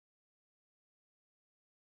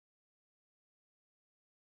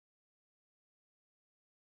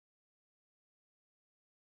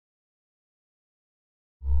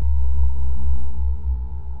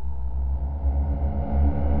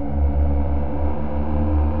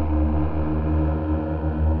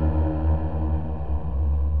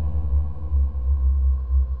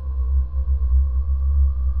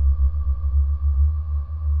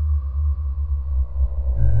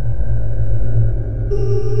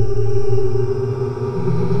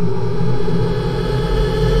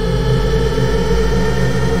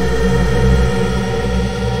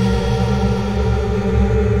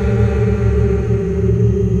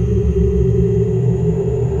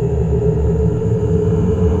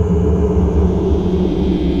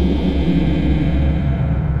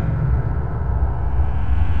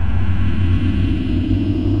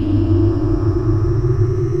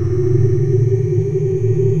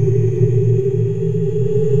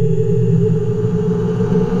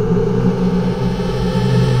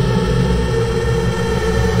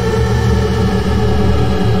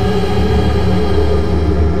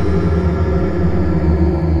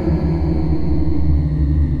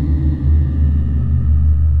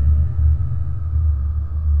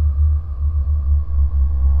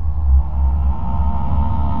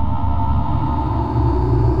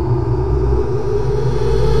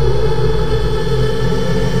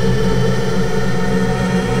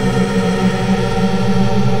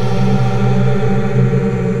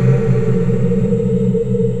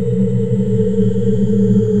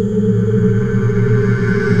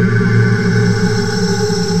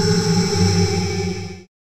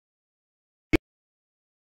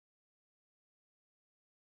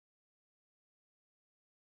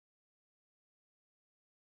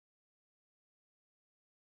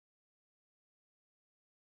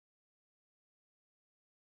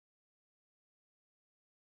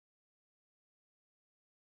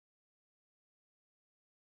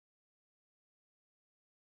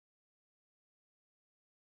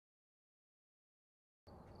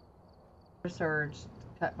Surge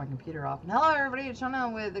cut my computer off. And hello everybody, it's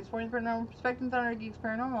Shauna with Exploring Paranormal Perspective Thunder Geeks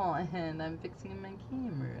Paranormal, and I'm fixing my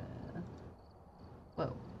camera.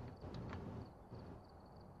 Whoa.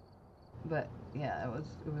 But yeah, it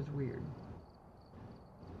was weird.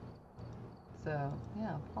 So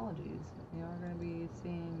yeah, apologies. You are going to be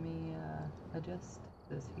seeing me adjust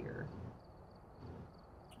this here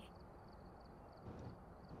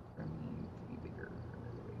for me to be bigger.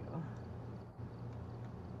 There we go.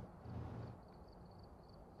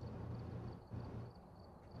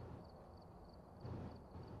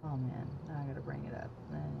 Oh man, now I gotta bring it up.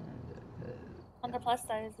 On the plus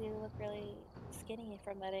side, you look really skinny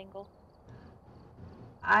from that angle.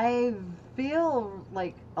 I feel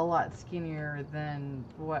like a lot skinnier than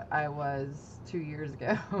what I was 2 years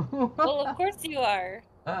ago. Well, of course you are.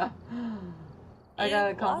 I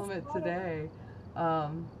got a compliment today.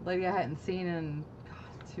 Lady I hadn't seen in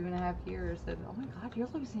 2.5 years said, "Oh my God,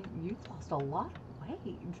 you've lost a lot of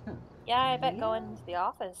weight." Yeah, I bet going to the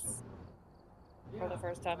office for the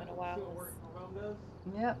first time in a while was...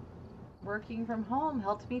 Yep. Working from home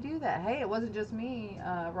helped me do that. Hey, it wasn't just me.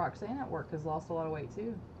 Roxanne at work has lost a lot of weight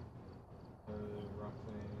too.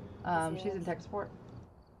 Roxanne. She's in tech support.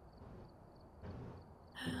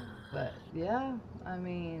 But yeah, I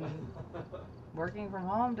mean, working from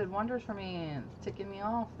home did wonders for me, and it's ticking me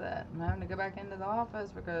off that I'm having to go back into the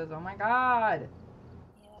office because, oh my God,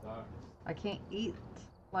 I can't eat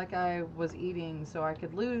like I was eating so I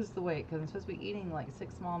could lose the weight, because I'm supposed to be eating like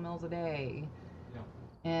 6 small meals a day.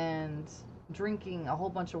 And drinking a whole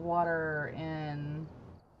bunch of water, and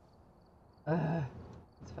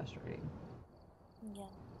it's frustrating. Yeah.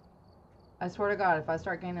 I swear to God, if I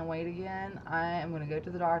start gaining weight again, I am going to go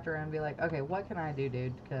to the doctor and be like, okay, what can I do,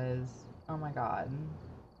 dude? Because, oh my God.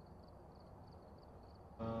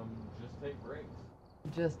 Just take breaks.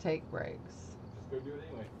 Just take breaks. Just go do it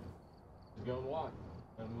anyway. Just go and walk.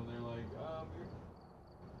 And when they're like, you're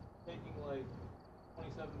taking like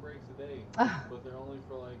 27 breaks a day, but they're only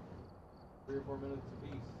for like 3 or 4 minutes a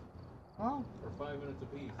piece. Well, or 5 minutes a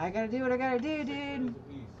piece. I gotta do what I gotta do, 6 dude. minutes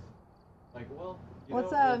a piece. Like, well,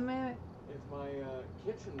 what's up, man? If my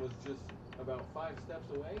kitchen was just about 5 steps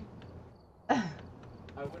away, I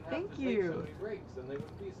wouldn't have to take so many breaks, and they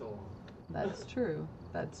wouldn't be so long. That's true.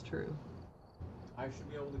 That's true. I should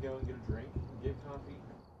be able to go and get a drink, get coffee,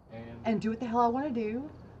 and do what the hell I want to do,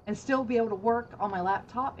 and still be able to work on my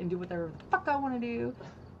laptop and do whatever the fuck I want to do,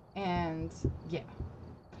 and yeah.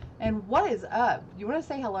 And what is up? You want to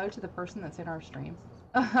say hello to the person that's in our stream?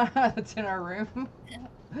 That's in our room.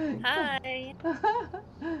 Hi.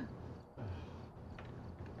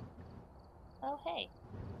 Oh, hey.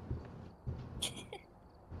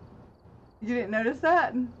 You didn't notice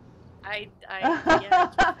that?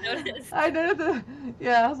 Yeah, noticed. I noticed.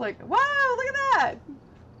 Yeah, I was like, wow, look at that.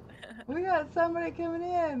 We got somebody coming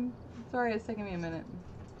in. Sorry, it's taking me a minute.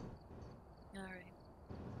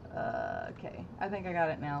 Alright. Okay. I think I got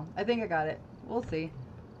it now. I think I got it. We'll see.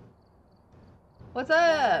 What's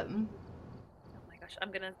up? Oh my gosh,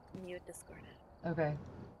 I'm gonna mute Discord. Okay.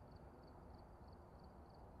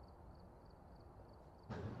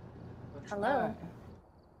 Hello.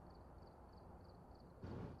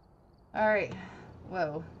 All right.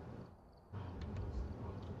 Whoa.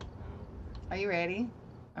 Are you ready?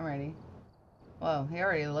 I'm ready. Whoa, he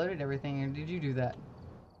already loaded everything, or did you do that?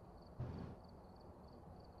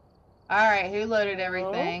 Alright, who loaded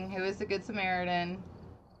everything? Who is the Good Samaritan?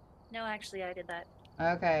 No, actually, I did that.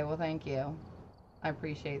 Okay, well, thank you. I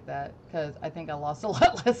appreciate that, because I think I lost a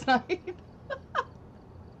lot last night. Yeah,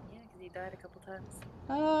 because you died a couple times.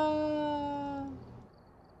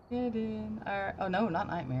 Yeah, dude. Alright. Oh, no, not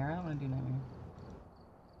Nightmare. I don't want to do Nightmare.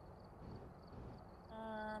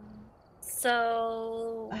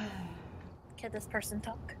 So... Can this person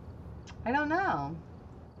talk? I don't know.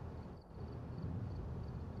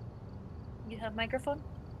 You have microphone?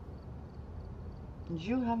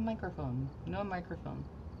 You have microphone. No microphone.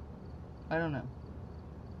 I don't know.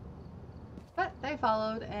 But they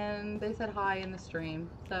followed and they said hi in the stream.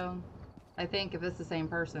 So I think if it's the same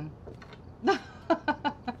person. I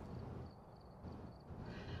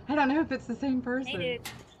don't know if it's the same person. Hey, dude.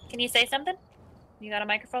 Can you say something? You got a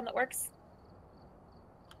microphone that works?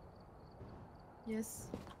 Yes.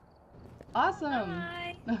 Awesome.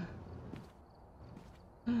 Hi.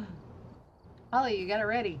 Holly, you got it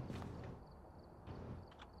ready.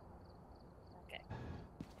 Okay.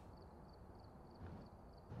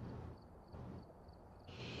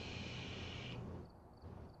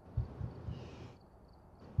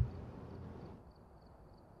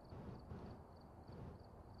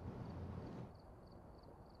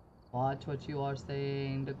 Watch what you are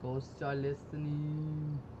saying. The ghosts are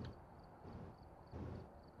listening.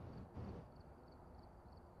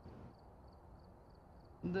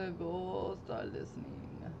 The ghouls are listening.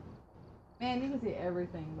 Man, you can see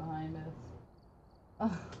everything behind us.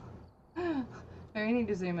 Oh. Maybe I need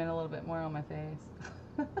to zoom in a little bit more on my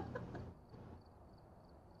face.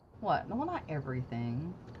 What? No, well, not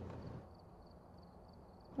everything.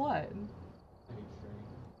 What?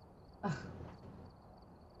 I hate streaming.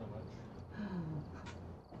 So much.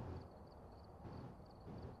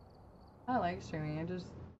 I like streaming. I just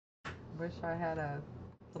wish I had a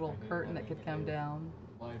little curtain that could come down.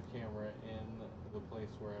 Live camera in the place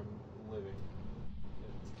where I'm living.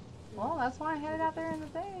 Well, that's why I had it out there in the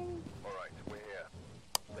thing. Alright, we're here.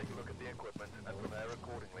 Take a look at the equipment and prepare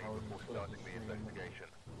accordingly before starting the investigation.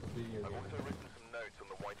 I've also written some notes on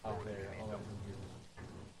the whiteboard if you need them.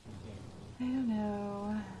 I don't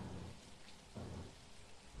know.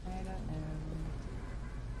 I don't know.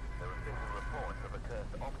 There have been some reports of a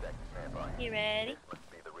cursed object nearby. You ready? This must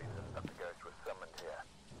be the reason that the ghost was summoned here.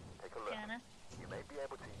 Take a look. Jenna? You may be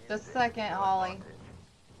able to use Just a it second, to your Holly. advantage.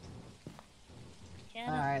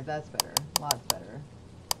 Jenna? Alright, that's better. Lots better.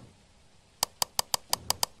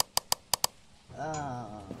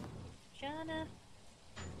 Jenna?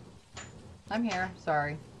 I'm here.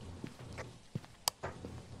 Sorry.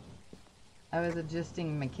 I was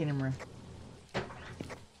adjusting my camera.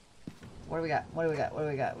 What do we got? What do we got? What do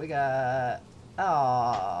we got? We got...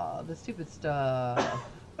 Oh, the stupid stuff.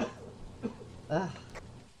 Ugh.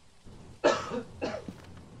 Tarot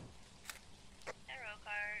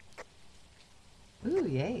card. Ooh,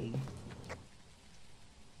 yay.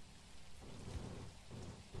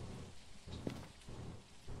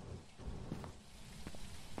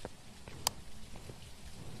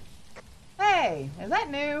 Hey, is that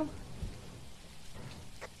new?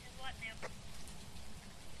 Is what new?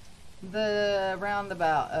 The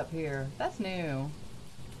roundabout up here. That's new. There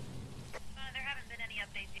haven't been any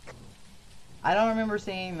updates yet. I don't remember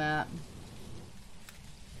seeing that.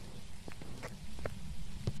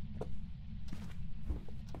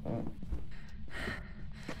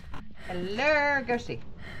 Hello, Ghosty.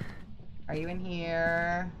 Are you in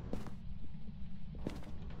here?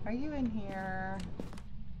 Are you in here?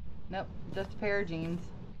 Nope, just a pair of jeans.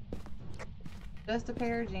 Just a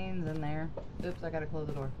pair of jeans in there. Oops, I gotta close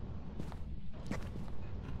the door.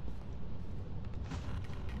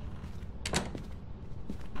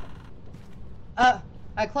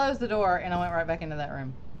 I closed the door and I went right back into that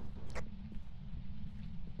room.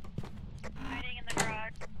 Hiding in the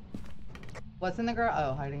garage. What's in the garage?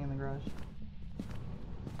 Oh, hiding in the garage.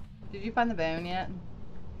 Did you find the bone yet?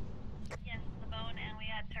 Yes, the bone, and we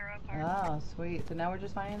had tarot cards. Oh, sweet. So now we're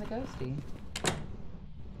just finding the ghosty.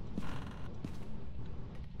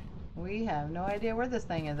 We have no idea where this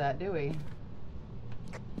thing is at, do we?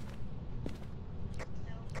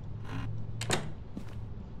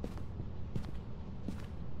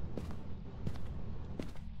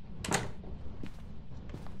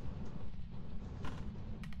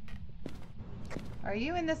 Are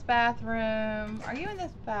you in this bathroom? Are you in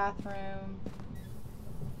this bathroom?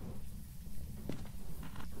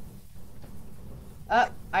 Oh,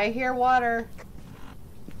 I hear water.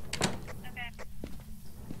 Okay.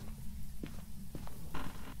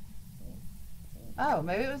 Oh,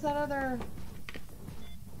 maybe it was that other...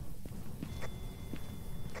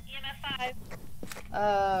 EMF 5.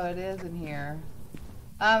 Oh, it is in here.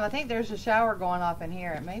 I think there's a shower going off in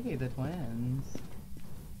here. It may be the twins.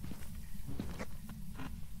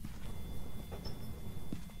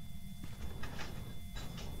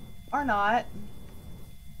 Or not.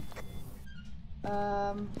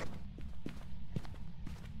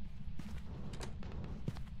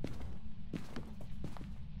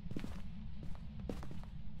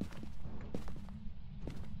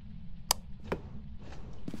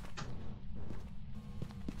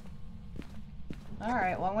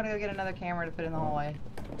 Alright, well I'm gonna go get another camera to put in the hallway.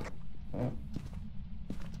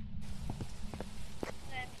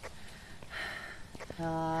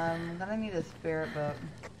 I'm gonna need a spirit book.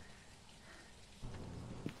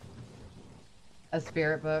 A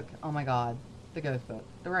spirit book? Oh my god. The ghost book.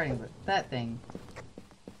 The writing book. That thing.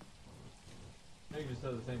 You just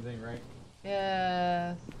said the same thing, right?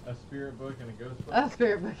 Yes. A spirit book and a ghost book? A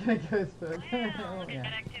spirit book and a ghost book. Wow, look at Yeah.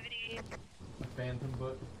 that activity. A phantom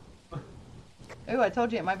book? Ooh, I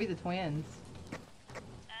told you it might be the twins.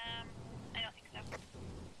 I don't think so.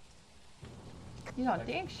 You don't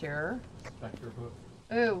think sure. Spectre book?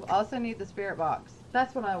 Ooh, also need the spirit box.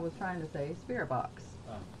 That's what I was trying to say. Spirit box.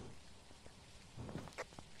 Ah.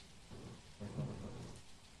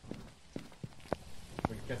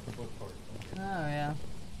 We get the book part. Oh, yeah.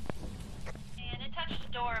 And it touched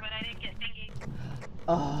the door, but I didn't get thinking.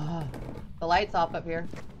 Oh, the light's off up here.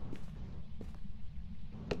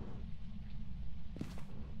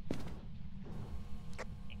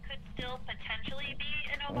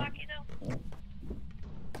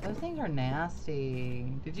 are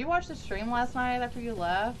nasty. Did you watch the stream last night after you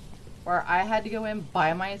left? Where I had to go in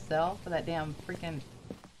by myself for that damn freaking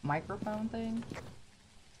microphone thing?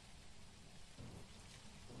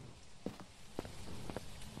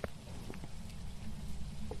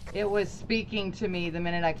 It was speaking to me the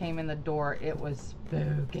minute I came in the door. It was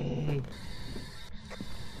spooky.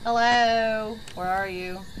 Hello. Where are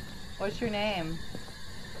you? What's your name?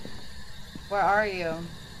 Where are you?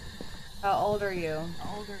 How old are you?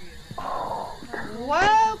 How old are you?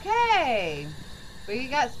 Whoa, okay. We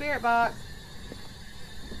got spirit box.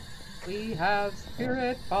 We have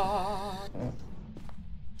spirit box.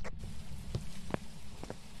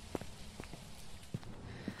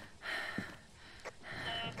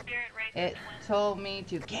 It told me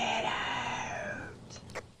to get out.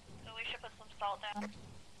 So we should put some salt down.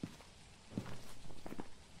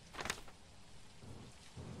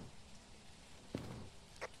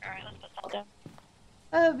 Alright, let's put salt down.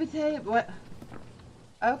 Oh, potato. What?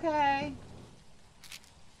 Okay.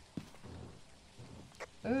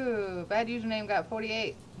 Ooh, bad username got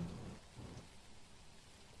 48.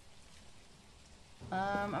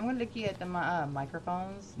 I'm gonna look at the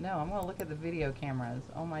microphones. No, I'm gonna look at the video cameras.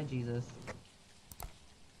 Oh my Jesus.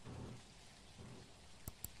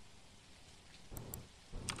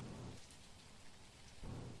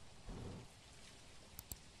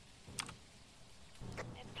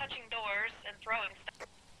 It's touching doors and throwing stuff.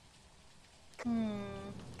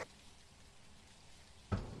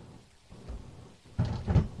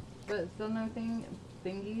 But still no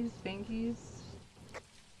fingies.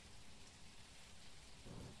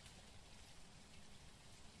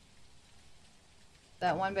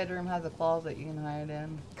 That one bedroom has a closet you can hide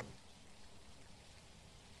in.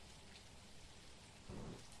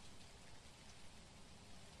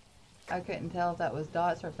 I couldn't tell if that was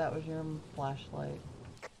dots or if that was your flashlight.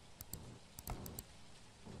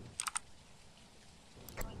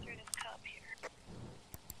 Going through this cup here.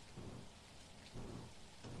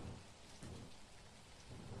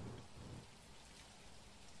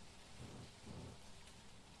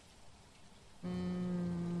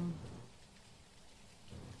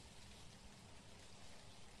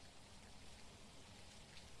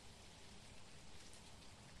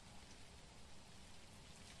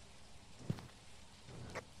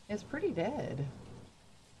 It's pretty dead.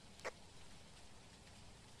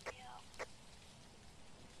 Yeah.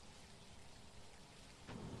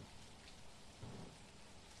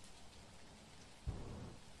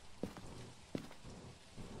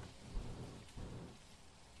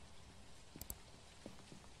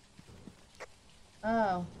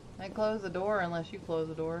 Oh, they close the door unless you close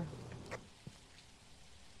the door.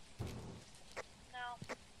 No.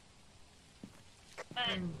 But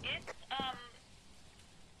it's,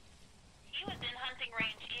 he was in hunting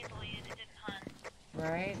range easily and it didn't hunt.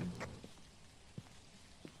 Right?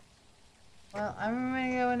 Well, I'm gonna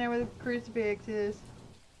go in there with crucifixes.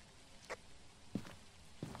 Oh,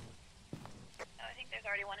 I think there's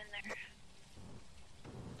already one in there.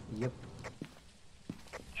 Yep.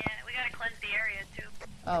 Yeah, we gotta cleanse the area too.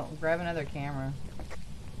 Oh, grab another camera.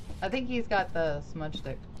 I think he's got the smudge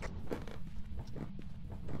stick.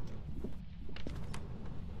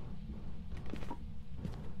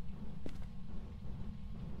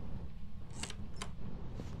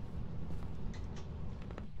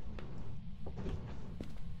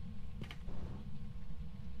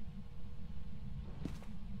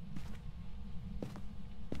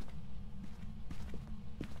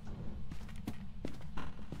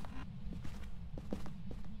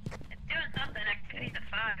 It's doing something. Activity's at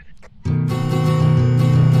 5.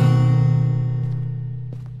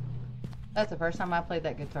 That's the first time I played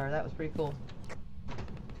that guitar. That was pretty cool.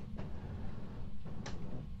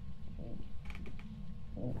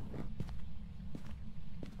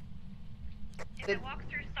 If it walks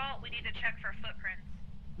through salt, we need to check for footprints.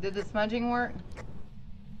 Did the smudging work?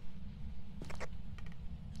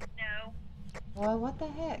 No. Well, what the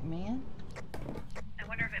heck, man? I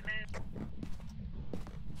wonder if it moved.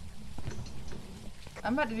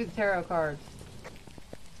 I'm about to do the tarot cards.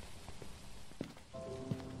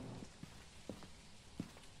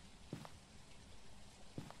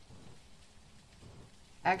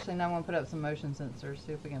 Actually, now I'm gonna put up some motion sensors,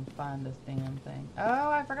 see if we can find this damn thing. Oh,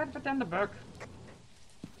 I forgot to put down the book.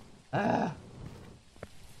 Ugh.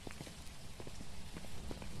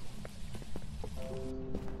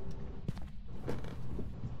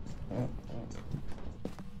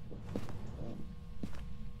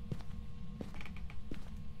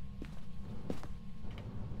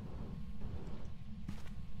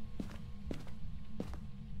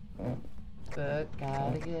 Book,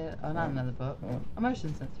 gotta get, oh, not another book. A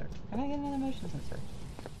motion sensor. Can I get another motion sensor?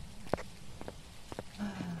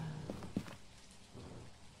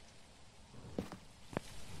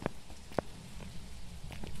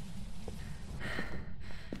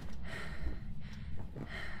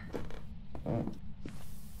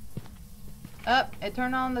 Up, it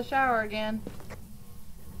turned on the shower again.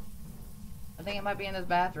 I think it might be in his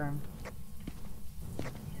bathroom. Yeah,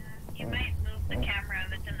 you might move the camera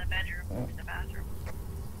that's in the bedroom to the bathroom.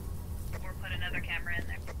 Or put another camera in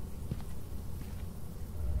there.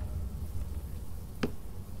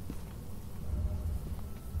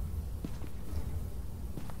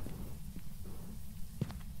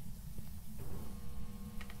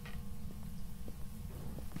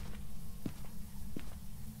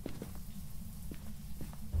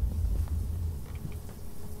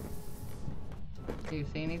 Do you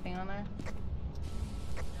see anything on there?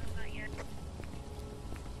 No, not yet.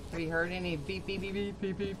 Have you heard any beep beep beep beep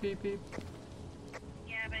beep beep beep beep?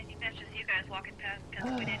 Yeah, but I think that's just you guys walking past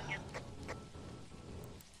because we didn't get.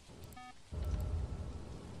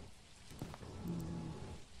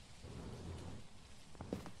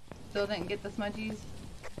 Still didn't get the smudgies?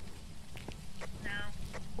 No.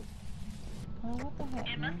 Oh, what the heck?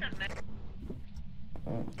 It must have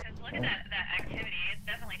moved. Because look at that activity. It's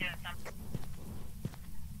definitely doing something.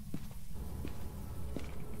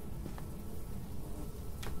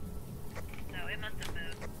 So it must have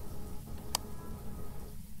moved.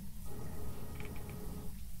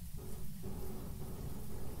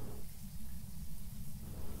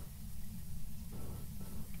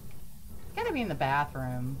 Gotta be in the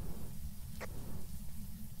bathroom.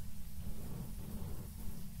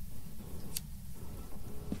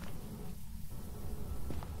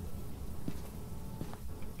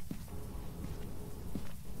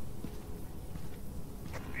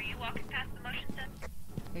 Are you walking past the motion sensor?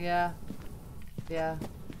 Yeah. Yeah.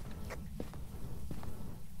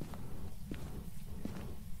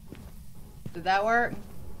 Did that work?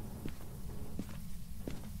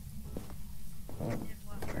 Did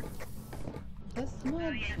what work? The Oh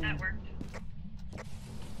smudge. yeah, that worked.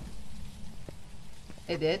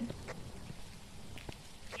 It did?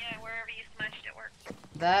 Yeah, wherever you smudged it worked.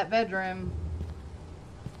 That bedroom.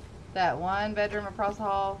 That one bedroom across the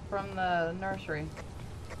hall from the nursery.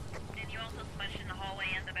 And you also smudged in the hallway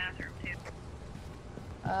and the bathroom too.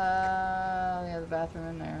 Yeah, the bathroom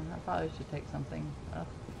in there. I probably should take something. Ugh.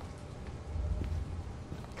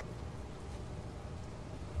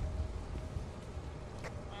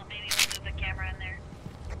 Well, maybe we'll move the camera in there.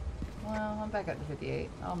 Well, I'm back up to 58.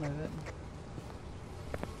 I'll move it.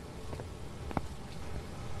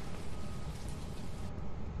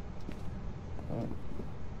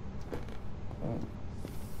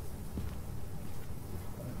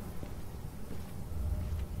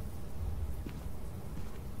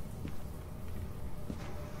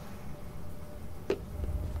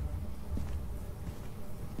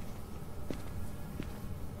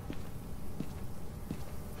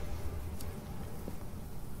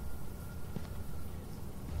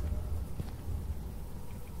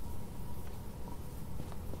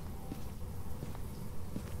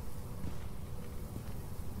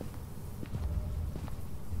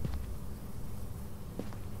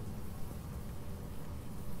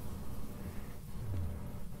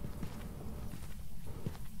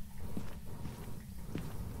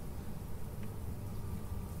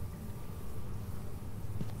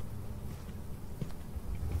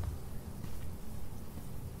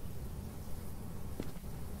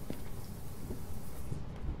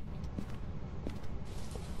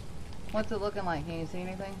 What's it looking like? Can you see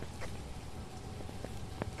anything?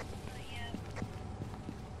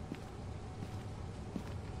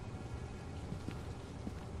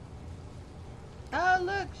 Oh,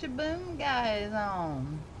 look, Shaboom guy is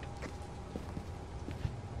on.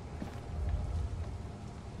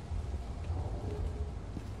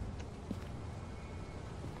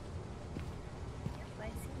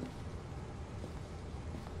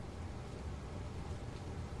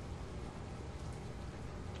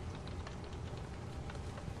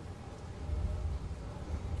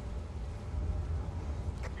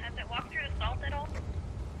 Has it walked through the salt at all?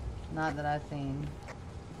 Not that I've seen.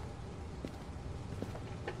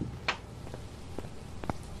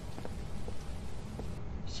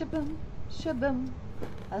 Shaboom, shaboom,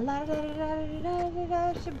 a la da da da da da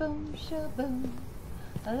da, shaboom, shaboom,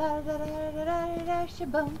 a la da da da da da,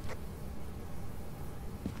 shaboom.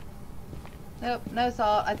 Nope, no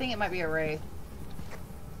salt. I think it might be a wraith.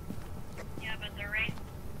 Yeah, but the wraith,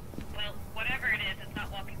 well, whatever it is, it's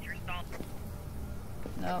not walking through salt.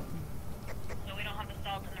 Nope. So we don't have the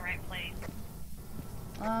salt in the right place.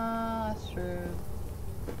 That's true.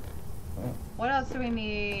 What else do we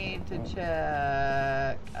need to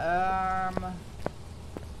check? Well,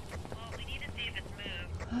 we need to see if it's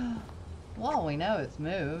moved. Well, we know it's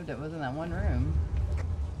moved. It was in that one room.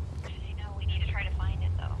 You know, we need to try to find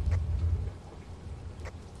it, though.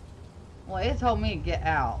 Well, it told me to get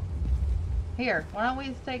out. Here, why don't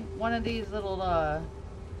we take one of these little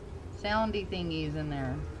soundy thingies in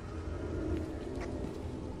there?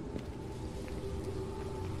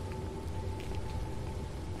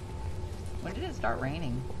 When did it start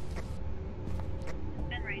raining? It's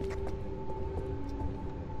been raining.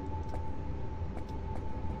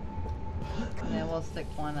 And then we'll stick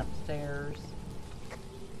one upstairs.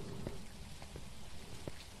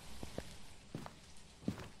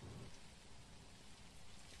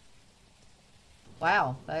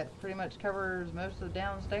 Wow, that pretty much covers most of the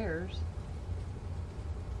downstairs.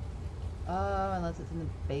 Oh, unless it's in the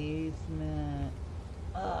basement.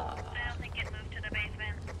 I don't think it moved to the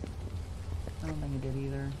basement. I don't think it did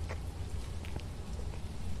either.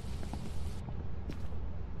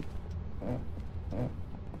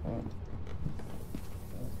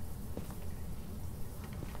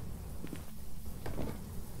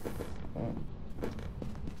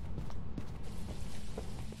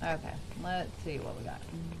 Okay, let's see what we got.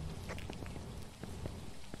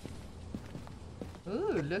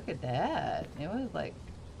 Ooh, look at that. It was like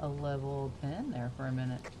a level 10 there for a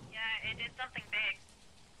minute. Yeah, it did something big,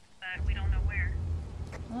 but we don't know where.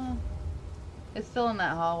 Well, it's still in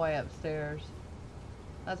that hallway upstairs.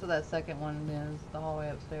 That's what that second one is, the hallway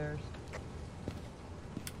upstairs.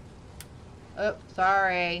 Oh,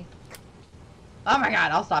 sorry. Oh my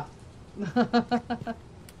god, I'll stop.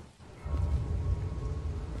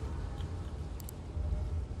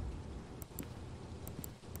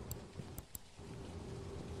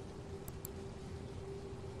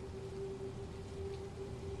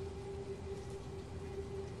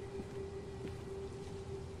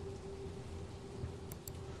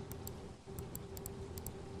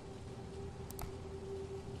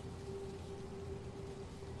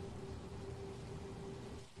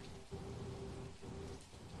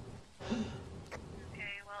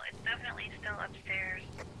 Okay, well, it's definitely still upstairs.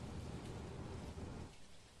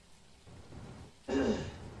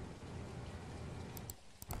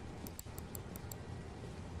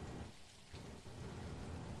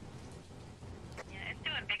 Yeah, it's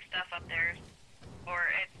doing big stuff up there. Or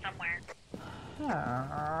it's somewhere.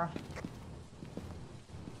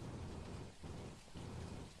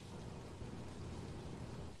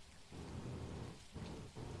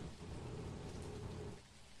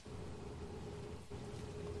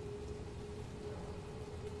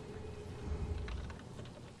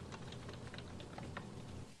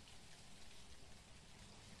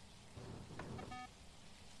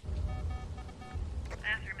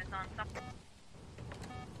 Bathroom is on something.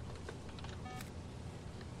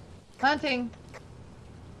 Hunting.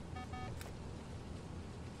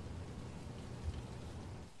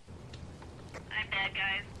 I'm dead,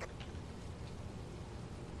 guys.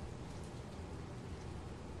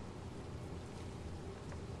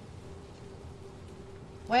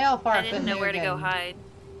 Well, far I didn't know where to go hide.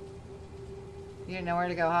 You didn't know where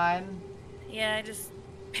to go hide? Yeah, I just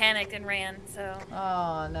panicked and ran, so.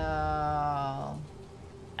 Oh no.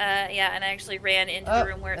 Yeah, and I actually ran into the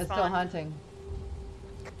room where it it's spawned. still hunting.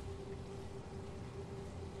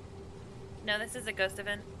 No, this is a ghost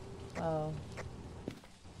event. Oh.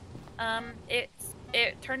 It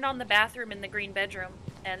turned on the bathroom in the green bedroom,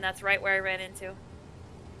 and that's right where I ran into.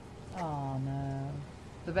 Oh no.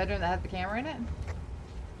 The bedroom that had the camera in it?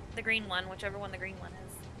 The green one, whichever one the green one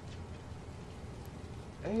is.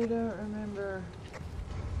 I don't remember.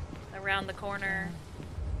 Around the corner.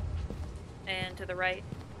 And to the right.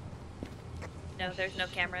 No, there's no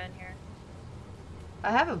camera in here. I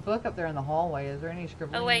have a book up there in the hallway. Is there any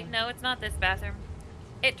scribbling? Oh wait, no, it's not this bathroom.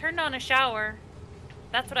 It turned on a shower.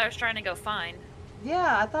 That's what I was trying to go find.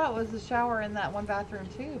 Yeah, I thought it was the shower in that one bathroom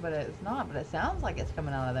too, but it's not. But it sounds like it's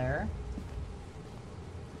coming out of there.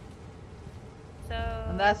 So...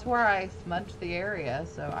 And that's where I smudged the area,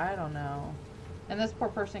 so I don't know. And this poor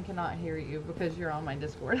person cannot hear you because you're on my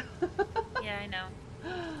Discord. Yeah, I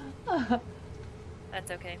know. That's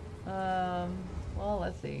okay. Well,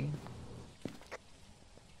 let's see.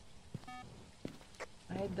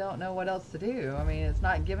 I don't know what else to do. I mean, it's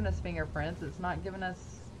not giving us fingerprints. It's not giving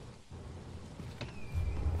us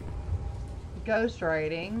ghost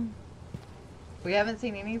writing. We haven't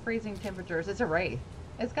seen any freezing temperatures. It's a wraith.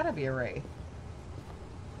 It's gotta be a wraith.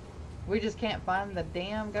 We just can't find the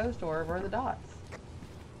damn ghost orb or the dots.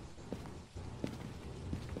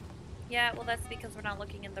 Yeah, well that's because we're not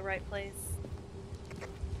looking in the right place.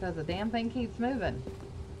 Because the damn thing keeps moving.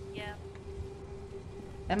 Yeah.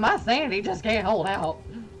 And my sanity just can't hold out.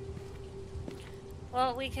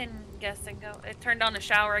 Well, we can guess and go. It turned on the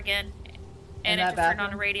shower again. And it just turned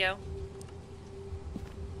on a radio.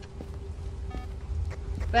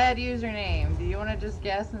 Bad username. Do you want to just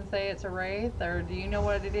guess and say it's a wraith? Or do you know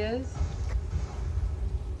what it is?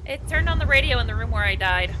 It turned on the radio in the room where I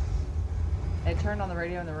died. It turned on the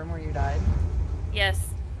radio in the room where you died?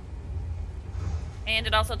 Yes. And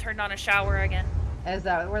it also turned on a shower again. Is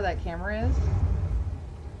that where that camera is?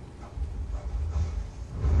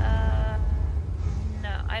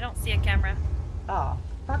 No, I don't see a camera. Oh,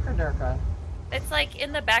 fucker durka. It's like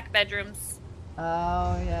in the back bedrooms.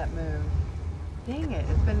 Oh, yeah, it moved. Dang it,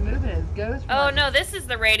 it's been moving. It goes from Oh like... no, this is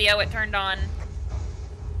the radio it turned on.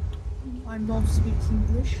 I don't speak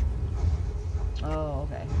English. Oh,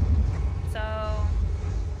 okay. So...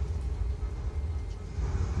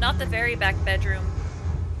 Not the very back bedroom,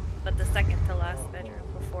 but the second to last bedroom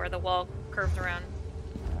before the wall curves around.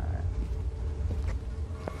 Alright.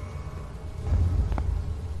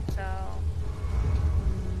 So...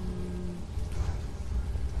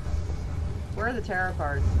 Where are the tarot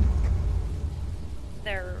cards?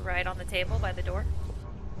 They're right on the table by the door.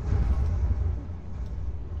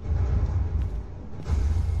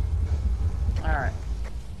 Alright.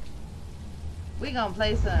 We gonna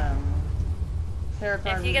play some tarot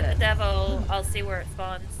cards. If you get the devil, I'll see where it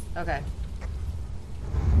spawns. Okay.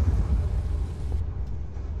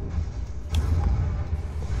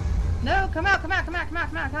 No, come out, come out, come out, come out,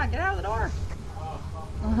 come out, come out. Get out of the door.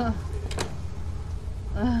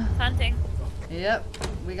 Hunting. Yep,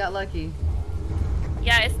 we got lucky.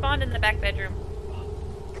 Yeah, it spawned in the back bedroom.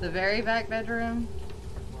 The very back bedroom?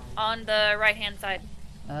 On the right-hand side.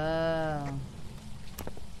 Oh.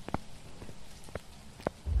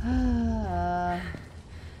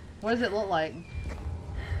 What does it look like?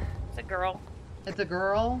 It's a girl. It's a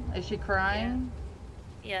girl? Is she crying?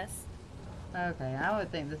 Yes. Okay, I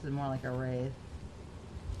would think this is more like a wraith.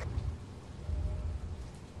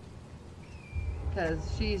 Because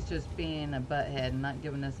she's just being a butthead and not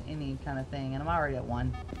giving us any kind of thing. And I'm already at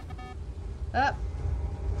 1. Up!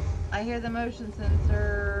 I hear the motion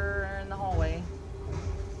sensor in the hallway.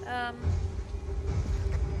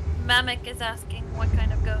 Mamek is asking what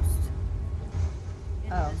kind of ghost.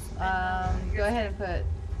 Oh, go ahead and put,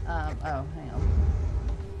 oh, hang on.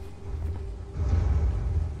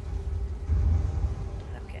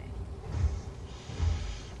 Okay.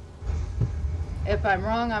 If I'm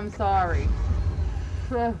wrong, I'm sorry.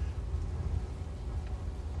 The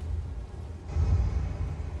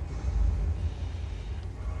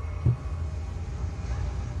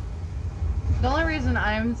only reason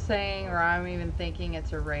I'm saying, or I'm even thinking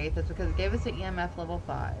it's a wraith, is because it gave us an EMF level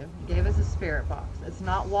 5. It gave us a spirit box. It's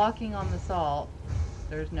not walking on the salt.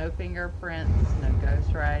 There's no fingerprints, no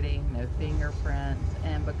ghost writing, no fingerprints.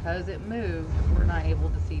 And because it moved, we're not able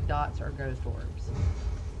to see dots or ghost orbs.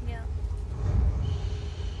 Yeah.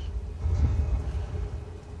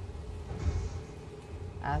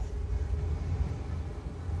 Ask.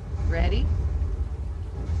 Ready?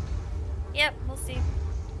 Yep, we'll see.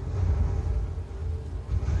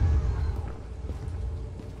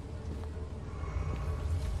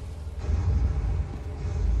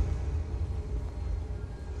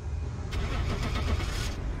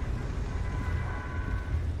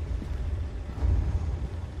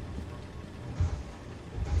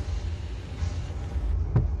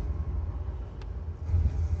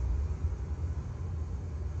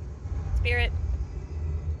 Spirit.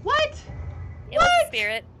 What? It was a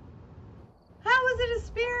spirit. How is it a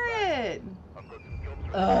spirit?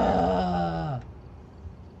 How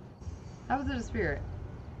was it a spirit?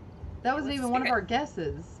 That wasn't even one of our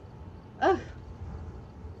guesses. Ugh.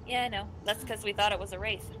 Yeah, I know. That's because we thought it was a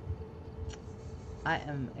wraith. I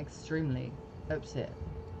am extremely upset.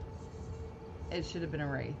 It should have been a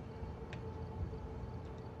wraith.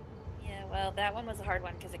 Yeah, well, that one was a hard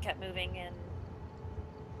one because it kept moving and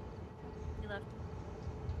he left.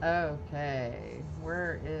 Okay,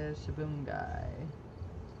 where is Shaboom Guy?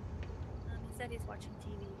 He said he's watching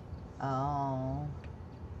TV. Oh.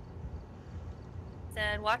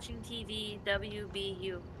 Said watching TV,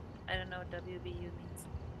 WBU. I don't know what WBU means.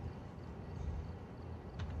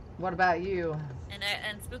 What about you?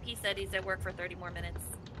 And Spooky said he's at work for 30 more minutes.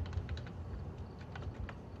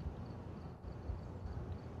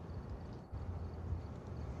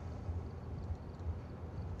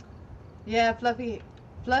 Yeah, Fluffy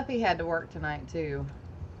had to work tonight too.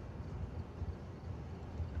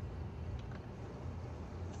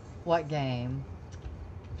 What game?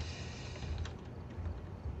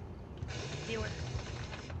 Viewer.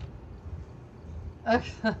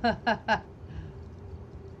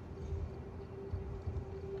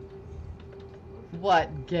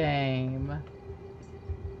 What game?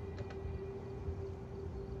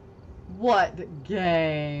 What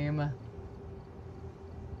game?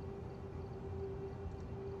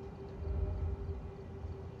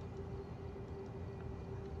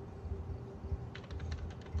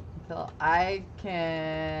 till I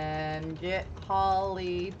can get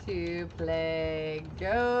Holly to play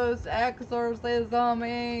Ghost Exorcism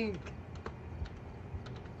Inc.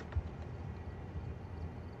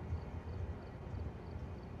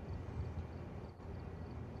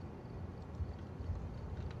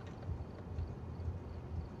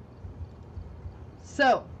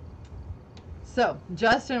 So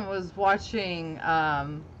Justin was watching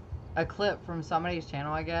a clip from somebody's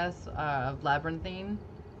channel, I guess, of Labyrinthine.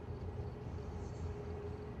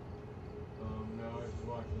 No, I was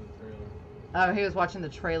watching the trailer. Oh, he was watching the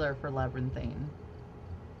trailer for Labyrinthine.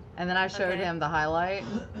 And then I showed him the highlight.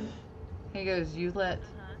 He goes, "You let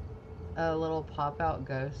a little pop-out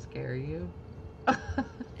ghost scare you?"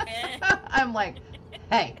 I'm like,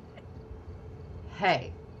 hey,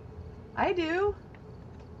 I do.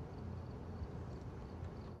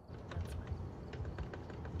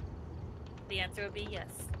 The answer would be yes.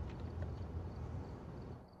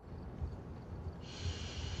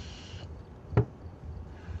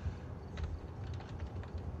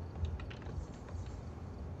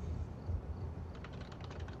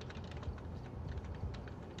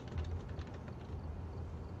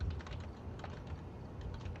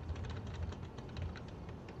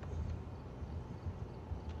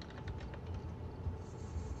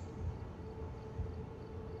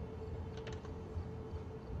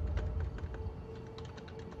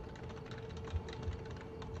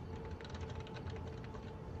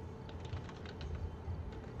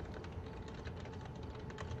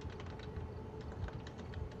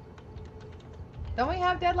 Don't we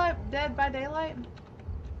have Dead by Daylight?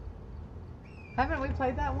 Haven't we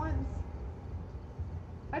played that once?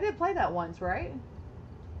 I did play that once, right?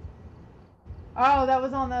 Oh, that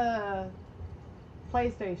was on the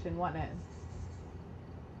PlayStation, wasn't it?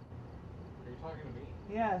 Are you talking to me?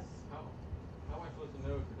 Yes. How am I supposed to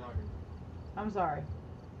know if you're talking to me? I'm sorry.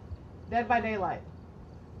 Dead by Daylight.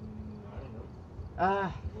 I don't know.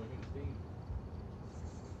 Look at Steam.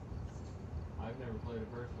 I've never played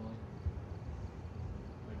it personally.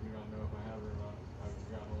 I do not know if I have or not. I've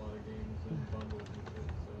gotten a lot of games in bundles and shit,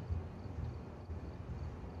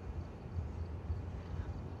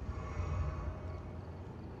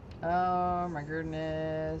 so. Oh my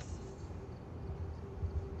goodness.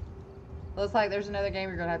 Looks like there's another game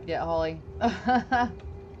you're gonna have to get, Holly.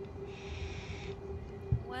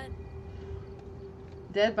 What?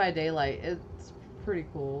 Dead by Daylight. It's pretty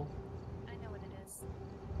cool. I know what it is.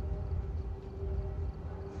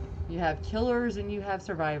 You have killers and you have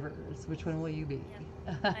survivors. Which one will you be?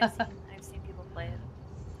 Yep. I've seen people play it.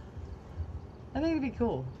 I think it'd be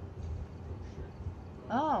cool.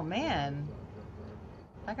 Oh man,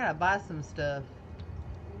 I gotta buy some stuff.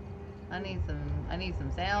 I need some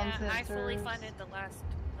sound sensors. I fully funded the last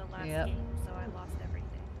Yep. game, so I lost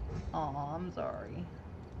everything. Oh, I'm sorry.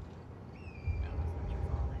 That was not your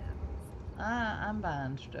fault. It happens. I'm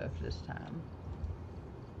buying stuff this time.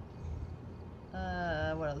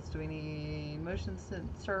 What else do we need? Motion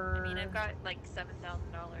sensor. I mean, I've got like $7,000,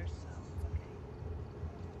 so it's okay.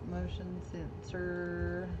 Motion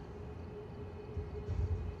sensor.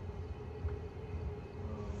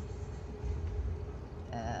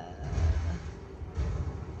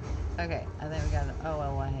 Okay, I think we got it. Oh,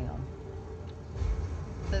 well, hang on.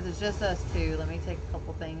 Since it's just us two, let me take a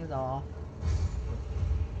couple things off.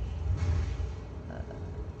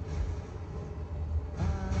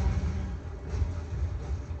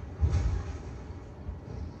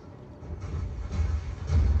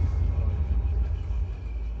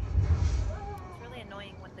 It's really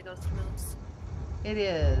annoying when the ghost moves. It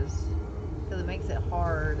is, because it makes it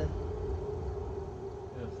hard.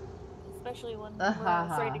 Especially when we're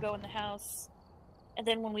afraid to go in the house. And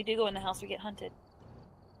then when we do go in the house, we get hunted.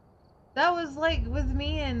 That was like with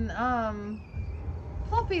me and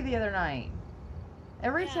Fluffy the other night.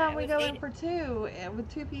 Every time we go in for two, with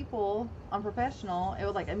two people on professional, it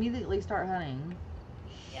would like immediately start hunting.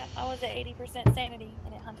 Yeah, I was at 80% sanity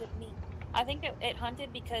and it hunted me. I think it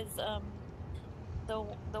hunted because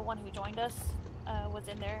the one who joined us was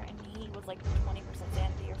in there and he was like 20%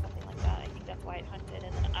 sanity or something like that. I think that's why it hunted,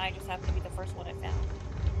 and then I just happened to be the first one it found.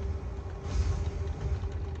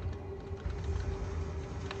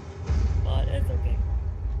 But it's okay.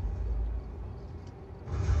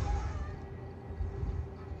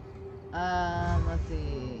 Let's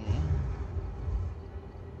see.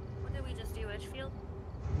 What did we just do, Edgefield?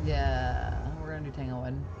 Yeah, we're gonna do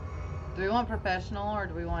Tanglewood. Do we want professional or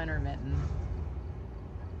do we want intermittent?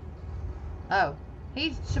 Oh,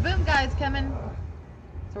 Shaboom guy's coming.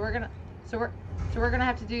 So we're gonna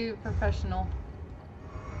have to do professional.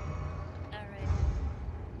 Alright.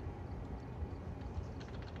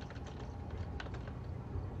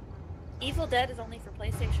 Evil Dead is only for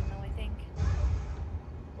PlayStation, though, I think.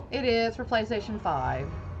 It is for PlayStation 5.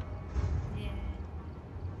 Yeah.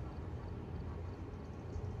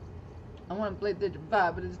 I want to play PlayStation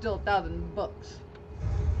 5, but it's still $1,000. It's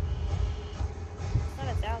not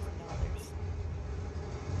 $1,000.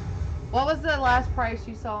 What was the last price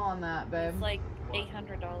you saw on that, babe? It's like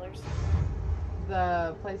 $800.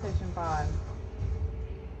 The PlayStation 5. Like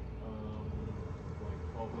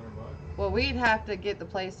 $1,200. Well, we'd have to get the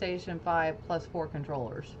PlayStation 5 plus 4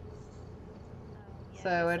 controllers. Yeah,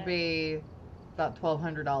 So it'd be about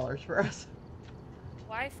 $1,200 for us.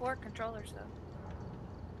 Why 4 controllers, though?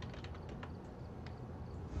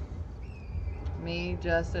 Me,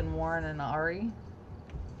 Justin, Warren, and Ari.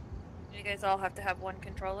 You guys all have to have one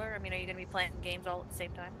controller? I mean, are you going to be playing games all at the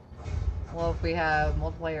same time? Well, if we have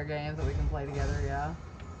multiplayer games that we can play together, yeah.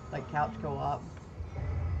 Like couch co-op.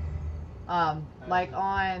 Like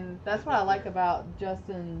on, that's what I like about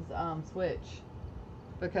Justin's Switch.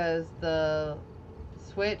 Because the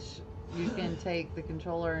Switch, you can take the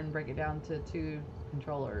controller and break it down to 2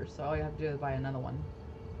 controllers. So all you have to do is buy another one.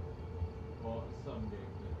 Well, some games,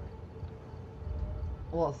 right?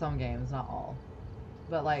 Well, some games, not all.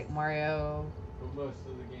 But like Mario. But most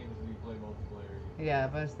of the games we play multiplayer. Yeah,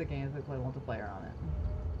 most of the games we play multiplayer on it.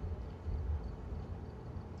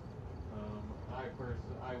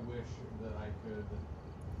 I wish that I could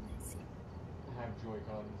have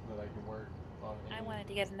Joy-Cons that I could work on. I wanted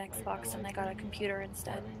to get an Xbox and I got a computer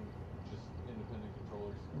instead. Having just independent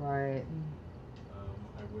controllers. Right.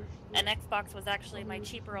 I wish An Xbox was actually my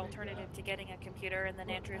cheaper alternative to getting a computer, and then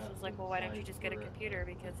Andrews was like, well, why don't you just get a computer,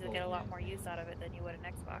 because you'll get a lot more use out of it than you would an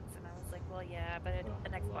Xbox. And I was like, well, yeah, but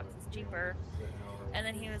an Xbox is cheaper. And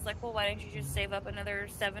then he was like, well, why don't you just save up another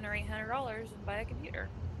 $700 or $800 and buy a computer?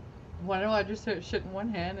 Why don't I just shit in one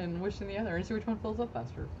hand and wish in the other and see which one fills up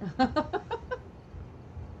faster? No,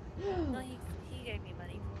 he gave me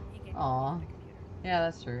money. He gave me Aw. money for the computer. Yeah,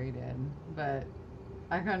 that's true, he did. But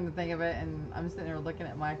I couldn't think of it, and I'm sitting there looking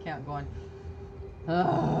at my account going,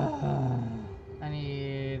 I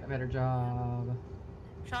need a better job.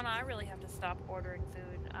 Shauna, I really have to stop ordering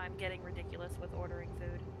food. I'm getting ridiculous with ordering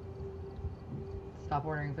food. Stop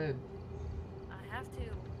ordering food. I have to.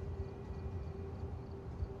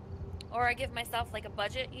 Or I give myself like a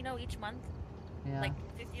budget, each month. Yeah. Like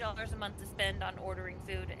 $50 a month to spend on ordering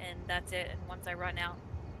food, and that's it. And once I run out,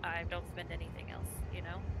 I don't spend anything else,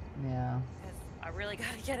 Yeah. Because I really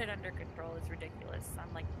gotta get it under control. It's ridiculous.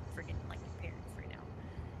 I'm like freaking like my parents right now,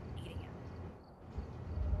 eating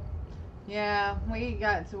it. Yeah, we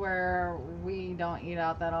got to where we don't eat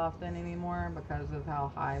out that often anymore because of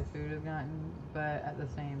how high food has gotten. But at the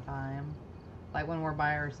same time, like when we're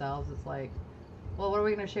by ourselves, it's like, well, what are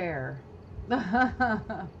we gonna share?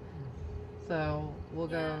 So we'll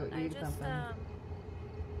go eat something.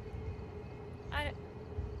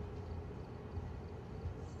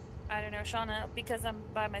 I don't know, Shauna, because I'm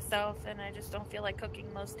by myself and I just don't feel like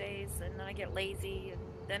cooking most days, and then I get lazy, and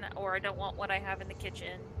then or I don't want what I have in the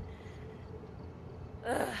kitchen.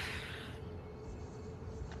 Ugh.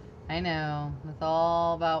 I know. It's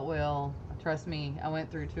all about will. Trust me, I went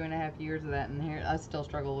through 2.5 years of that, and here I still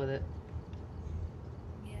struggle with it.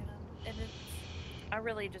 Yeah, and I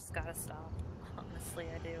really just gotta stop. Honestly,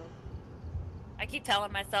 I do. I keep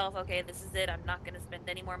telling myself, okay, this is it. I'm not gonna spend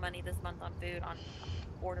any more money this month on food, on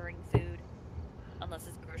ordering food, unless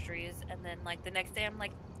it's groceries. And then, like, the next day, I'm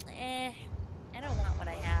like, I don't want what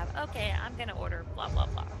I have. Okay, I'm gonna order blah blah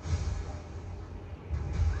blah.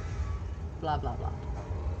 Blah blah blah.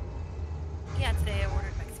 Yeah, today I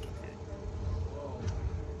ordered Mexican food.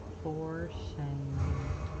 For shame.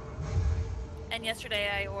 And yesterday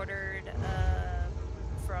I ordered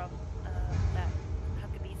from that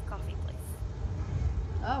Huckabee's coffee place.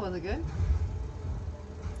 Oh, was it good?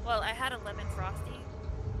 Well, I had a lemon frosty,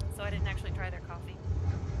 so I didn't actually try their coffee.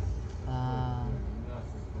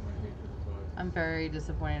 I'm very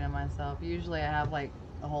disappointed in myself. Usually I have like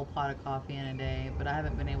a whole pot of coffee in a day, but I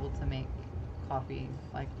haven't been able to make coffee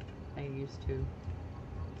like I used to.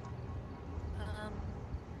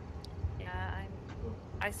 Yeah,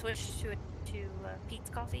 I switched to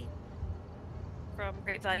Pete's Coffee from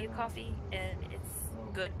Great Value Coffee, and it's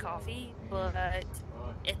good coffee, but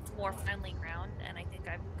it's more finely ground, and I think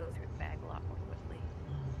I go through the bag a lot more quickly.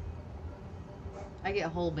 I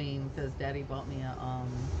get whole bean because Daddy bought me a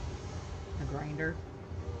grinder.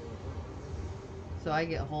 So I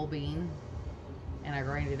get whole bean, and I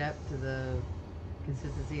grind it up to the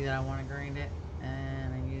consistency that I want to grind it,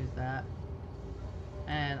 and I use that.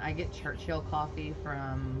 And I get Churchill coffee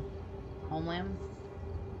from Homeland,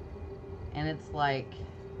 and it's like,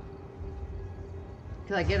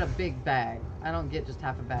 Because I get a big bag. I don't get just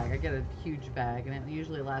half a bag. I get a huge bag, and it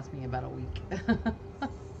usually lasts me about a week.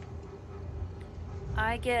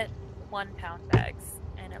 I get 1 pound bags,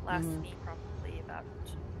 and it lasts me probably about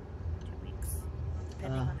 2 weeks,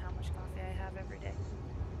 depending on how much coffee I have every day.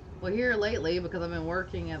 Well, here lately, because I've been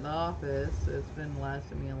working at the office, it's been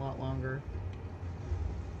lasting me a lot longer.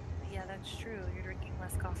 Yeah, that's true. You're drinking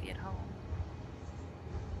less coffee at home.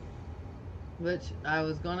 Which I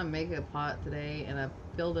was gonna make a pot today, and I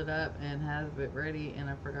filled it up and have it ready, and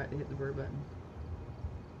I forgot to hit the brew button.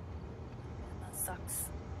 That sucks.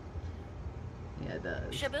 Yeah, it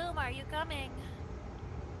does. Shaboom, are you coming?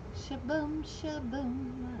 Shaboom,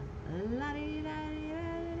 shaboom, la di da di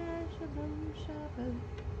da, shaboom, shaboom.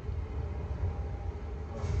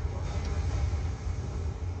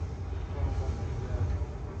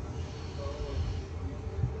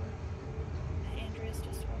 Andrea's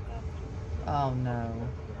just woke up. Oh no.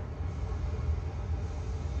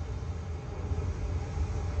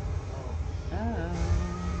 Oh.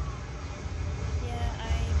 Yeah, I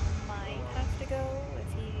might have to go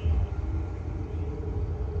if he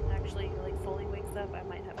actually like fully wakes up. I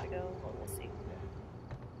might have to go. We'll see.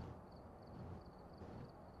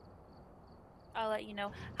 I'll let you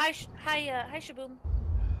know. Hi, hi, Shaboom.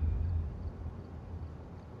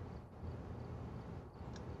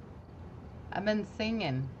 I've been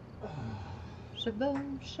singing.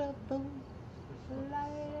 Shaboom, shaboom, la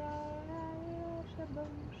di da da,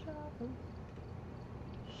 shaboom, shaboom.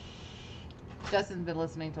 Justin's been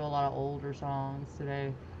listening to a lot of older songs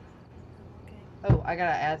today. Okay. Oh, I gotta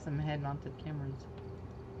add some head-mounted cameras.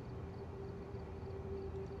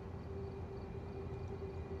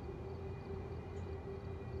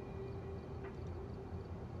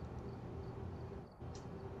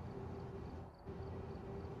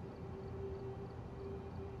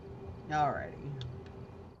 Alrighty.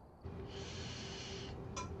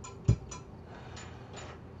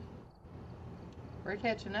 We're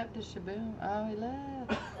catching up to Shaboom. Oh, he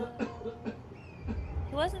left.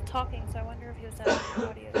 He wasn't talking, so I wonder if he was having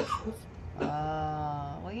audio issues.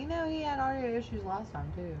 Well, you know he had audio issues last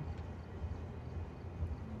time, too.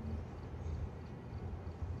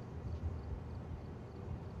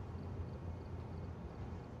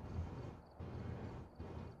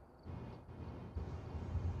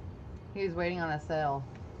 He was waiting on a sale.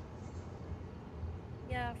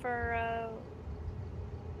 Yeah, for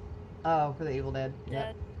Oh, for the Evil Dead.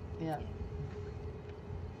 Dead. Yep.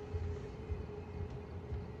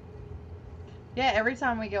 Yeah, every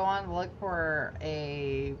time we go on to look for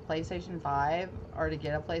a PlayStation 5 or to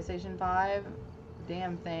get a PlayStation 5,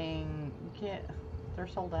 damn thing, you can't, they're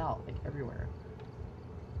sold out, like, everywhere.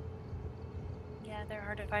 Yeah, they're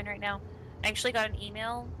hard to find right now. I actually got an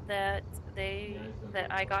email that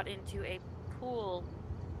I got into a pool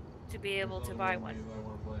to be able to buy one,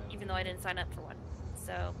 even though I didn't sign up for one.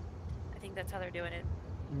 So, I think that's how they're doing it.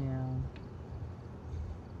 Yeah.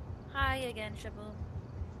 Hi again, Shaboom.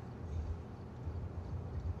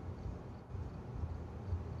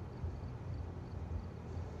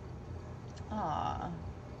 Aw.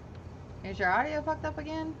 Is your audio fucked up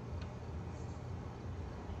again?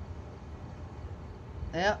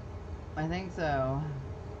 Yep, I think so.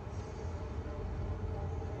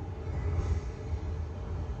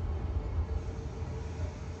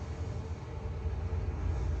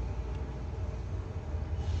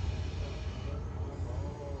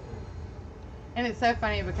 And it's so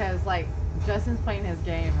funny because, like, Justin's playing his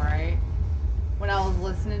game, right? When I was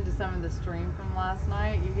listening to some of the stream from last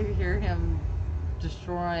night, you could hear him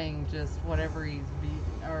destroying just whatever he's beating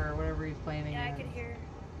or whatever he's playing against. Yeah,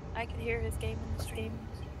 I could hear his game in the stream.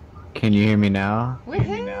 Can you hear me now?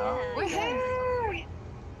 Woohoo!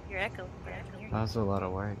 You're echoing, but I can hear you. That was a lot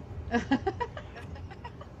of work.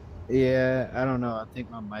 Yeah, I don't know. I think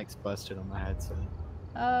my mic's busted on my headset.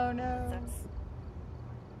 Oh no. Sucks.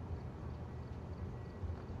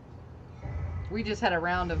 We just had a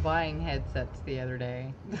round of buying headsets the other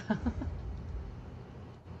day.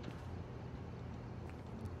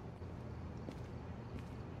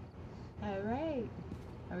 Alright.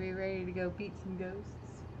 Are we ready to go beat some ghosts?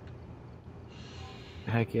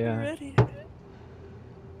 Heck yeah. Ready.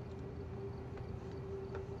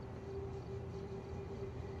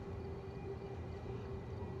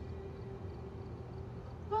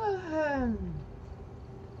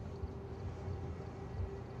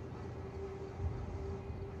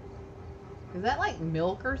 Is that like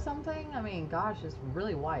milk or something? I mean, gosh, it's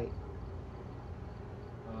really white.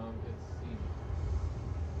 It's semen.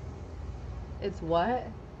 It's what?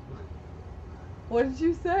 What did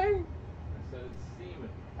you say? I said it's semen.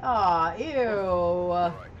 Aw, ew.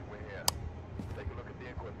 Right, we're here. Take a look at the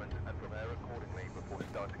equipment and prepare accordingly before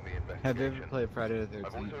Have you ever played Friday the I've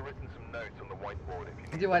 13th? also written some notes on the whiteboard if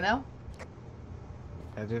you need. Do I know?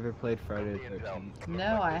 Have you ever played Friday the 13th?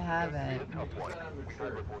 No, I haven't.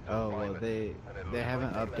 Oh, well, they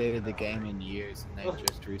haven't updated the game in years, and they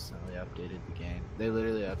just recently updated the game. They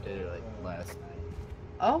literally updated it like last night.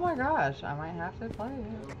 Oh my gosh, I might have to play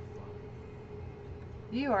it.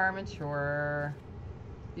 You are mature.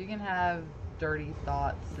 You can have dirty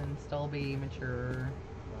thoughts and still be mature.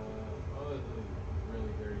 I was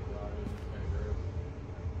really dirty thought. It was just kind of gross.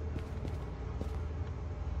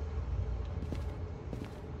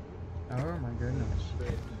 Oh my goodness.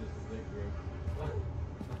 Basically just a dick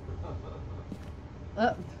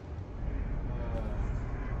gross.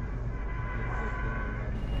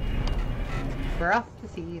 We're off to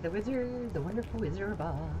see the wizard, the wonderful Wizard of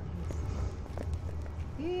Oz.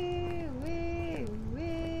 Wee, wee,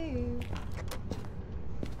 wee.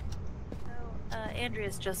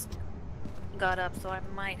 Andrea's just got up, so I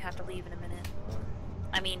might have to leave in a minute.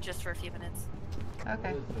 I mean, just for a few minutes.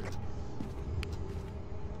 Okay.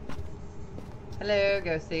 Hello,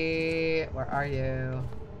 Ghosty. Where are you?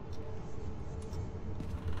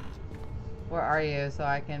 Where are you so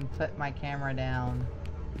I can put my camera down?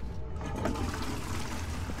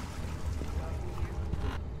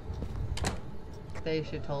 They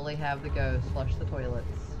should totally have the ghost flush the toilets.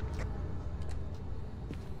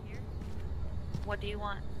 What do you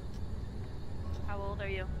want? How old are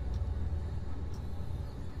you?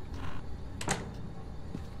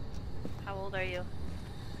 How old are you?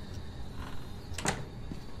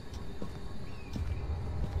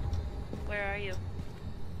 Where are you?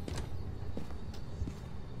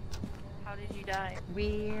 How did you die?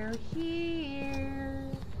 We're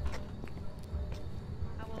here.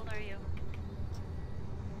 How old are you?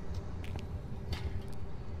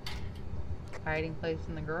 Hiding place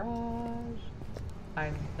in the garage.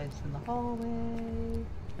 Hiding place in the hallway.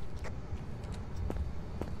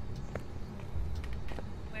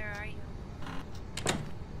 Where are you?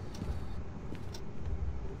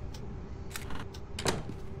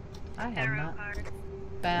 I have Tarot not cards.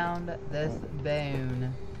 found this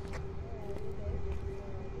bone.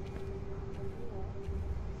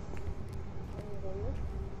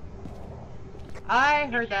 I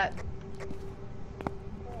heard that.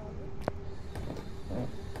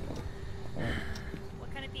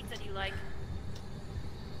 What kind of pizza do you like?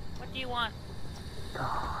 What do you want?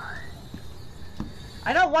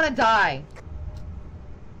 I don't want to die.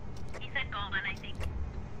 He said golden, I think.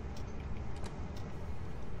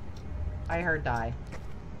 I heard die.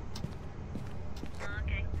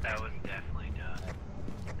 Okay. That was definitely done.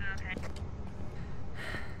 Okay.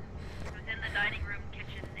 It was in the dining room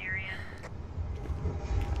kitchen area.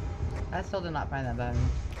 I still did not find that bone.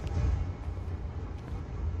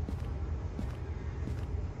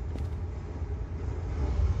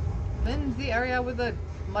 Cleanse the area with a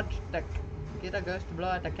smudge stick. Get a ghost to blow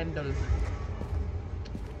out a candle.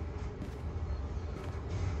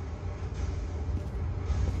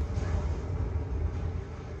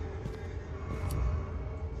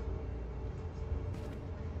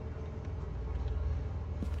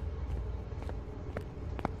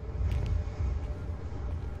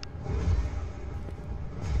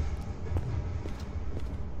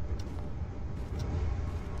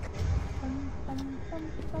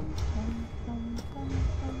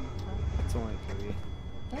 It's only 3.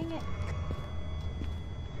 Dang it.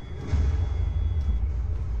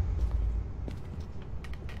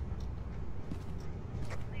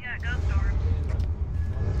 We got a ghost orb.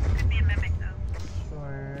 Could be a mimic though.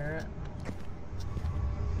 Sure.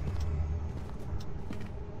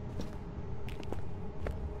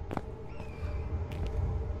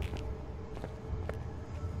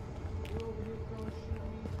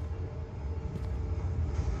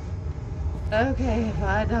 Okay, if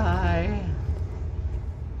I die.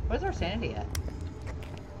 Where's our sanity at?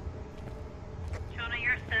 Shona,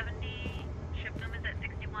 you're at 70. Shipnum is at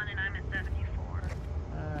 61 and I'm at 74.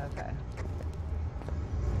 Okay.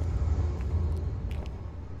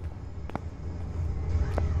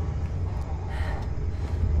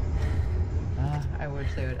 I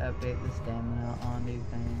wish they would update the stamina on these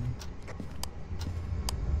things.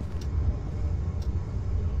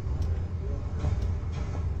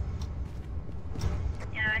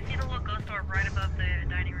 Yeah, I see the little ghost orb right above the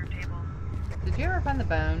dining room table. Did you ever find the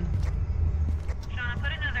bone? Shona,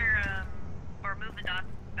 put another, or move the dots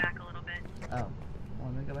back a little bit. Oh.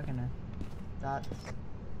 Well, let me go back in there. Dots.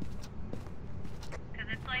 Because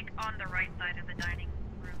it's like on the right side of the dining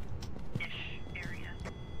room-ish area.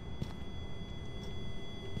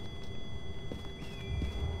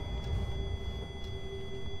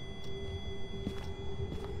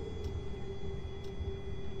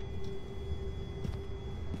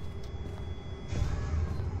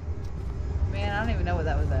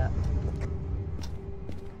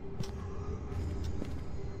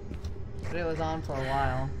 But it was on for a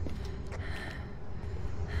while.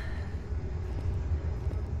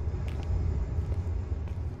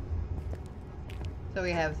 So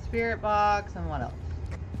we have Spirit Box and what else?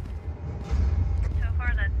 So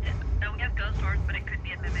far, that's it. No, we have Ghost Horse, but it could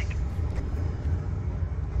be a mimic.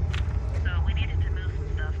 So we needed to move some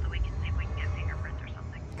stuff so we can see if we can get fingerprints or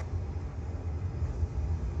something.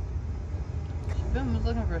 Boom was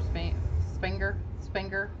looking for fingerprints.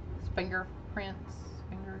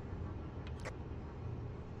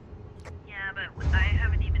 Yeah, but I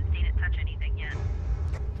haven't even seen it touch anything yet.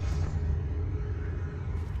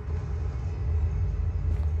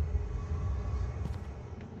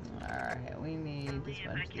 Alright, we need this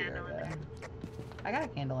Put a much candle in gear. there. I got a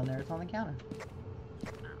candle in there, it's on the counter.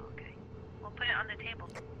 Oh, okay. We'll put it on the table.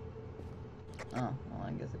 Oh, well,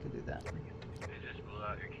 I guess I could do that. You just blew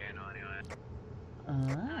out your candle anyway. Oh.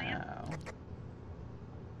 Yeah.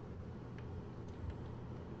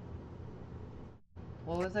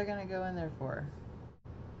 What was I gonna go in there for?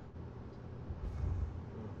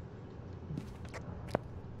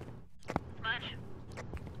 Smudge.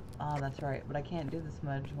 Oh, that's right, but I can't do the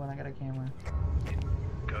smudge when I got a camera.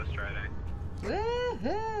 Ghost riding.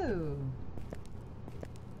 Woohoo!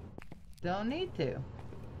 Don't need to.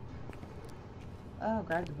 Oh,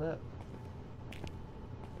 grab the book.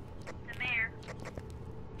 The mayor.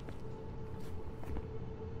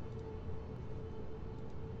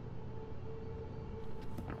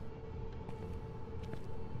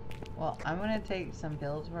 Well, I'm gonna take some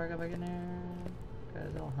pills before I go back in there,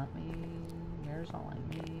 because they'll hunt me. Mares don't like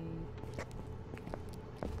me.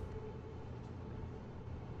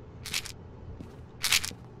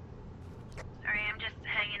 Sorry, I'm just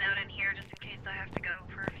hanging out in here just in case I have to go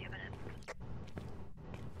for a few minutes.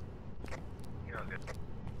 You're all good.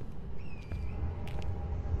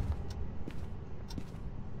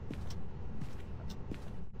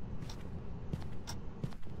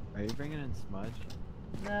 Are you bringing in smudge?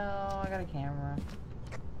 No, I got a camera.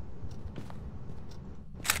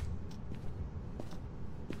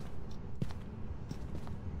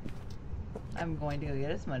 I'm going to go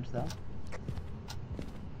get a smudge though.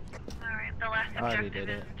 Alright, the last I already objective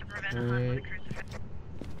did is it. to prevent a hunt with a crucifix.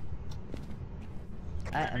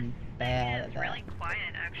 I am bad at It's that. really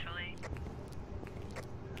quiet, actually.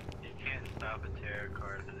 You can't stop a tarot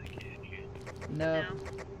card for the kid, you? Nope.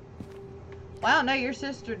 No. Wow, no, your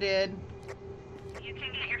sister did. You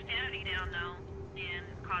can get your sanity down, though, and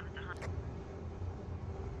cause it to hunt.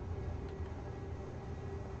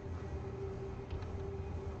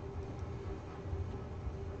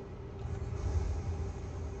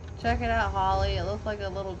 Check it out, Holly. It looks like a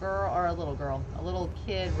little girl, or a little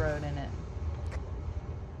kid wrote in it.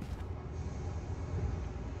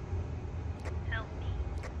 Help me.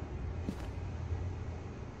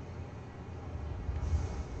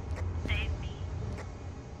 Save me.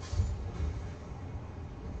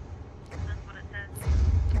 That's what it says.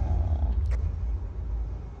 Aww.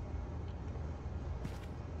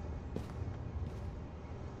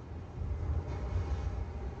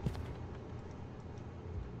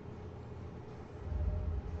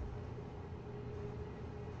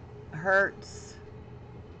 Hurts.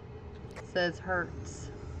 Says hurts.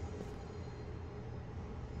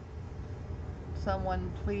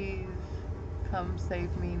 Someone please come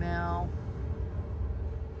save me now.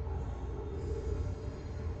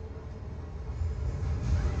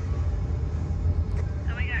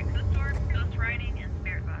 So we got Ghost Orb, Ghost Riding, and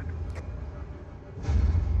Spirit Box.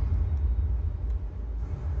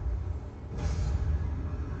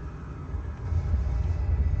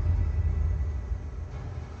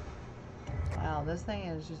 Wow, this thing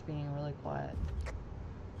is just being really quiet.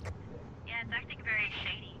 Yeah, it's acting very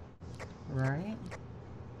shady. Right?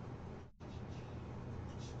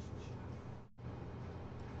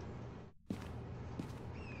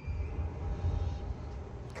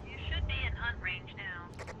 You should be in hunt range now.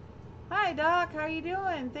 Hi, Doc. How you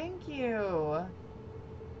doing? Thank you.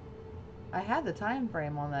 I had the time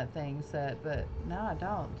frame on that thing set, but now I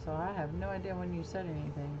don't, so I have no idea when you said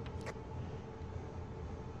anything.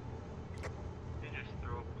 You just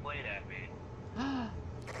threw a plate at me.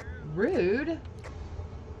 Rude.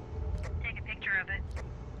 Take a picture of it.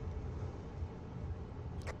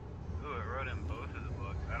 Ooh, it wrote in both of the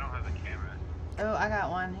books. I don't have a camera. Oh, I got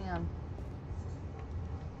one. Hang on.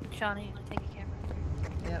 Shawnee, take a camera.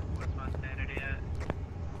 Yep. What's my sanity at?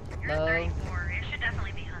 You're Low. 34. It should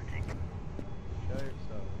definitely be hunting. Show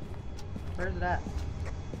yourself. Where's it at?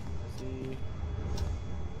 See.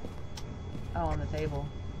 Oh, on the table.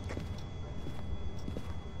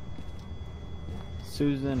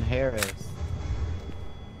 Susan Harris.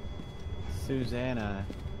 Susanna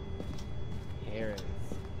Harris.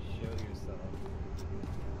 Show yourself.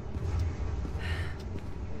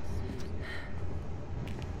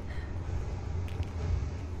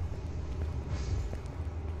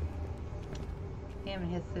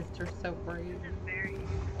 and his sister's so brave. It's a very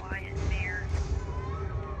quiet mare.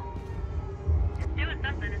 It's doing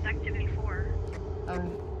something. It's activity 4.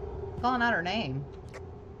 Oh, calling out her name.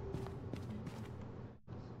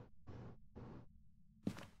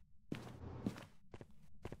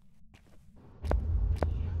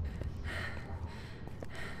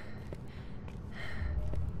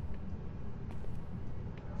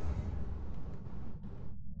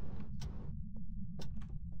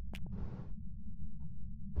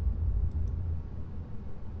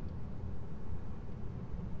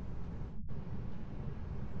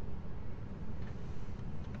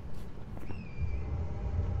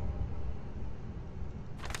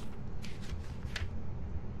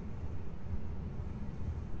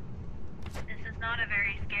 This is not a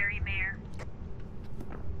very scary mare.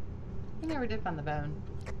 He never did find the bone.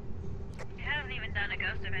 It hasn't even done a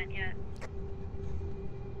ghost event yet.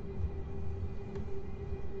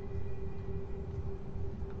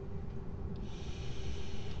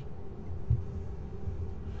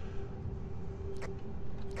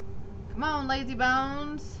 Come on, lazy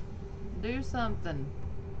bones. Do something.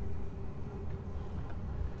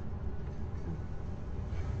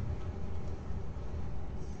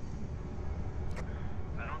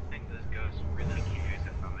 I don't think this ghost really cares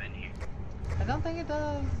if I'm in here. I don't think it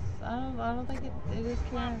does. I don't think it is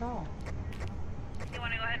caring at all. You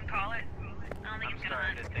want to go ahead and call it? I don't think I'm it's gonna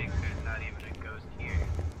starting hunt. to think there's not even a ghost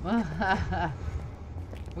here.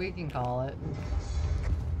 We can call it.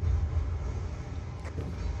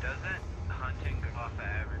 Doesn't hunting go off of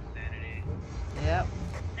average sanity? Yep.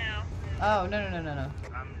 No. Oh, no.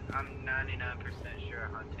 I'm 99% sure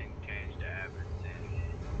hunting changed to average sanity.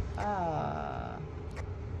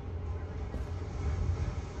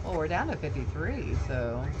 Well, we're down to 53,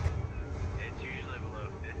 so. It's usually below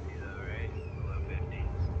 50 though, right? Below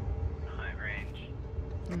 50's hunt range.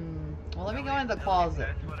 Well, let me go in the At least closet.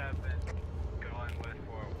 That's what I've been going with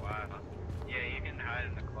for a while. Yeah, you can hide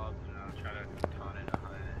in the closet and I'll try to taunt it to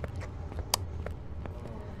hunt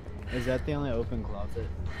it. Is that the only open closet?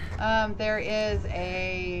 There is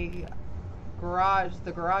a garage.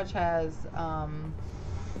 The garage has,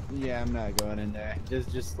 Yeah, I'm not going in there.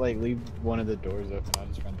 Just like leave one of the doors open. I'll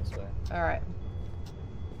just run this way. alright.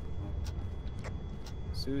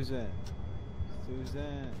 Susan.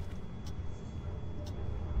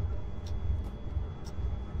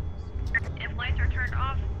 If lights are turned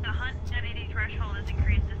off, the hunt sanity threshold is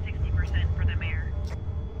increased to 60% for the mare.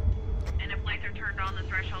 And if lights are turned on, the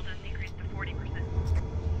threshold is decreased to 40%.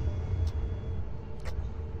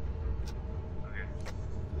 Okay.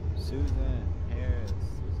 Susan Harris.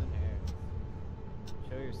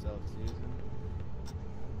 Show yourself, Susan.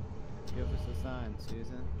 Give us a sign,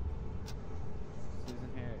 Susan.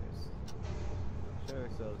 Susan Harris. Show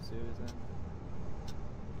yourself, Susan.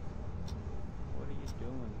 What are you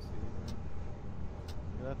doing, Susan?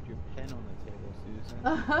 You left your pen on the table, Susan.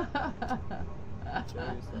 Show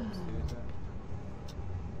yourself, Susan.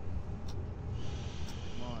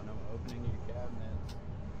 Come on, I'm opening your cabinets.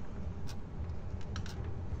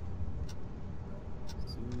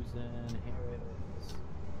 Susan Harris.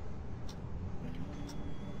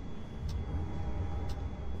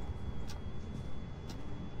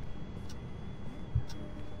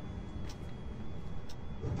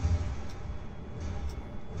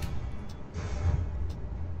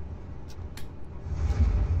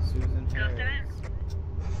 Susan Ghost Harris. event?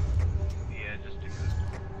 Yeah, just a ghost.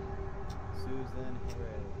 Susan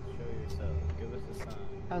Harris. Show yourself. Give us a sign.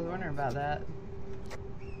 I was wondering about that.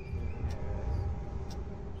 Susan Harris.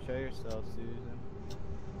 Show yourself, Susan.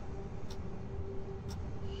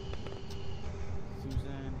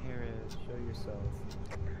 Susan Harris. Show yourself.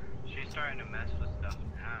 She's starting to mess with stuff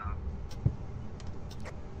now.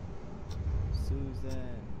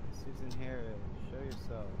 Susan Harris. Show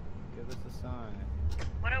yourself. Give us a sign.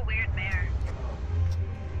 What a weird mare.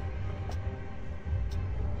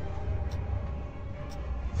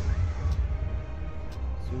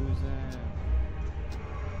 Susan.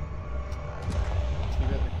 Keep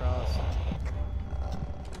at the cross.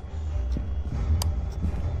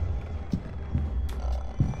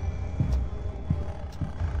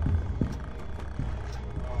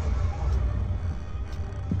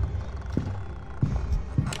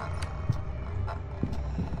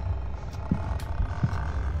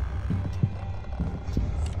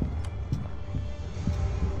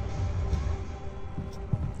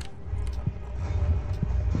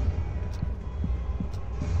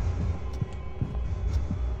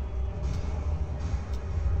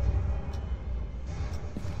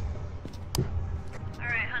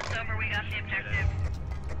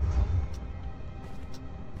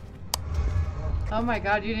 Oh my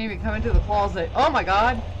god, you didn't even come into the closet. Oh my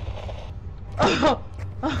god!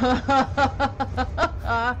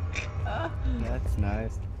 That's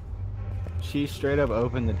nice. She straight up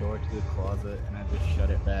opened the door to the closet and I just shut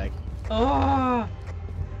it back. Oh!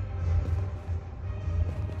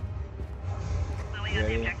 So we got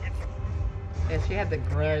the objective. Yeah, she had the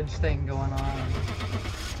grudge thing going on.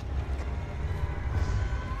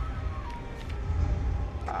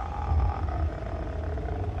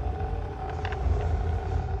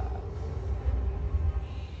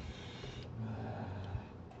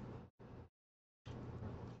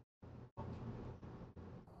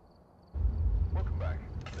 Welcome back.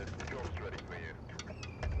 There's some jobs ready for you.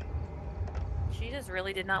 She just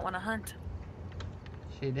really did not want to hunt.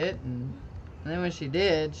 She didn't. And then when she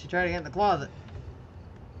did, she tried to get in the closet.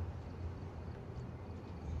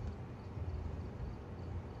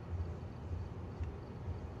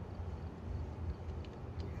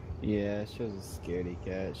 Yeah, she was a scaredy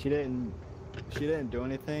cat. She didn't do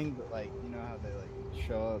anything, but like, you know how they like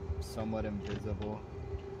show up somewhat invisible?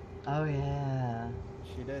 Oh yeah.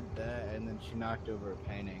 She did that and then she knocked over a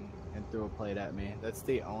painting and threw a plate at me. That's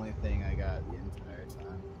the only thing I got the entire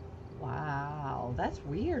time. Wow, that's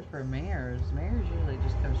weird for mares. Mares usually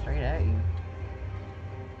just come straight at you.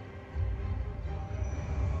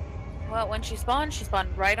 Well, when she spawned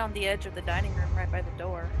right on the edge of the dining room, right by the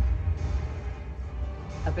door.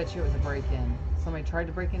 I bet you it was a break-in. Somebody tried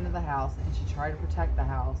to break into the house, and she tried to protect the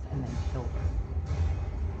house, and then killed her.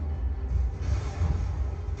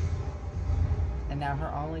 And now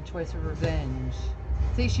her only choice of revenge.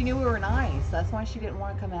 See, she knew we were nice. That's why she didn't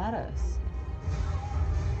want to come at us.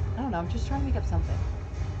 I don't know. I'm just trying to make up something.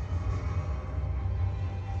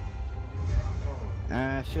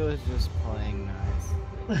 She was just playing nice.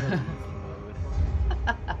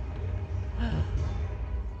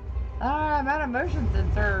 Ah, I'm out of motion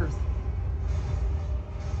sensors.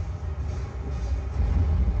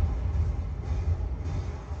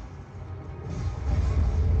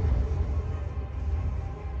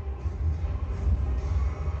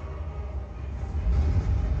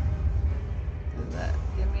 Does that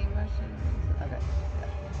give me motion? Okay.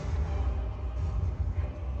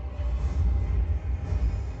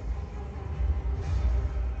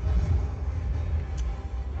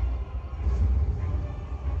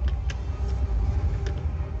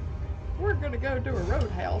 We're gonna go to a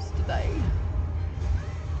roadhouse today.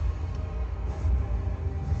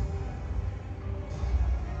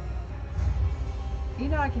 You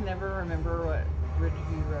know, I can never remember what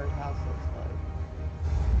Ridgeview Roadhouse looks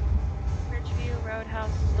like. Ridgeview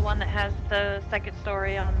Roadhouse is the one that has the second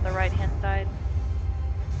story on the right-hand side.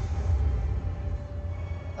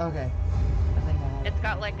 Okay. I think I have. It's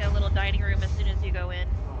got like a little dining room as soon as you go in.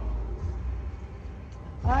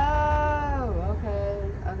 Oh, okay.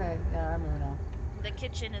 Okay, yeah, I remember now. The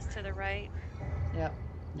kitchen is to the right. Yep,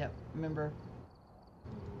 yep, remember.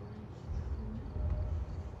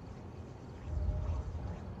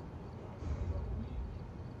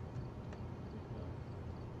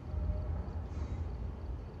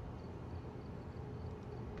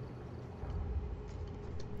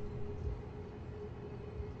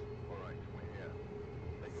 Alright, we're here.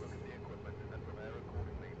 Take a look at the equipment and prepare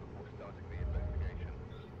accordingly before starting the investigation.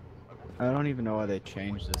 I don't even know why they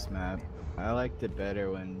changed this map. I liked it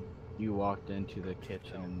better when you walked into the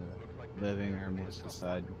kitchen and the living room was the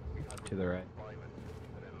side to the right.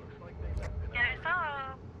 Yeah, I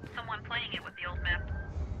saw someone playing it with the old map,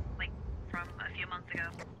 like, from a few months ago.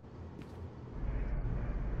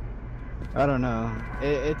 I don't know.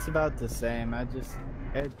 It's about the same.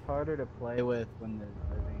 It's harder to play with when the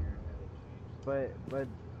living room really changed.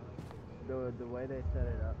 But the way they set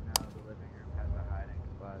it up now, the living room has a hiding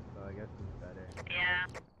spot, so I guess it's better. Yeah.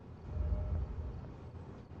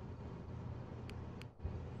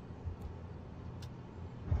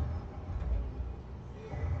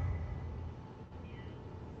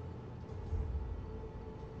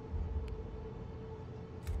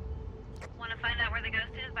 Want to find out where the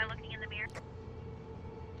ghost is by looking in the mirror?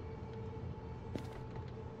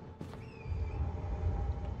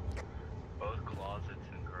 Both closets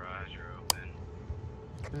and garage are open.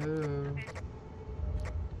 Ooh.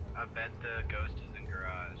 I bet the ghost is in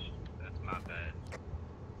garage. That's my bet.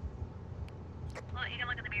 Well, you can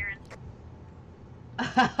look in the mirror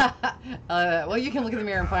and... Well, you can look in the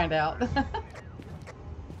mirror and find out.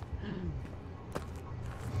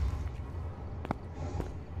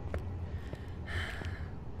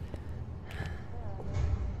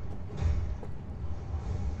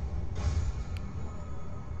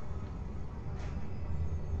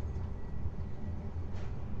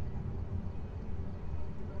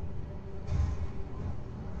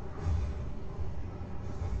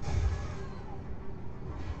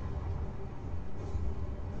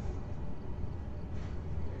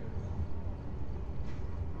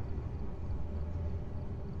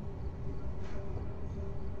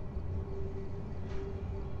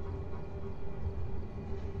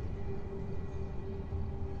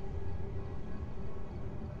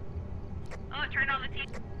 turn on the TV.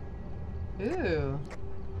 Ooh.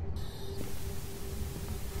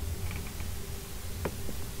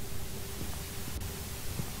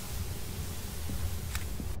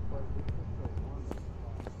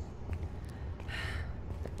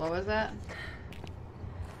 What was that?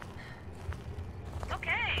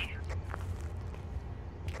 Okay.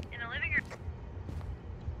 In the living room.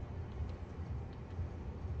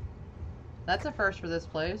 That's a first for this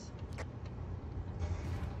place.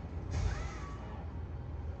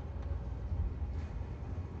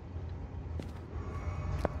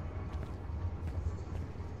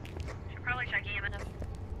 Should probably check EMF.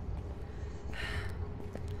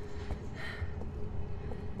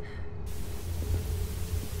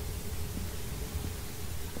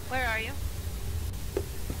 Where are you?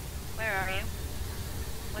 Where are you?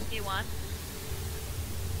 What do you want?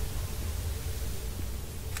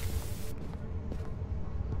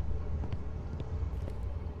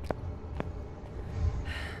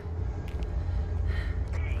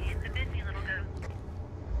 Hey, it's a busy little ghost.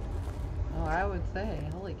 Oh, I would say,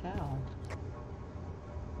 holy cow.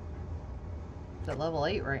 It's at level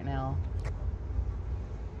 8 right now.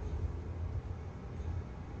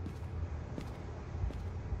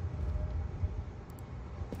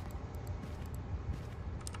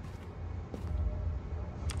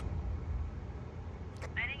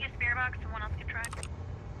 I didn't get spirit box, someone else can try.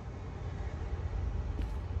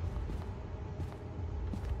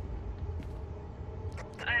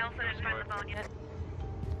 I also didn't find the bone yet.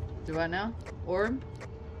 Do I now? Orb?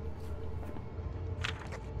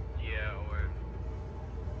 Yeah, or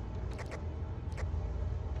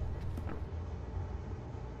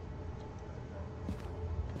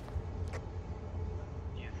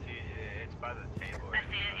you see it, it's by the table. I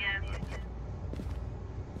see it, yeah.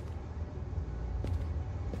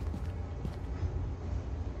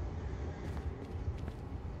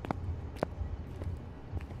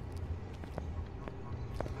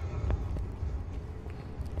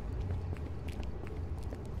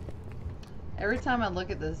 Every time I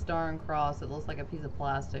look at this darn cross, it looks like a piece of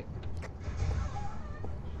plastic.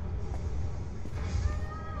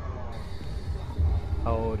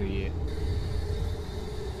 How old are you?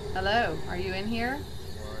 Hello, are you in here?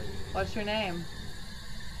 Where are you? What's your name?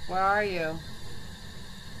 Where are you? Are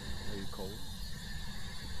you cold?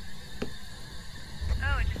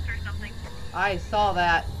 Oh, it just threw something. I saw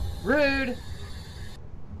that. Rude!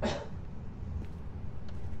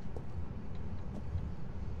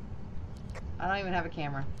 I don't even have a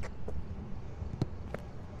camera.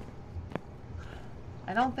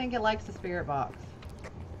 I don't think it likes the spirit box.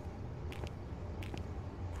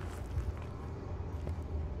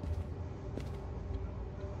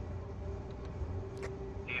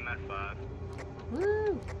 EMF 5.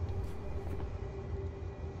 Woo!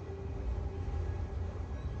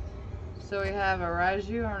 So we have a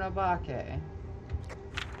Raiju or an Obake.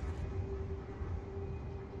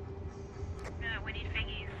 Yeah, we need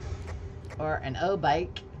figgies. Or an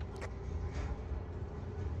O-bike.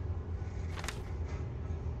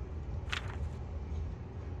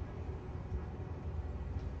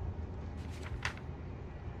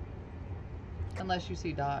 Unless you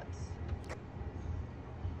see dots.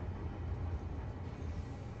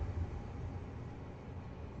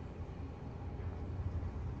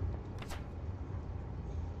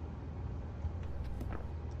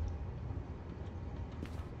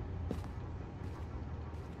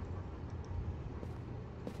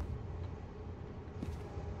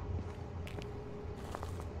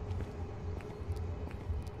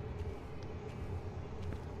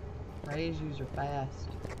 Raijus are fast.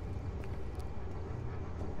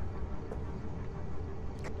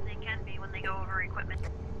 They can be when they go over equipment.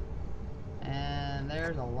 And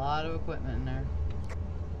there's a lot of equipment in there.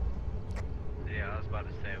 Yeah, I was about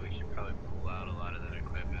to say we should probably pull out a lot of that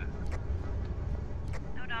equipment.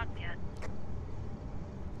 No dots yet.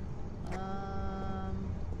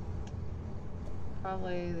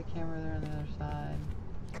 Probably the camera there on the other side.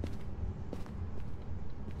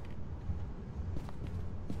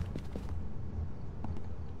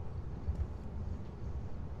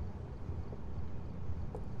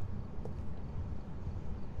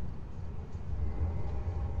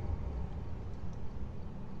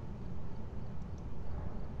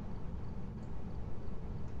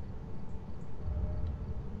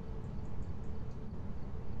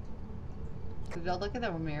 Did y'all look at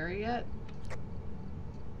that mirror yet?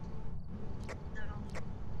 No.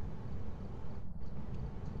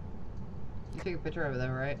 You took a picture of it though,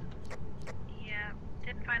 right? Yeah,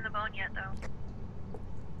 didn't find the bone yet though.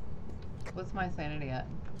 What's my sanity at?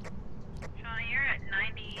 Shauna, you're at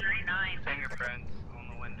 99. Fingerprints on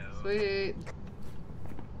the window. Sweet.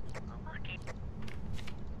 Oh, lucky.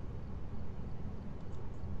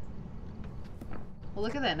 Well,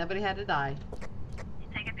 look at that. Nobody had to die.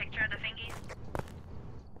 Take a picture of the fingies.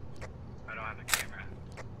 I don't have a camera.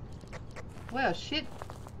 Well, shit,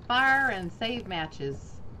 fire, and save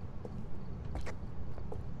matches.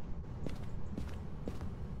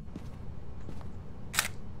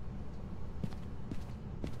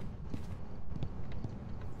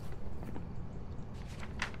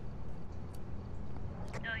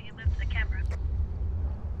 No, you moved the camera.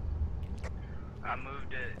 I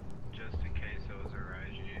moved it just in case it was a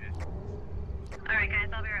Raiji. Alright guys,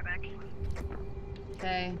 I'll be right back.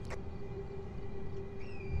 Okay.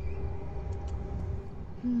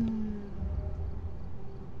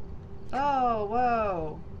 Oh,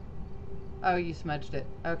 whoa. Oh, you smudged it.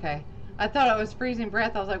 Okay. I thought it was freezing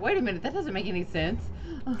breath. I was like, wait a minute, that doesn't make any sense.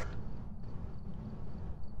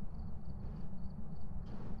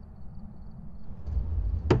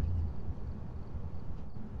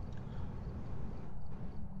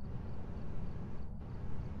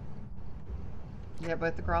 You got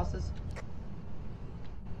both the crosses?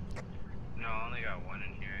 No, I only got one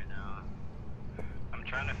in here right now. I'm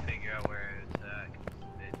trying to figure out where it's at, 'cause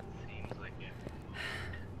it seems like it moved.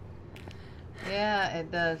 Yeah,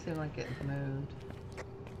 it does seem like it's moved.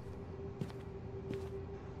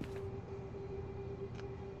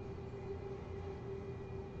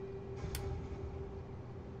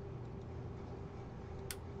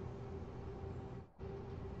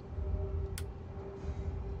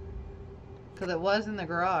 Because it was in the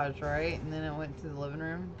garage, right? And then it went to the living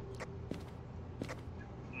room?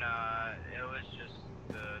 Nah, it was just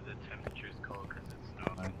the temperature's cold because it's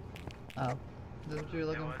snowing. Oh. Is that what you were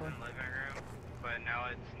looking it was for? in the living room, but now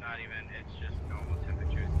it's not even, it's just normal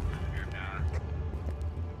temperatures in the living room now.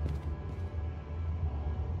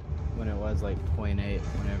 When it was like 0.8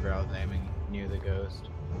 whenever I was aiming near the ghost.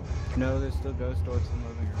 No, there's still ghost orbs in the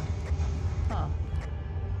living room. Huh.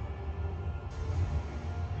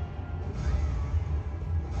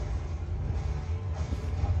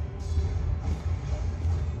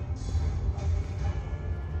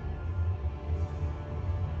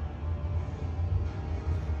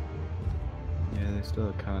 Yeah, there's still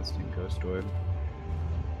a constant ghost orb.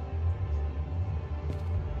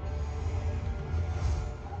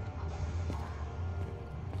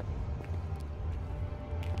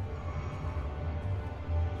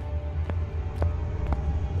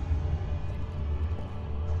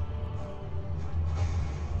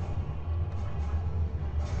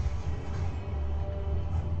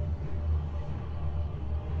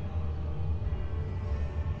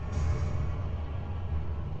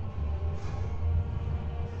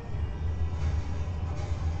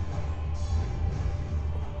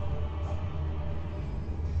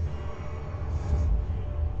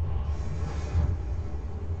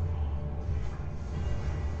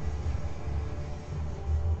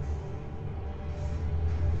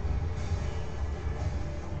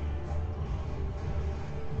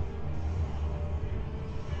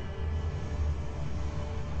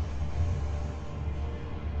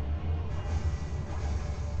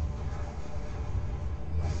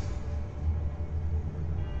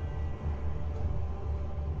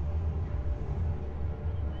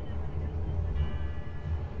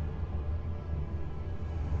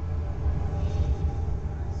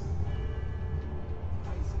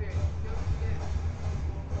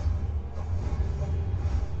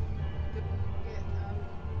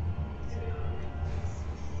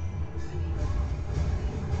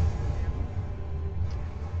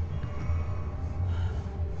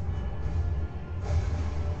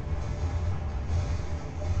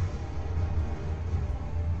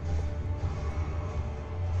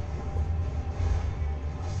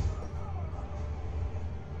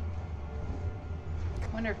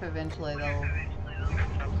 Wonder if eventually they'll... It's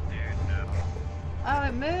upstairs now. Oh,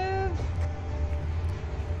 it moved?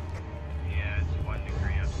 Yeah, it's 1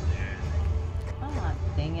 degree upstairs. Oh,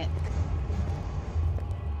 dang it.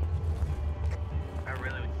 I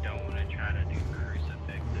really don't want to try to do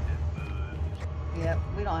crucifix if it moves. Yep,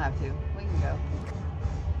 we don't have to. We can go.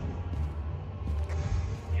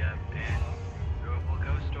 Yep, and well,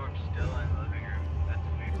 ghost orb's still in the living room. That's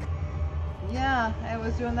weird. Yeah, I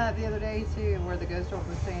was doing that the other day too, where the ghost orb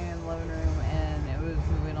was staying in the living room and it was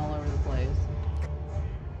moving all over the place.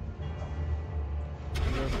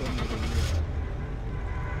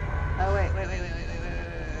 Oh wait.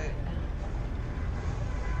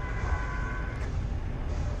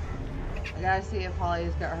 I gotta see if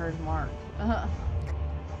Holly's got hers marked.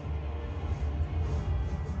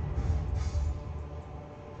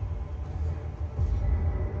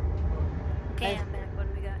 Okay, I'm back. What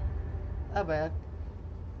do we got? Oh, bad.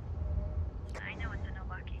 I know it's a no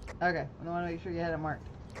lucky. Okay, I want to make sure you had it marked.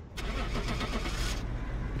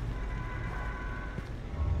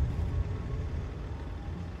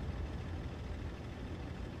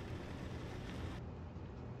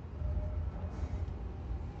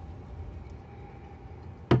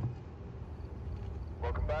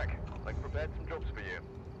 prepared some jobs for you.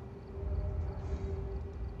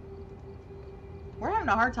 We're having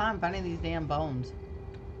a hard time finding these damn bones.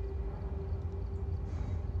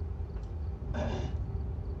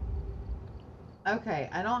 Okay,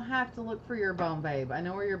 I don't have to look for your bone, babe. I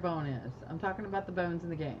know where your bone is. I'm talking about the bones in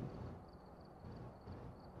the game.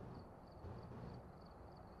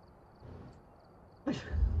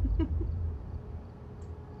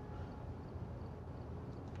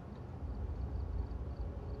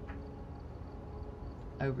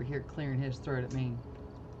 Over here clearing his throat at me.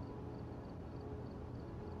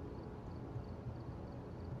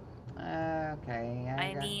 Okay.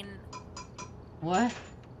 I mean... What?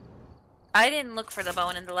 I didn't look for the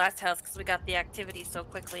bone in the last house because we got the activity so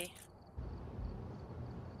quickly.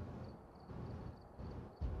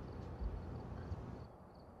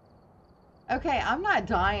 Okay, I'm not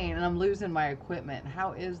dying and I'm losing my equipment.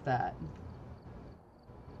 How is that?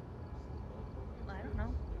 I don't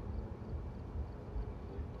know.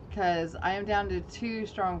 Because I am down to 2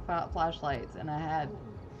 strong flashlights and I had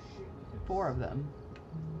 4 of them.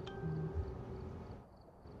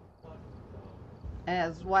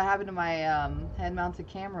 And it's what happened to my head-mounted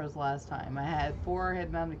cameras last time. I had 4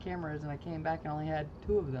 head-mounted cameras and I came back and only had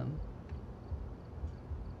 2 of them.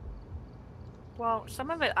 Well,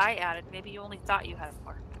 some of it I added. Maybe you only thought you had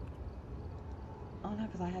 4. Oh no,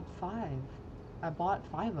 because I had 5. I bought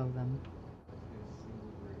 5 of them.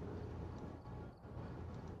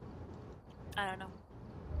 I don't know.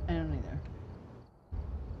 I don't either.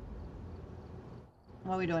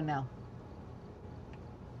 What are we doing now?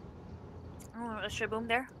 Oh, is Shaboom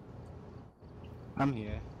there? I'm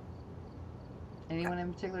here. Anyone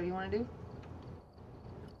in particular you want to do?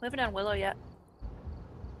 We haven't done Willow yet.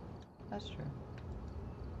 That's true.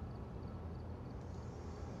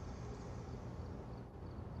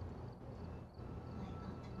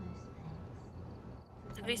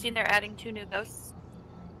 Have you seen they're adding 2 new ghosts?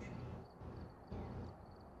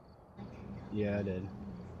 Yeah, I did.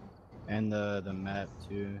 And the map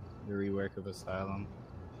too, the rework of Asylum.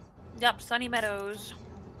 Yep, Sunny Meadows.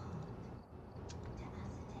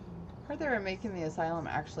 Heard they were making the asylum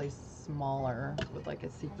actually smaller with like a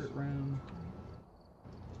secret room.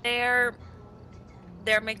 They're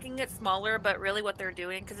making it smaller, but really what they're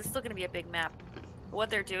doing, because it's still going to be a big map, what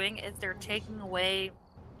they're doing is they're taking away,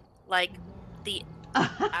 like, the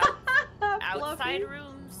outside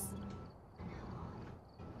rooms.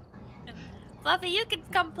 Fluffy, you can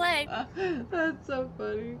come play. That's so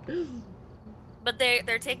funny. But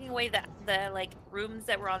they're taking away the like rooms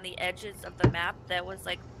that were on the edges of the map that was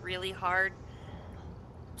like really hard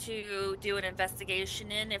to do an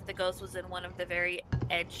investigation in if the ghost was in one of the very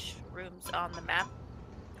edge rooms on the map.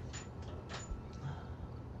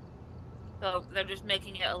 So they're just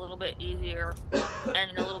making it a little bit easier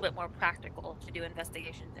and a little bit more practical to do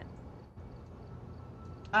investigations in.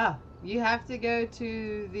 Ah, you have to go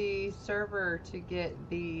to the server to get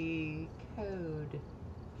the code.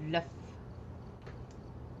 Fluff.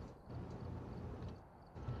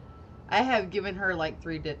 I have given her like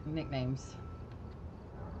 3 nicknames.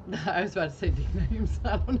 I was about to say nicknames.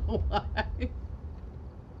 I don't know why.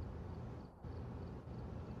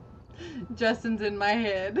 Justin's in my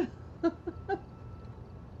head.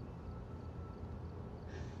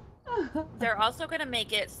 They're also going to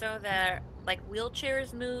make it so that like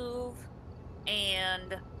wheelchairs move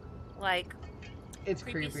and like it's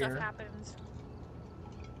creepy creepier. stuff happens.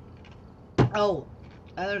 Oh,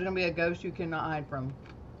 and there's gonna be a ghost you cannot hide from.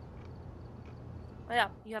 Well, yeah,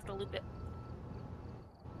 you have to loop it.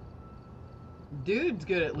 Dude's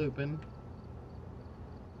good at looping.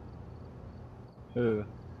 Who?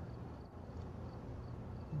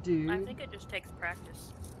 Dude. I think it just takes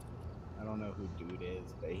practice. I don't know who Dude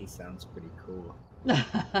is, but he sounds pretty cool.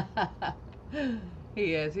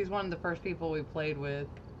 He is. He's one of the first people we played with.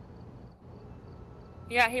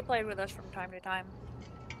 Yeah, he played with us from time to time.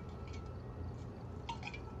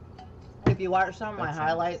 If you watch some of my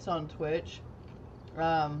highlights on Twitch,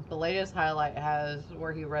 the latest highlight has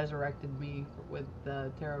where he resurrected me with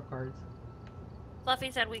the tarot cards.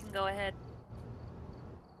 Fluffy said we can go ahead.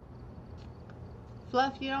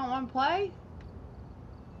 Fluff, you don't want to play?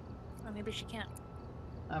 Or maybe she can't.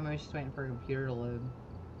 Oh, maybe she's waiting for her computer to load.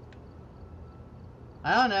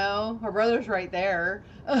 I don't know. Her brother's right there.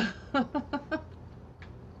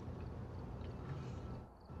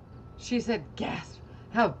 She said, gasp.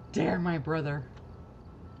 How dare my brother.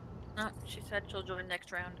 Oh, she said she'll join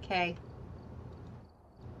next round. Okay.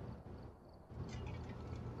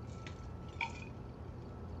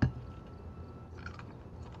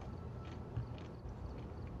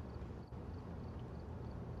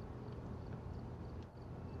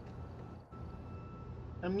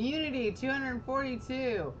 Immunity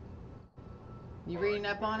 242. You reading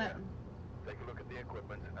up on it? Take a look at the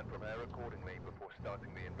equipment and prepare accordingly before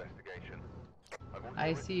starting the investigation.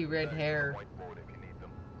 I see red hair. Whiteboard if you need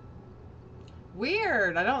them.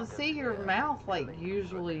 Weird. I don't see your mouth like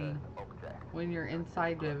usually when you're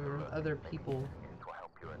inside of other people.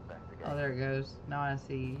 Oh, there it goes. Now I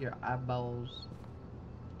see your eyeballs.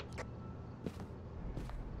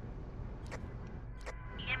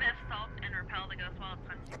 EMF salt and repel the ghost while it's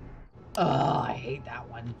hunting. Oh, I hate that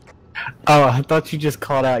one. Oh, I thought you just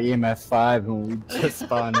called out EMF 5 and we just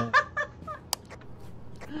spawned it.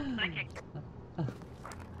 Psychic.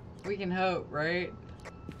 We can hope, right?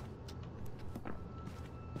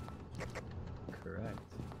 Correct.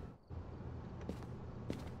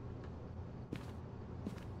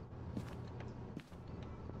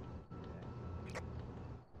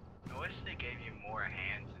 I wish they gave you more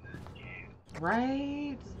hands in this game.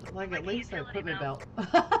 Right? Like at least an equipment belt.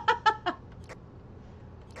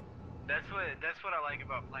 That's what I like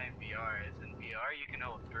about playing VR. Is in VR you can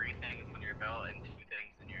hold 3 things on your belt and 2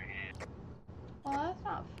 things in your hand. Well, that's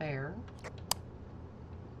not fair.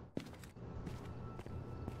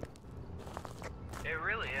 It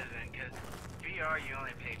really isn't, because VR you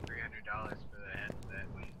only pay $300 for the headset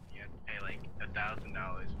when you have to pay like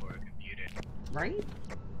 $1,000 for a computer. Right?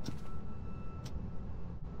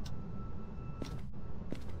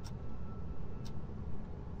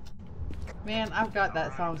 Man, I've got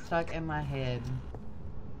that song stuck in my head.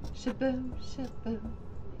 Shaboom, shaboom.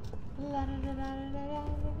 La da da da da da.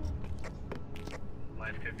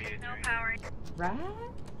 Life could be a dream. No power. Right?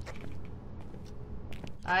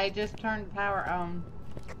 I just turned the power on.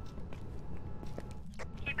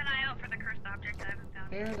 Keep an eye out for the cursed object I haven't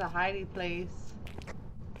found. There's a hiding place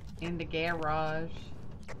in the garage.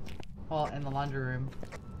 Well, in the laundry room.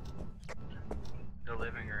 The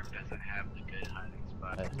living room doesn't have the good hiding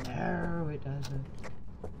spot. No, it doesn't.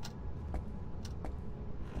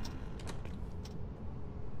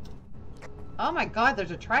 Oh my god,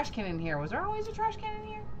 there's a trash can in here. Was there always a trash can in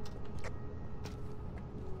here?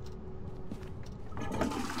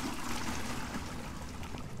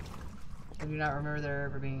 I do not remember there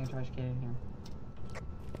ever being a trash can in here.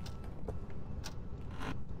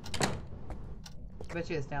 I bet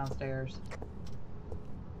you it's downstairs.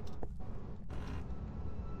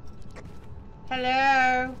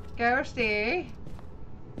 Hello, Ghosty. I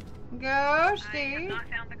have Ghosty. not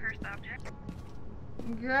found the cursed object.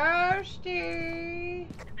 Ghosty.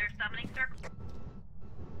 Is there a summoning circle?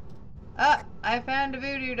 Oh, I found a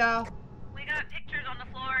voodoo doll. We got pictures on the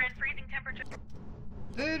floor and freezing temperature.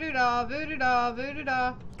 Voodoo doll, voodoo doll, voodoo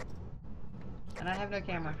doll. And I have no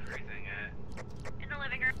camera. Freezing it. In the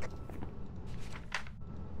living room.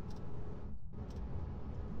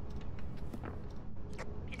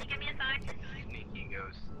 Can you give me a sign? Sneaky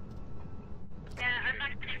ghost. Yeah, I'm not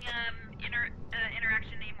getting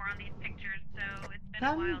interaction anymore on these pictures, so it's been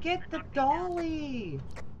a while. Come get since the I talked to you now. dolly.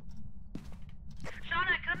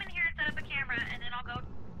 Shauna, come in here and set up a camera, and then I'll go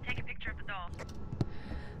take a picture of the doll.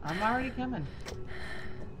 I'm already coming.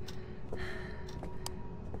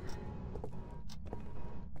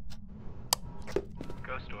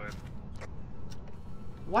 Ghost orb.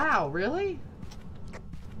 Wow, really?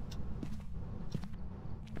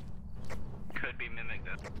 Could be mimicked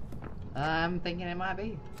though. I'm thinking it might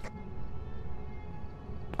be.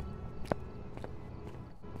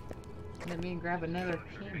 Let me grab another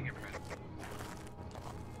camera. Fingerprint.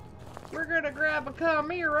 We're gonna grab a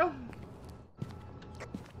camera.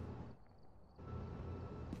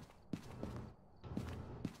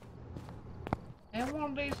 And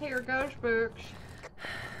one of these here ghost books.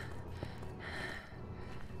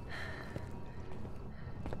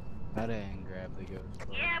 I didn't grab the ghost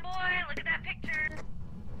orb. Yeah, boy, look at that picture.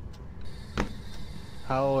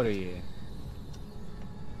 How old are you?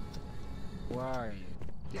 Where are you?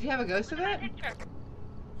 Did you have a ghost Look of at it? that picture.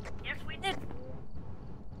 Yes, we did.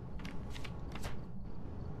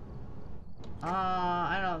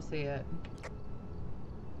 I don't see it.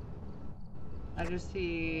 I just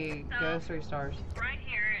see So- ghost 3 stars. Right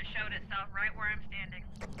here, it showed itself right where I'm standing.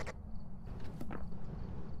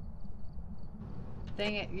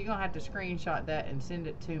 Dang it, you're gonna have to screenshot that and send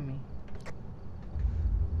it to me.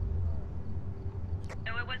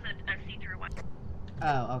 No, it was a see-through one.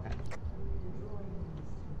 Oh, okay.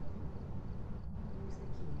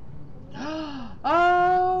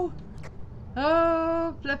 Oh!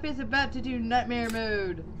 Oh! Fluffy's about to do nightmare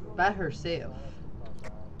mode by herself.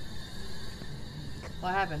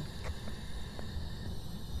 What happened?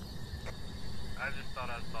 I just thought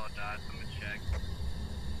I saw a dot. I'm gonna check.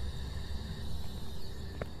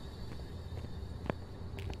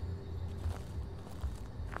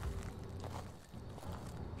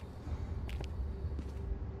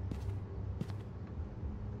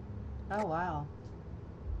 Oh, wow.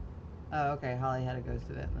 Oh, okay. Holly had a ghost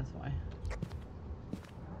event this way.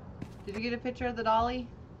 Did you get a picture of the dolly?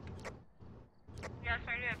 Yes,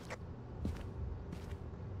 I did.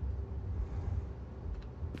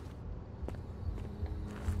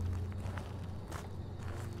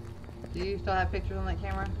 Do you still have pictures on that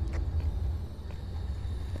camera?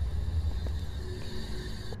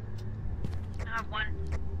 I have one.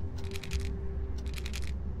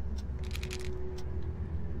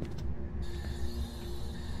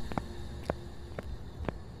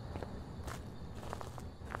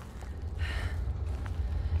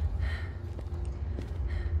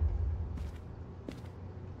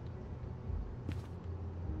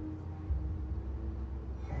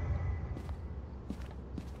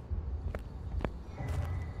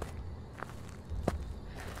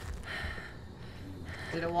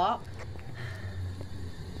 Did it walk?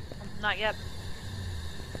 Not yet.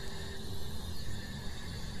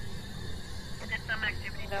 I did some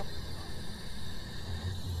activity though.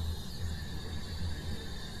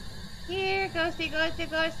 Here, ghosty, ghosty,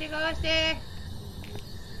 ghosty, ghosty.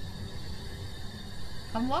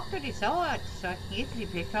 Come walk to the side so I can get the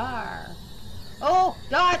picture. Oh,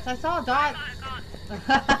 dots! I saw dots!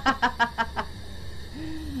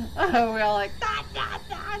 Oh, we're all like, dots, dots,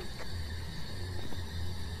 dots!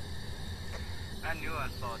 I knew I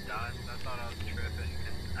saw dots. I thought I was tripping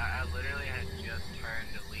because I literally had just turned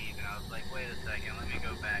to leave and I was like, wait a second, let me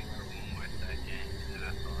go back for one more second. And then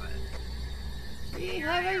I saw it. We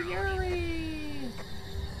have a Yuri!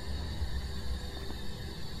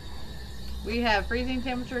 We have freezing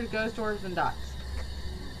temperatures, ghost orbs, and dots.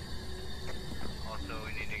 Also,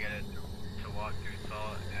 we need to get it to walk through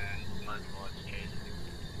salt and mud while it's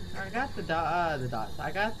chasing. I got the dots.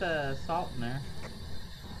 I got the salt in there.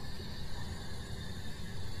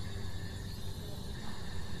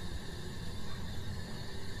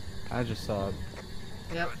 I just saw it.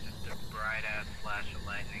 Yep. There was just a bright ass flash of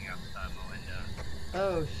lightning outside my window.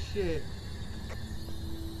 Oh shit.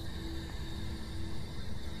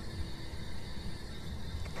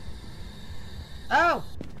 Oh!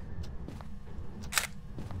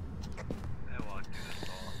 I walked through the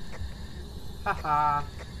salt. Haha.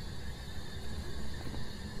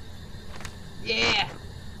 Yeah!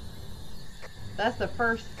 That's the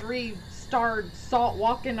first 3-starred salt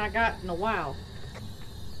walking I got in a while.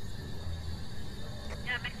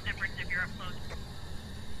 Yeah, it makes a difference if you're up close.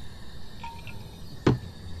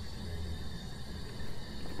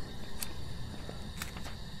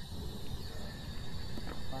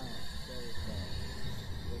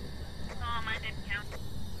 Oh, mine didn't count.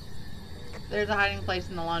 There's a hiding place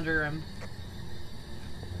in the laundry room.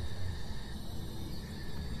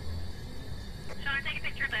 Sean, take a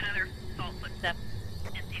picture of that other salt footstep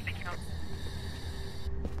and see if it counts.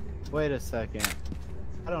 Wait a second.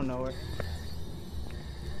 I don't know where.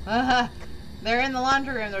 They're in the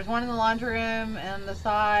laundry room. There's one in the laundry room and the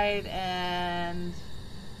side, and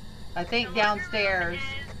I think The laundry downstairs. room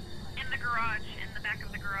is in the garage, in the back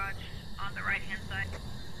of the garage, on the right-hand side.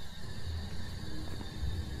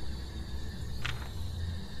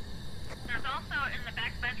 There's also in the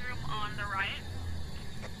back bedroom on the right.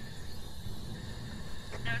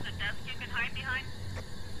 There's a desk you can hide behind.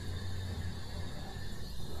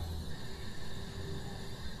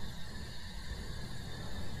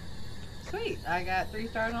 Sweet. I got 3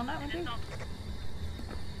 stars on that one too.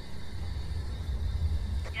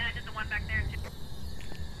 Yeah, I did the one back there too.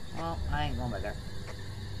 Well, I ain't going back there.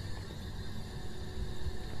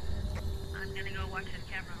 I'm gonna go watch his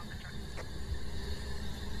camera on the truck.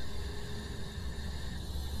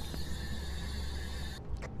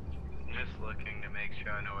 I'm just looking to make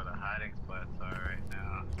sure I know where the hiding spots are right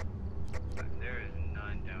now. There is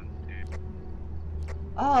none downstairs.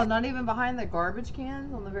 Oh, not even behind the garbage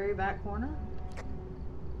cans on the very back corner?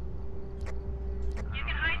 You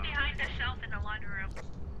can hide behind the shelf in the laundry room.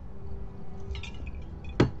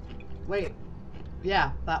 Wait.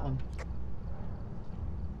 Yeah, that one.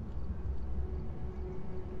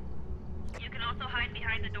 You can also hide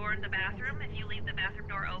behind the door in the bathroom. If you leave the bathroom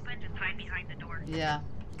door open, just hide behind the door. Yeah.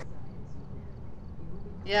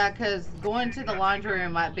 Yeah, because going to the laundry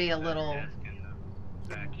room might be a little...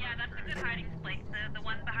 Yeah, that's a good hiding place. The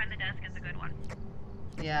one behind the desk is a good one.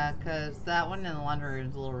 Yeah, because that one in the laundry room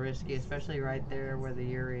is a little risky, especially right there where the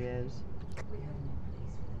Yuri is.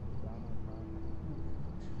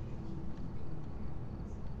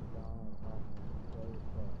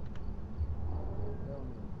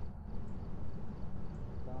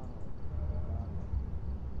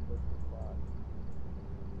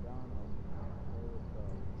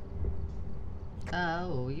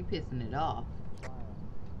 Oh, you pissing it off.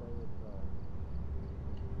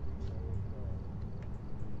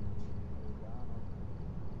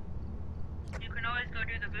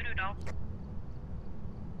 voodoo doll?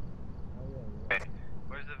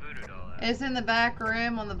 Where's the voodoo doll at? It's in the back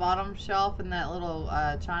room on the bottom shelf in that little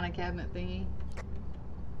china cabinet thingy.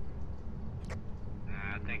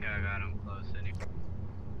 I think I got him close anyway.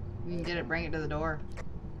 You can get it, bring it to the door.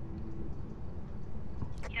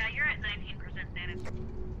 Yeah, you're at 19% sanity.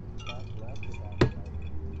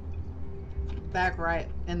 Back right,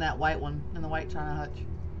 in that white one, in the white china hutch.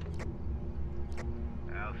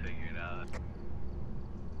 I'll figure it out.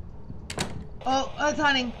 Oh, it's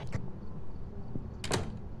hunting.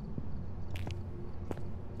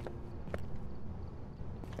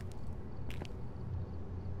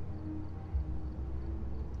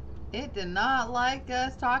 It did not like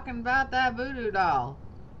us talking about that voodoo doll.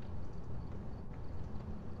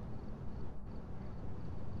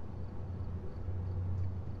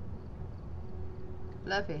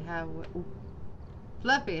 Fluffy,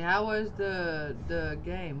 how was the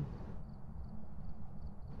game?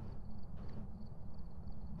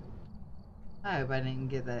 I hope I didn't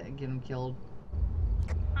get him killed.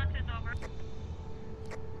 Hunt is over.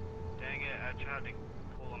 Dang it, I tried to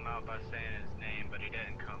pull him out by saying his name, but he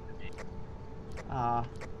didn't come to me. Ah.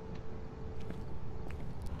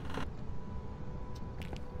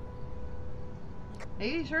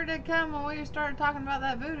 He sure did come when we started talking about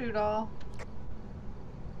that voodoo doll.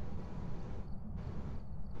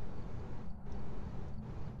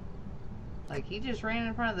 Like, he just ran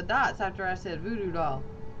in front of the dots after I said voodoo doll.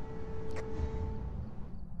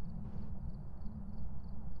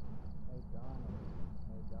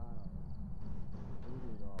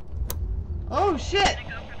 Oh shit!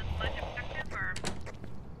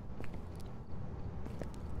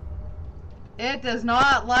 It does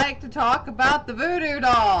not like to talk about the voodoo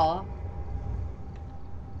doll.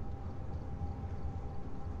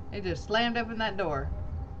 It just slammed open that door.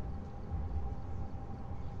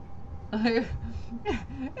 It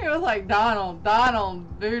was like Donald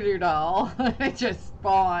voodoo doll. It just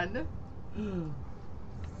spawned.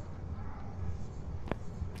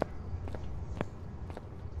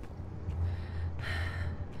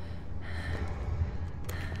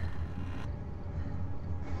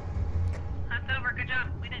 Hunt's over. Good job.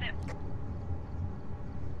 We did it.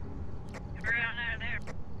 Hurry on out of there.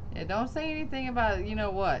 Yeah, don't say anything about you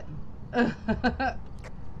know what. Yeah,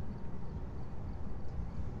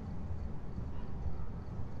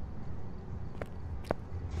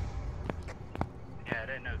 I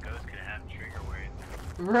didn't know ghosts could have trigger words.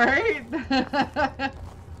 Right?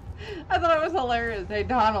 I thought it was hilarious. Hey,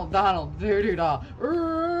 Donald, voodoo doll.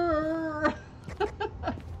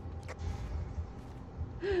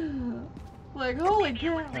 Like, holy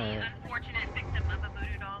cow. The unfortunate victim of a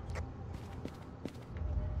voodoo doll.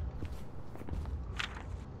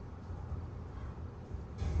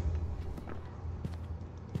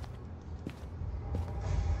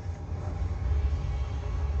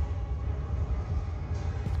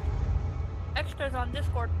 Extras on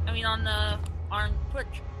Discord. I mean on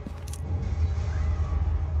Twitch.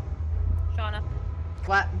 Shauna.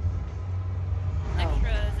 What?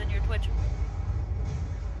 Extras in your Twitch.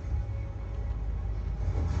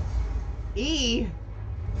 E?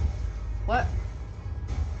 What?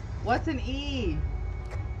 What's an E?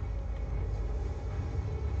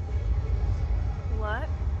 What?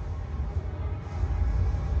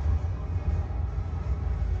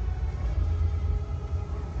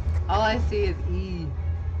 All I see is E.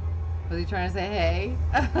 Was he trying to say hey?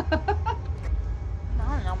 I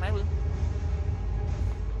don't know, maybe.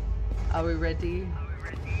 Are we ready?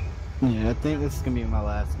 Yeah, I think this is gonna be my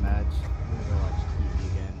last match. I'm gonna go watch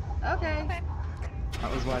TV again. Okay.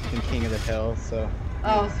 I was watching King of the Hill, so.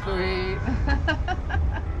 Oh, sweet.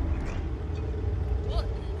 What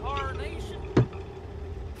incarnation?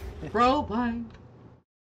 Bro, bye.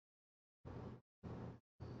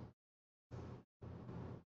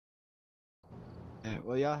 Yeah,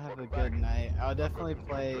 well, y'all have a good night. I'll definitely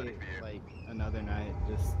play like another night,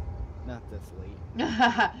 just not this late.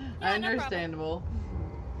 Understandable.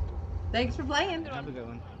 Thanks for playing. Have a good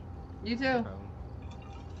one. You too. No problem.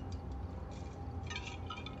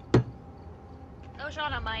 Oh,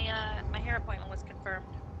 Shauna, my hair appointment was confirmed.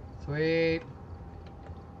 Sweet.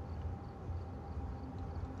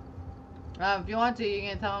 If you want to, you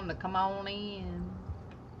can tell them to come on in.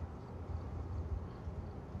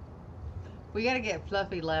 We gotta get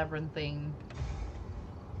Fluffy Labyrinthine.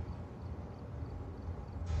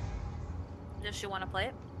 Does she want to play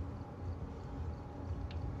it?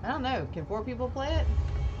 I don't know. Can 4 people play it?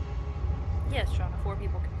 Yes, Shauna, 4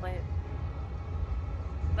 people can play it.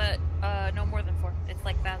 But, no more than 4. It's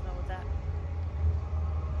like Phasmo with that.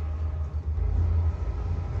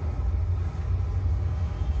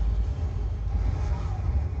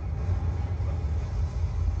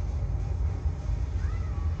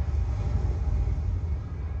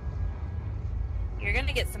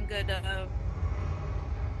 gonna get some good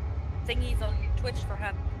thingies on your Twitch for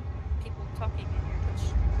having people talking in your Twitch.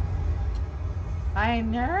 I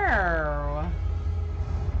know.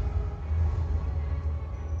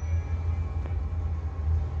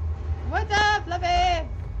 What's up, Fluffy?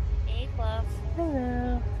 Hey, Fluff.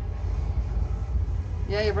 Hello.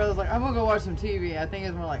 Yeah, your brother's like, I'm gonna go watch some TV. I think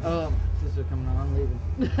it's more like, oh, sister coming on, I'm leaving.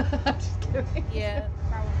 Just kidding. Yeah,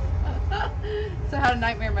 probably. So how did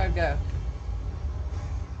Nightmare Mode go?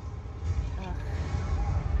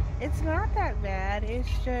 It's not that bad. It's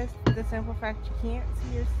just the simple fact you can't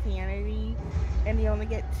see your sanity, and you only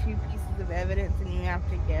get 2 pieces of evidence, and you have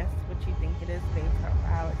to guess what you think it is based on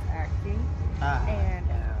how it's acting. And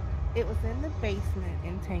it was in the basement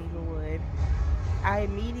in Tanglewood. I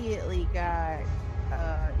immediately got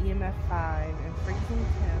EMF 5 and freezing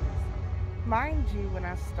temps. Mind you, when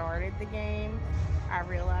I started the game, I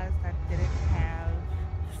realized I didn't have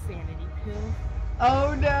sanity pills.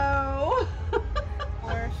 Oh no!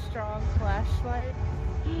 Or a strong flashlight.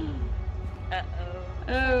 Uh-oh.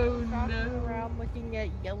 Oh Walking no! around looking at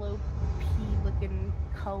yellow pea-looking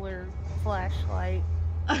color flashlight.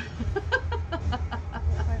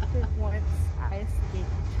 Once I escaped,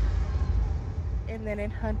 and then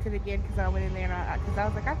it hunted again because I went in there and because I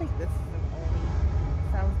was like, I think this is an Oni.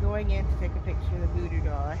 So I was going in to take a picture of the voodoo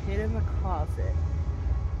doll. I hid in the closet.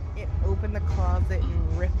 It opened the closet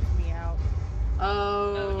and ripped me out.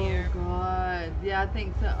 Oh dear. god! Yeah, I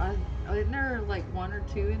think so. Isn't there like 1 or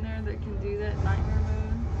 2 in there that can do that Nightmare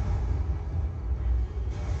Mode?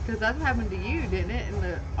 Because that happened to you, didn't it?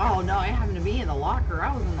 Oh no, it happened to me in the locker.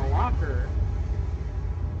 I was in the locker.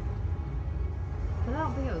 But I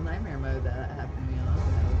don't think it was Nightmare Mode that happened to me on. I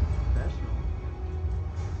think that was professional.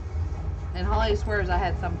 And Holly swears I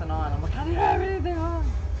had something on. I'm like, I didn't have anything on.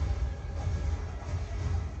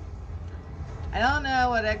 I don't know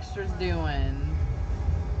what Extra's doing.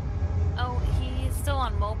 Oh, he's still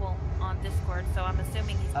on mobile on Discord, so I'm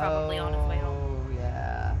assuming he's probably on his way home. Oh,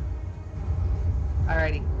 yeah.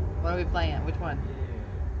 Alrighty. What are we playing? Which one?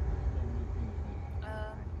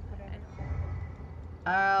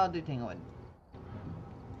 I'll do Tanglewood.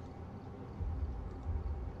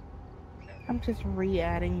 I'm just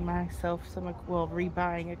re-adding myself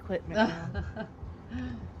rebuying equipment now.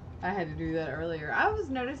 I had to do that earlier. I was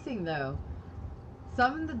noticing though,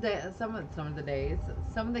 some of the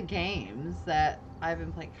games that I've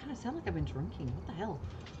been playing kind of sound like I've been drinking. What the hell?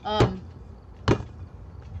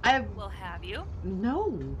 Well, have you?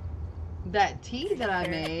 No. That tea that I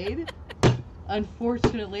made,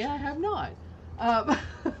 unfortunately, I have not.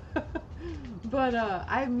 But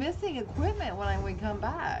I'm missing equipment when we come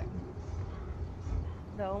back.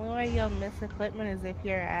 The only way you'll miss equipment is if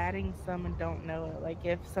you're adding some and don't know it. Like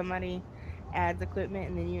if somebody adds equipment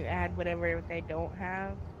and then you add whatever they don't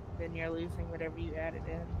have, then you're losing whatever you added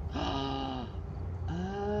in.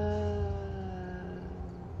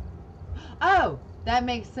 Oh, that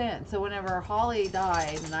makes sense. So whenever Holly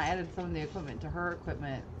died and I added some of the equipment to her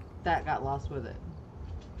equipment, that got lost with it.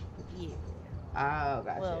 Yeah. Oh,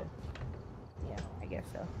 gotcha. Well, yeah, I guess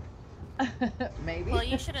so. Maybe. Well,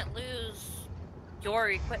 you shouldn't lose your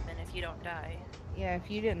equipment if you don't die. Yeah,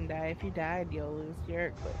 if you didn't die. If you died, you'll lose your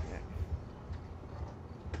equipment.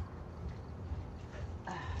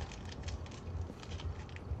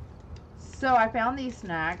 So I found these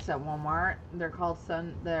snacks at Walmart.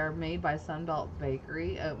 They're made by Sunbelt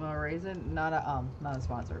Bakery, oatmeal raisin. Not a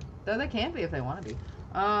sponsor. Though they can be if they want to be.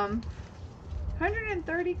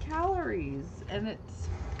 130 calories, and it's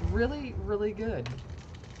really, really good.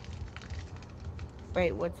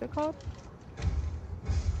 Wait, what's it called?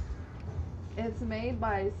 It's made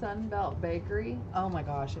by Sunbelt Bakery. Oh my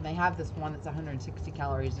gosh, and they have this one that's 160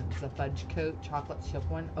 calories, and it's a fudge coat chocolate chip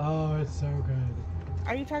one. Oh, it's so good.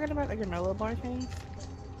 Are you talking about the granola bar things?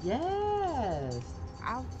 Yes.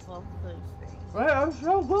 I love those things. They're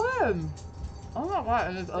so good. Oh my god,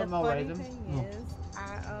 and it's oatmeal raisin. The funny thing is,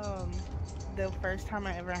 the first time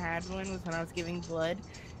I ever had one was when I was giving blood.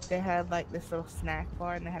 They had like this little snack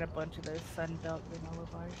bar, and they had a bunch of those Sunbelt granola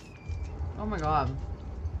bars. Oh my god.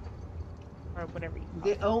 Or whatever you call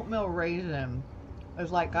The it. oatmeal raisin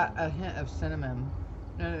is like got a hint of cinnamon,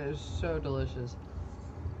 and it is so delicious.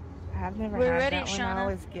 I've never We're had ready, that one. Shauna. I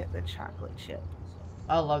always get the chocolate chip.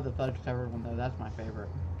 I love the fudge covered one though. That's my favorite.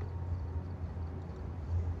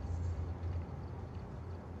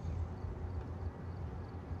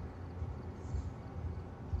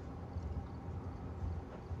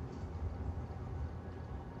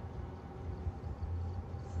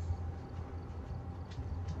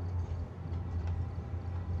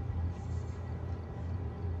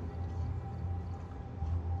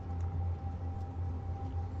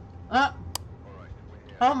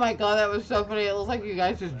 Oh my god, that was so funny. It looks like you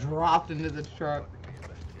guys just dropped into the truck.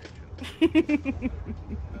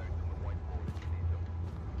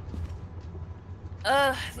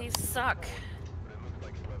 Ugh, these suck.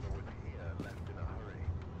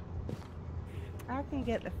 I can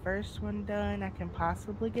get the first one done. I can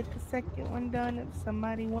possibly get the second one done if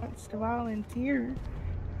somebody wants to volunteer.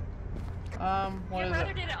 What Your is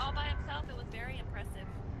brother it? did it all by himself. It was very impressive.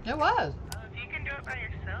 It was. If you can do it by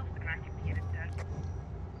yourself, then I can get it done.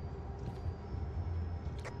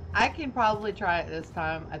 I can probably try it this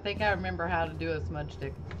time. I think I remember how to do a smudge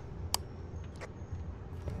stick.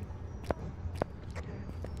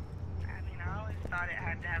 I mean, I always thought it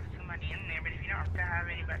had to have somebody in there, but if you don't have to have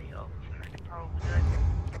anybody else, then I could probably do it.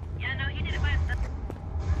 Yeah, no, he did it by himself.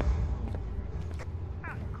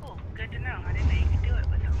 Oh, cool. Good to know. I didn't know you could do it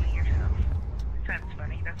with only yourself. That's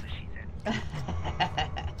funny. That's what she said.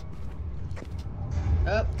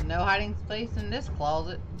 Oh, no hiding space in this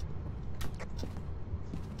closet.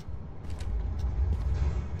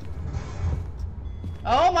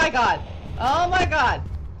 Oh my god! Oh my god!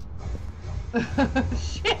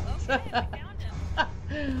 Shit! Okay, I found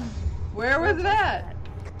him. Where was it at?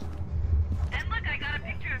 And look, I got a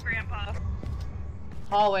picture of Grandpa.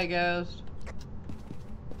 Hallway ghost.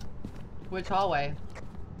 Which hallway?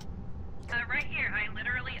 Right here. I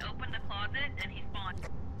literally opened the closet and he spawned.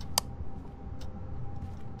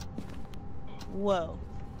 Whoa.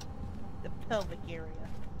 The pelvic area.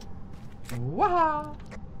 Wow!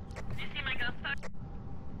 Did you see my ghost photo?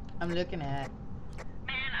 I'm looking at.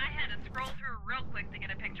 Man, I had to scroll through real quick to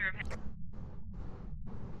get a picture of him.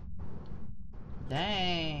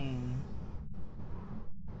 Dang.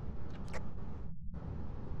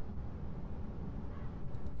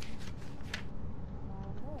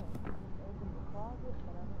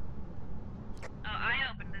 Oh, I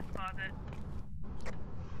opened this closet.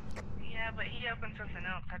 Yeah, but he opened something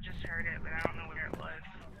else. I just heard it, but I don't know where it was.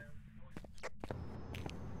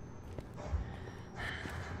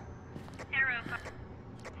 Hero.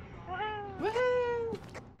 Woohoo!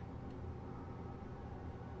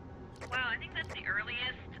 Wow, I think that's the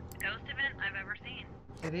earliest ghost event I've ever seen.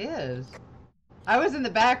 It is. I was in the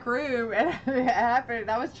back room and it happened.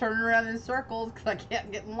 I was turning around in circles because I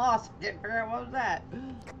kept getting lost. I didn't figure out what was that.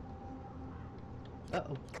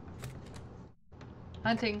 Uh-oh.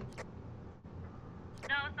 Hunting.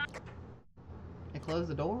 No, it's not. I closed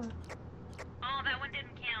the door. Oh, that one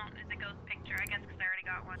didn't count as a ghost picture, I guess, because I already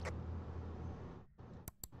got one.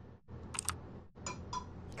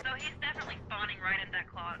 So he's definitely spawning right in that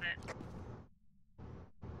closet.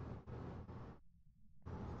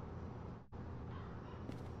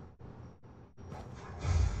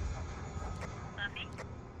 Fluffy?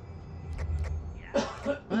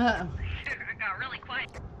 Yeah. I got really quiet.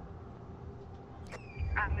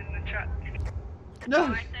 I'm in the truck. No.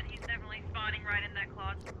 So I said he's definitely spawning right in that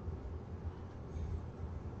closet.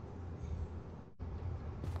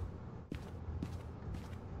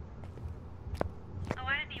 Oh,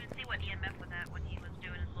 I didn't even see what EMF was at when he was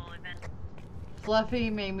doing his little event. Fluffy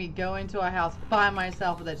made me go into a house by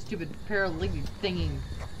myself with that stupid paralytic thingy.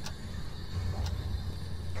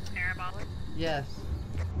 Parabolic? Yes.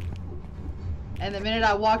 And the minute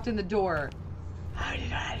I walked in the door,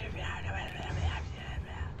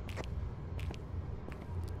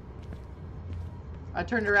 I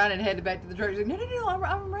turned around and headed back to the truck. She's like, no,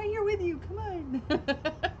 I'm right here with you. Come on.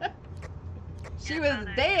 She was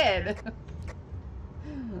dead.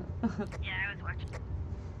 Yeah, I was watching.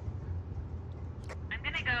 I'm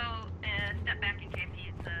gonna go step back in case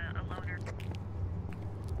he's a loner.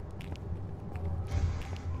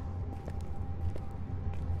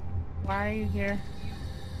 Why are you here?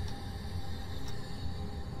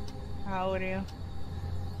 How old are you?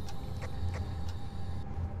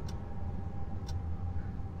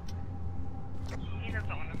 He doesn't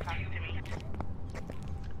want to talk to me.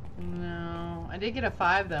 No. I did get a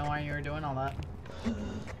 5 though while you were doing all that.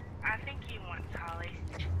 I think he wants Holly.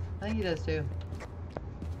 I think he does too.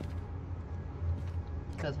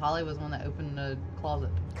 Because Holly was the one that opened the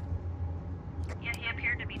closet. Yeah, he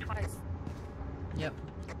appeared to me twice. Yep.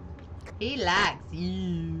 He likes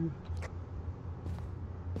you.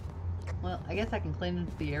 Well, I guess I can clean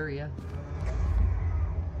into the area.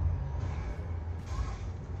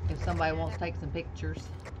 If somebody wants to take some pictures.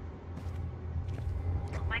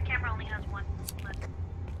 My camera only has one split.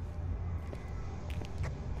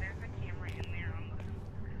 There's a camera in there on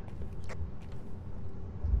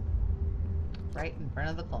the... Right in front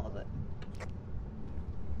of the closet.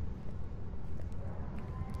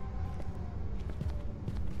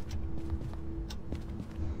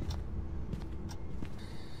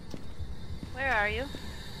 Where are you?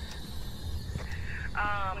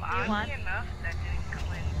 Oddly enough, that didn't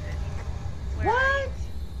cleanse it. What?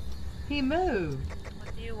 He moved.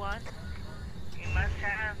 What do you want? You must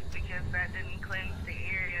have, because that didn't cleanse the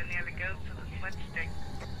area near the ghost of the smudge stick.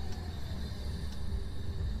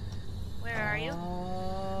 Where are you?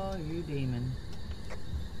 Oh, you demon.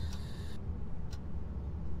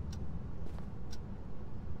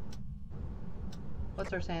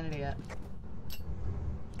 What's our sanity at?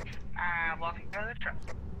 Walking out of the truck.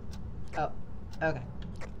 Oh, okay.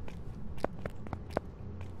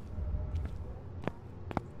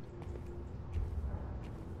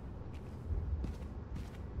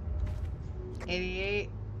 $88,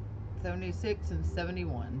 $76, and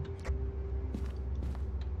 $71.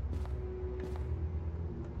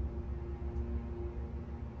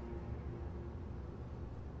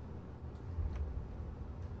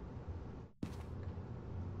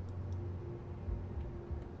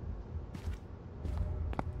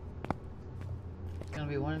 It's gonna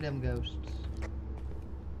be one of them ghosts.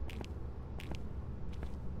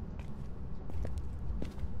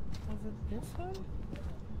 Was it this one?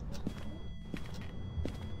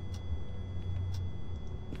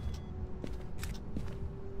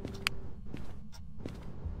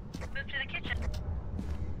 Move to the kitchen.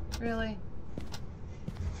 Really?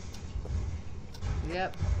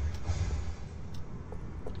 Yep.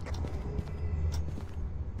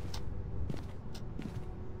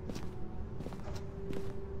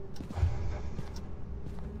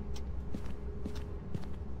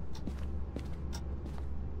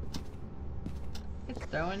 It's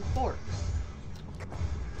throwing forks.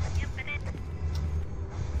 Yep, it is.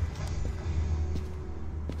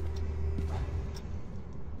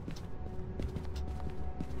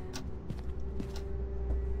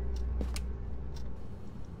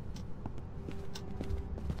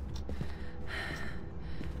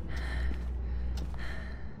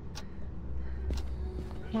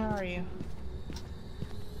 Where are you?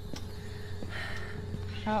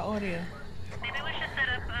 How old are you? Maybe we should set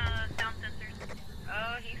up sound sensors.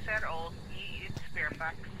 Oh, he said old. It's spirit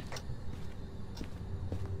box.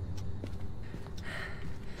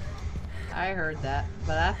 I heard that,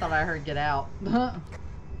 but I thought I heard get out. He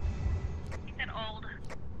said old.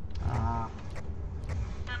 Ah.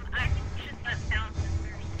 I think we should set sound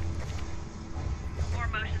sensors. Or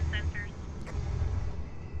motion sensors.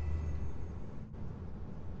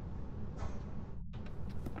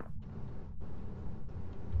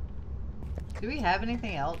 Do we have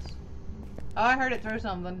anything else? Oh, I heard it throw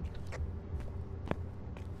something.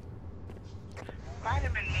 Might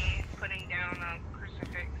have been me putting down a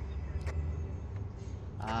crucifix.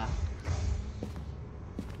 Ah.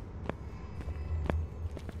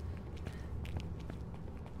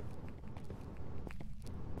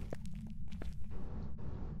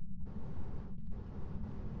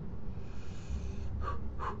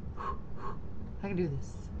 I can do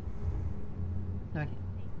this. No, I can't.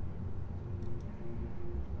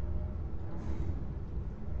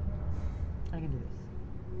 I can do this.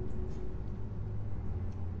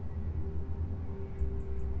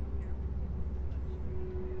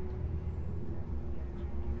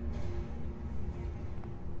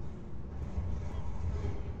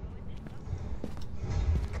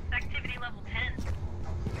 Activity level 10.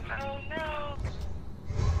 Oh no!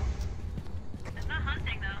 It's not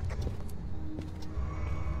hunting though.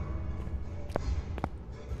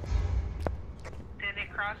 Did it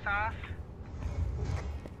cross off?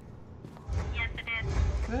 Yes, it did.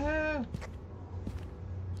 Woohoo!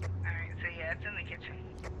 Alright, so yeah, it's in the kitchen.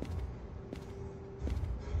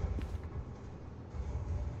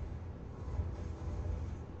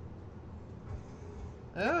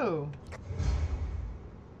 Oh.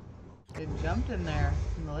 It jumped in there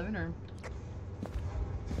in the living room.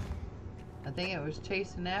 I think it was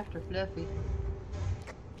chasing after Fluffy.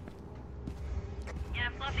 Yeah,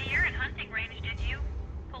 Fluffy, you're in hunting range. Did you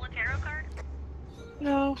pull a tarot card?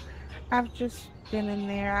 No, I've just been in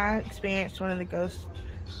there. I experienced one of the ghost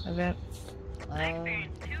events. I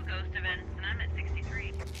experienced 2 ghost events, and I'm at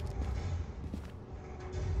 63.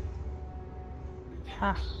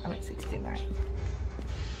 Ah, I'm at 69.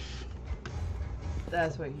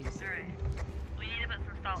 That's what he said. Alright. We need to put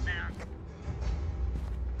some salt down.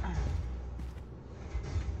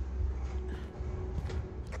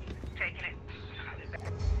 Taking it.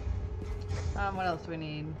 What else do we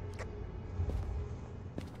need?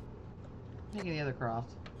 Making the other cross.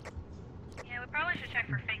 Yeah, we probably should check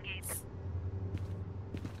for fingies.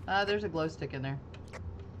 There's a glow stick in there.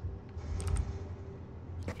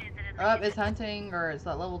 Is it in the Oh, kitchen? it's hunting, or it's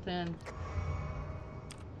at level 10.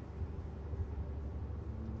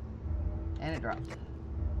 And it dropped.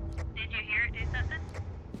 Did you hear it do something?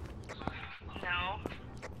 No.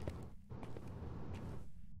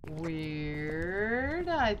 Weird.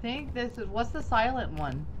 I think this is... What's the silent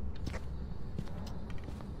one?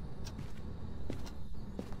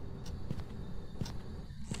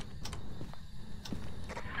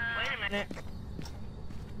 Wait a minute.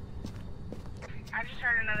 I just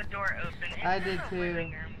heard another door open. I did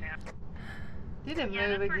too. Did it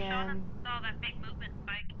move again? Saw that big movement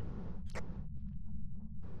spike.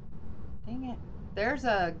 Dang it. There's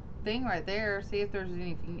a thing right there. See if there's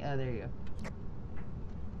anything. Oh, there you go.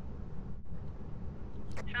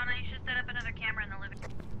 Shauna, you should set up another camera in the living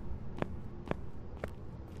room.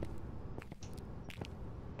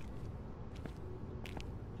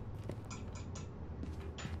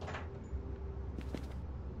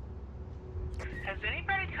 Has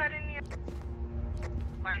anybody cut any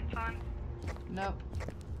lights on? Nope.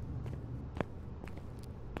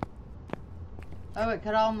 Oh, it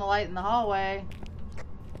cut on the light in the hallway.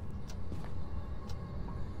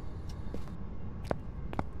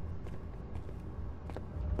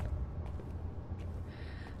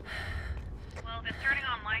 Well, if it's turning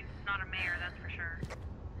on lights, it's not a mayor, that's for sure.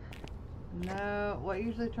 No, what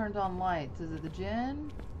usually turns on lights? Is it the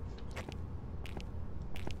gin?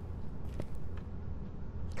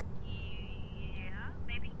 Yeah,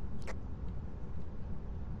 maybe.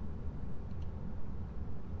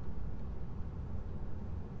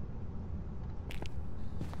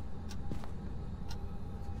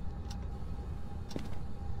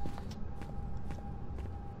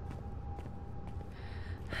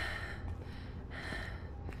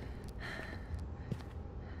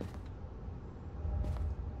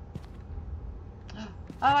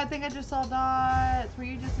 Oh, I think I just saw dots. Were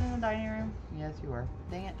you just in the dining room? Yes, you were.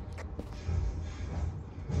 Dang it.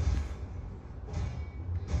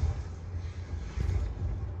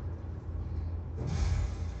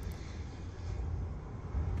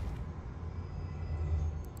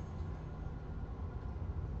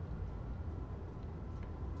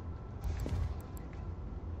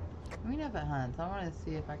 Let me know if it hunts. I want to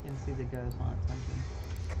see if I can see the ghost while it's hunting.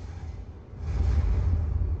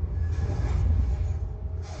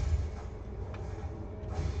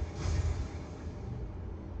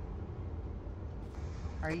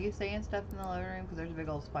 Are you saying stuff in the living room? Because there's a big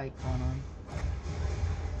old spike going on.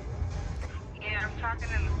 Yeah, I'm talking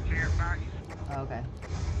in the spirit box. Oh, okay.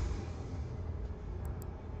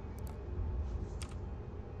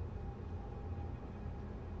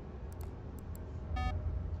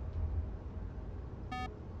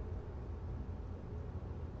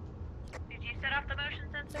 Did you set off the motion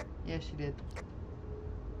sensor? Yes, she did.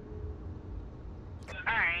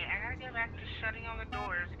 Alright, I gotta get back to shutting all the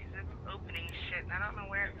doors because it's opening shit and I don't know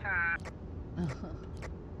where it's at.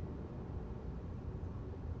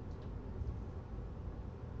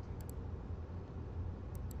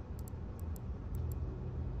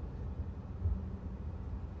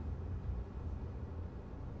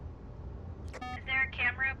 Is there a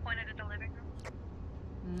camera pointed at the living room?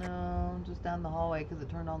 No, just down the hallway because it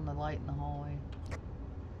turned on the light in the hallway.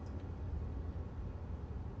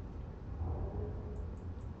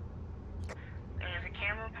 There's a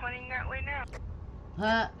camera pointing that way now.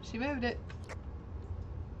 Huh, she moved it.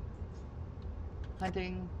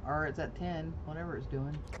 Hunting, or it's at 10, whatever it's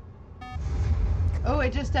doing. Oh,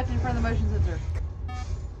 it just stepped in front of the motion sensor.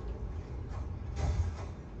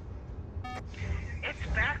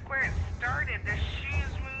 It's back where it started. The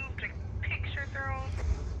shoes moved, a picture thrown.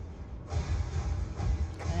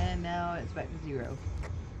 And now it's back to 0.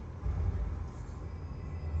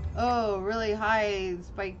 Oh, really high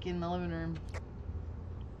spike in the living room.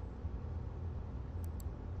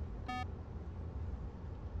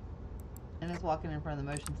 And it's walking in front of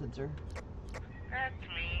the motion sensor. That's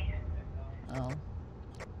me. Oh.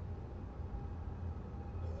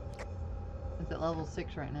 It's at level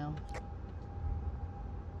 6 right now.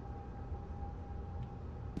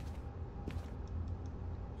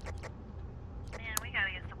 Man, we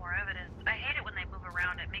gotta get some more evidence. I hate it when they move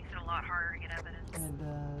around. It makes it a lot harder to get evidence. It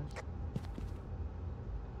does.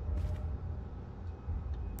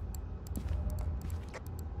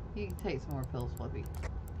 You can take some more pills, Flippy.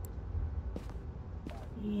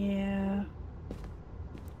 Yeah.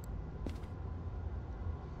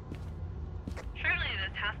 Surely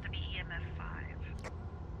this has to be EMF 5.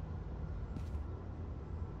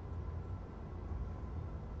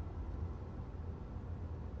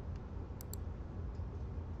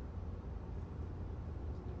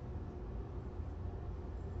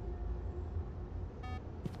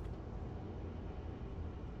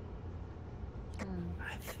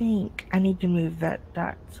 I think I need to move that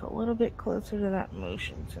dot a little bit closer to that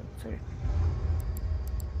motion sensor.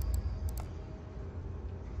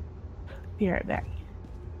 Be right back.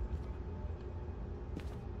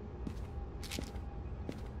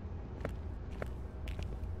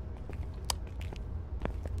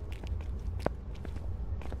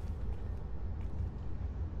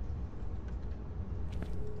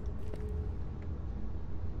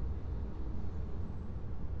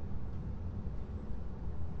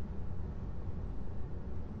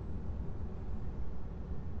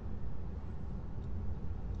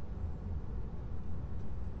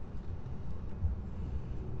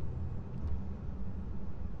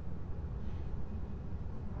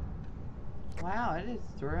 Wow, it is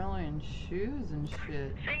throwing shoes and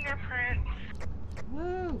shit. Fingerprints.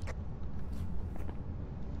 Woo!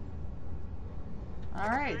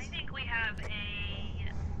 Alright. I think we have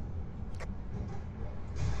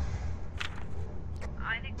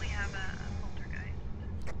a poltergeist.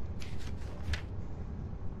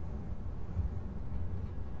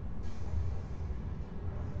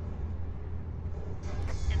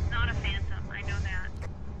 It's not a phantom, I know that.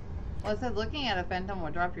 Well, it said looking at a phantom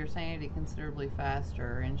will drop your sanity considerably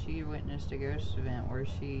faster, and she witnessed a ghost event where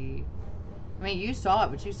she... I mean, you saw it,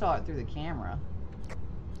 but you saw it through the camera.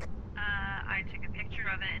 I took a picture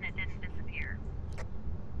of it and it didn't disappear.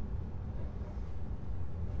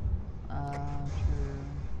 True.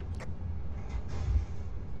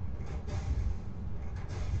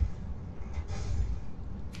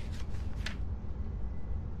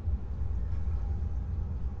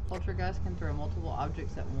 Poltergeist can throw multiple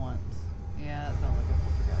objects at once. Yeah, that sounds like a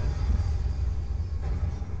poltergeist.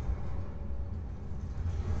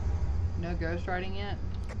 No ghost riding yet?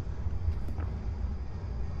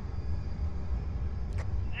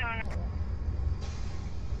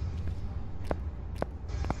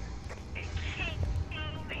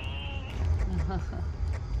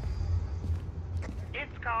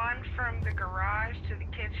 It's gone from the garage to the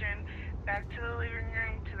kitchen, back to the living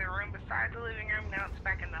room, to the room beside the living room, now it's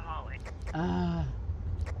back in the hallway.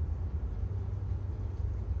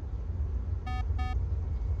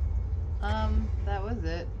 That was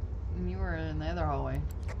it. And you were in the other hallway.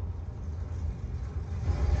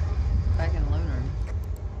 Back in the living room.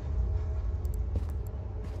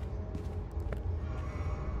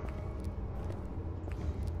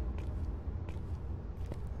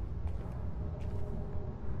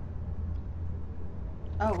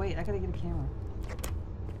 Oh wait, I gotta get a camera.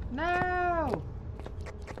 No!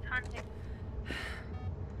 Hunting.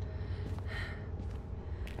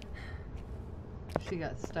 She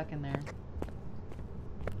got stuck in there.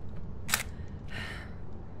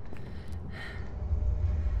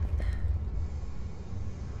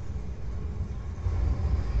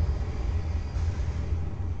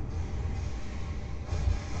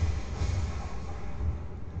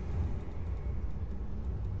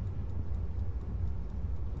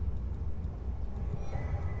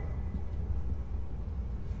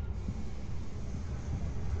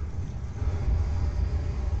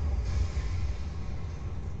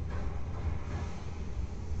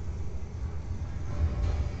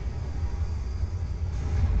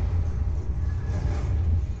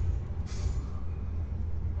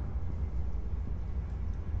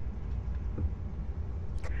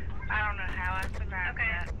 I don't know how I survived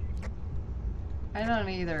that. I don't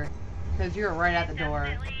either, because you were right at the door.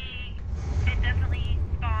 It definitely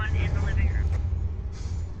spawned in the living room.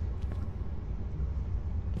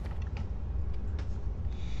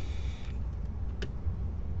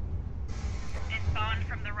 It spawned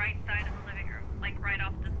from the right side of the living room, like right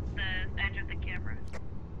off the edge of the camera.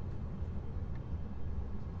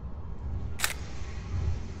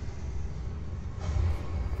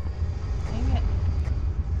 Dang it.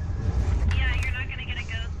 Yeah, you're not gonna get a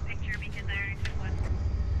ghost picture because I already took one.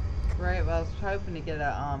 Right, well I was hoping to get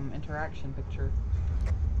a interaction picture.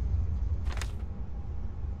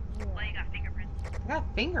 Well, you got fingerprints. I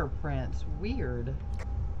got fingerprints. Weird.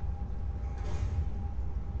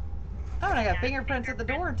 Oh, and I got fingerprints at the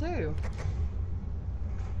door too.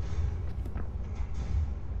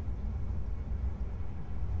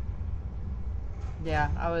 Yeah,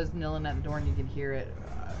 I was kneeling at the door and you could hear it.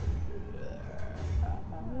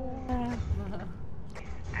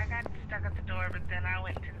 I got stuck at the door, but then I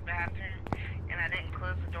went to the bathroom and I didn't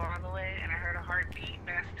close the door all the way, and I heard a heartbeat,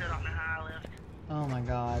 but I still don't know how I left. Oh my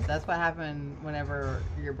god, that's what happened whenever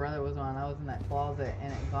your brother was on. I was in that closet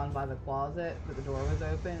and it had gone by the closet, but the door was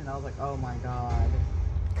open and I was like, oh my god.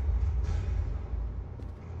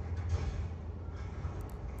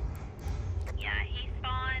 Yeah, he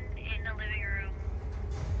spawned in the living room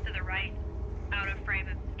to the right, out of frame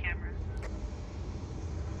of the camera.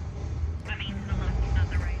 I mean, to the left, not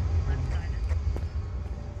the right, left side.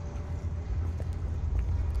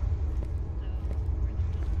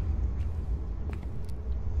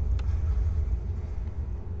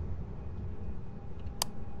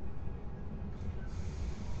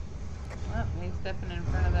 Well, he's stepping in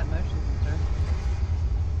front of that motion sensor.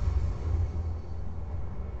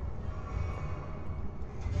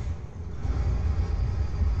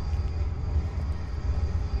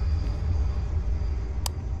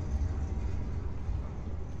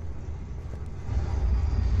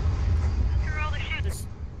 Who threw all the shoes?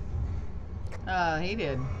 He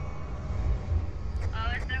did.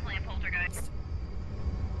 Oh, it's definitely a poltergeist.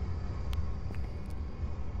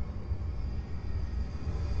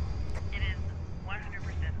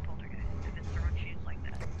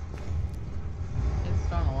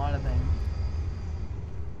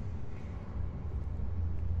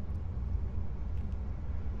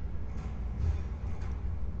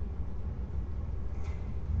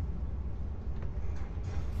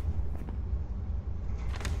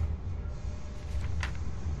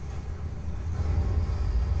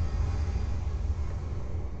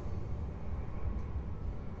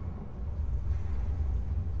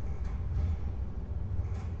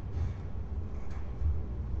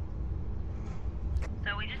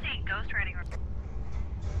 ghostwriting.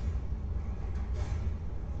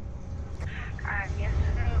 I guess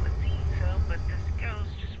so, it seems so, but this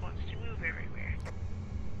ghost just wants to move everywhere.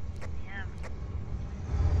 Yeah.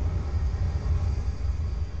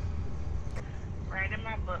 Right in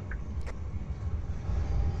my book.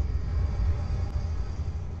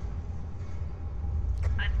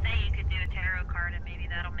 I'd say you could do a tarot card and maybe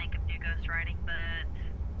that'll make him do ghostwriting, but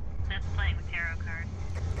that's playing with tarot cards.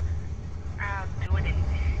 I'll do it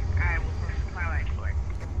anyway. I will risk my life for it.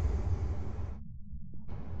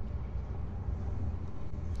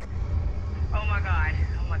 Oh my god.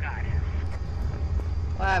 Oh my god.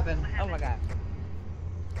 What happened? Oh my god.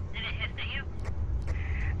 Did it hiss at you?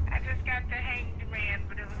 I just got the hanged man,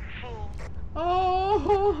 but it was full.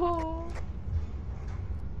 Oh.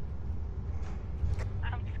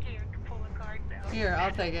 I'm scared to pull a card now. Here,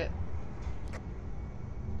 I'll take it.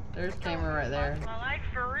 There's camera right there. My life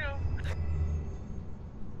for real.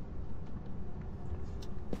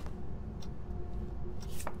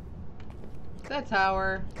 The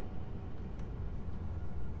tower.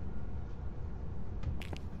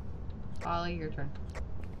 Ollie, your turn.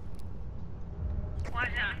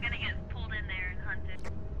 Watch out, I'm gonna get pulled in there and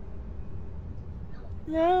hunted.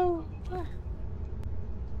 No.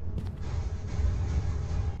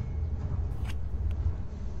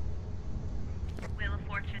 Wheel of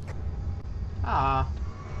Fortune. Ah.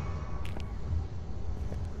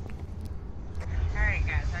 Alright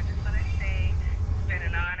guys, I just want to say it's been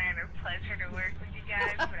an honor and a pleasure to work with you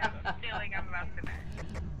guys, but I have a feeling I'm about to die.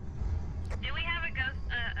 Do we have a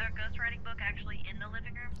ghostwriting book actually in the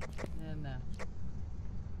living room? No.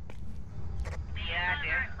 Yeah, I do.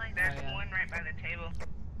 There's Oh, yeah. one right by the table.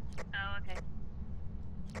 Oh, okay.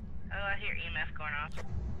 Oh, I hear EMF going off.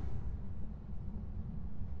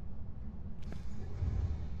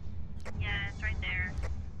 Yeah, it's right there.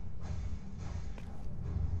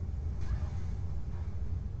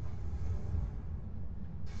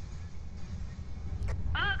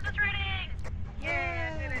 Oh, ghostwriting!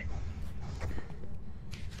 Yeah, I did it.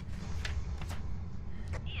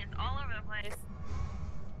 He is all over the place.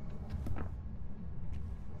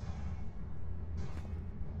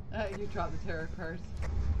 You dropped the tarot cards.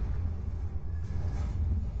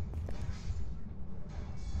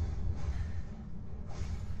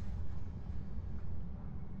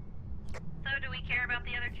 So, do we care about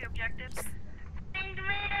the other two objectives? Hanged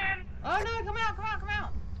man! Oh no, come out, come out, come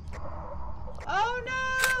out! Oh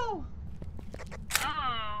no!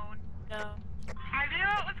 Oh, no. I knew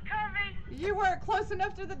it was coming! You weren't close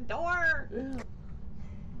enough to the door!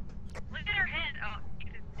 Look at her head. Oh, you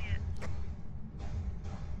didn't see it.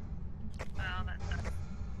 Well, that sucks.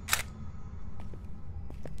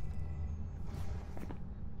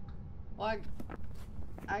 Well,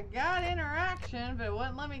 I got interaction, but it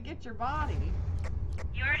wouldn't let me get your body.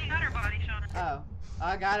 You already got her body, Shauna. Oh,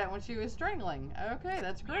 I got it when she was strangling. Okay,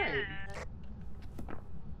 that's great. Yeah.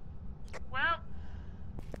 Well,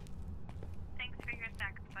 thanks for your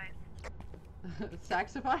sacrifice.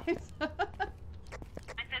 Sacrifice? I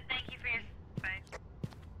said thank you for your sacrifice.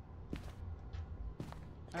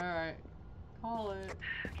 Alright, call it.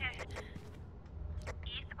 Okay.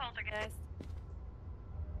 East the poltergeist.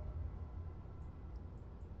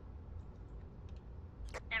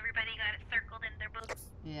 Everybody got it circled in their books.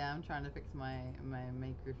 Yeah, I'm trying to fix my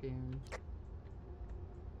microphone.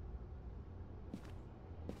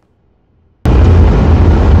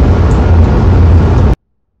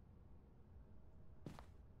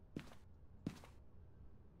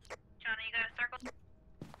 Shauna, you got it circled?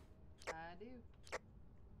 I do.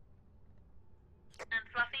 And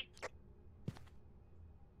Fluffy?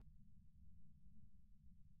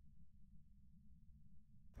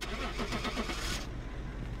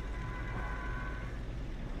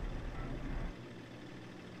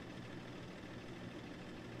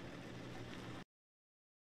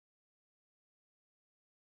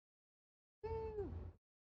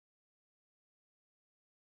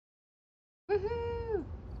 Woohoo!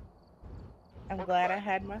 I'm glad I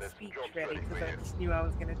had my speech ready because I just knew I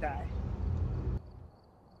was gonna die.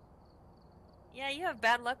 Yeah, you have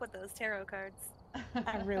bad luck with those tarot cards.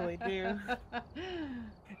 I really do.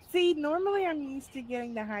 See, normally I'm used to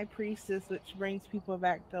getting the High Priestess, which brings people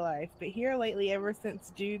back to life. But here lately, ever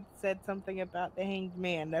since Jude said something about the Hanged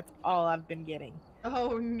Man, that's all I've been getting.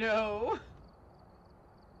 Oh no!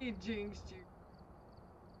 He jinxed you.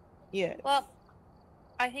 Yeah. Well,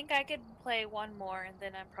 I think I could play one more, and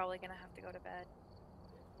then I'm probably gonna have to go to bed.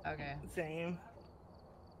 Okay. Same.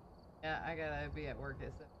 Yeah, I gotta be at work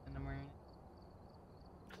at 7 in the morning.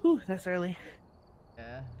 Whew, that's early.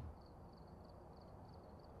 Yeah.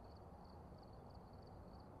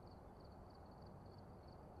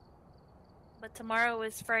 tomorrow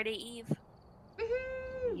is Friday Eve.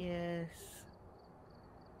 Woohoo! Yes.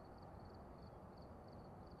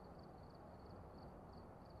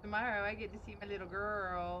 Tomorrow I get to see my little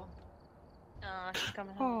girl. Oh, she's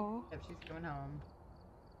coming home. Yep, she's coming home.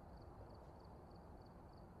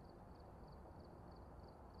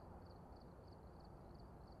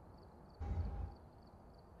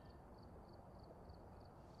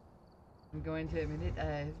 I'm going to admit it,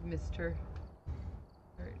 I've missed her.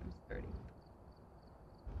 Alright, I'm starting.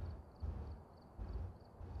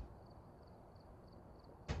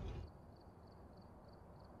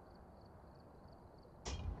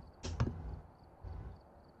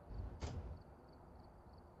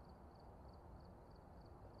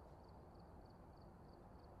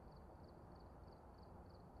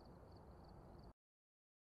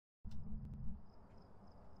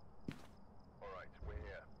 Alright, we're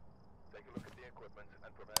here. Take a look at the equipment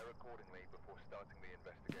and prepare accordingly before starting the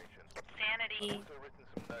investigation. Sanity. I've also written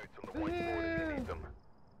some notes on the whiteboard if you need them.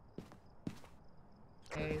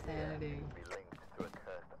 Hey, sanity. Seems to be linked to a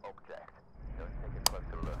cursed object. Don't take a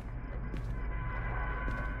closer look.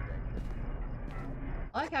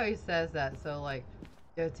 I like how he says that, so like,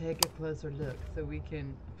 go take a closer look so we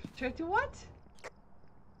can check to what?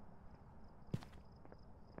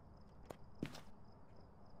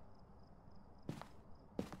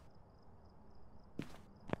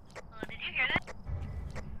 Did you hear that?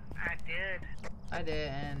 I did. I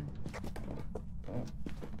didn't.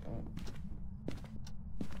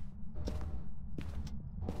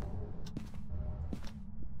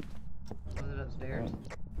 Was it upstairs?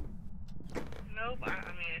 Nope. I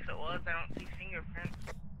mean, if it was, I don't see fingerprints.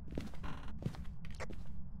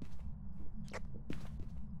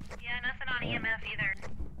 Yeah, nothing on EMF either.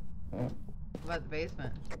 What about the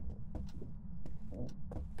basement?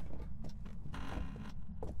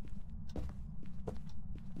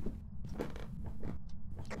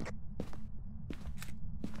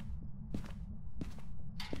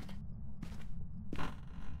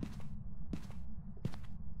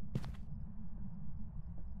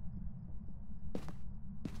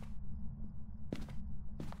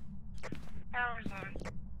 Power's on.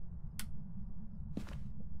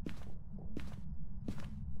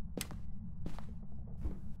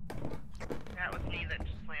 That was me that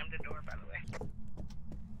just slammed the door, by the way.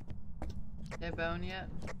 Dead bone yet?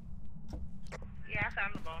 Yeah, I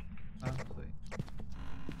found the bone. Oh, sweet.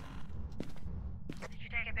 Did you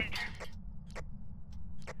take a picture?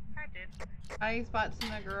 I did. I spots in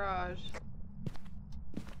the garage.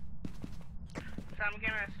 So I'm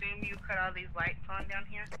gonna assume you cut all these lights on down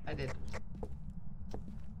here? I did.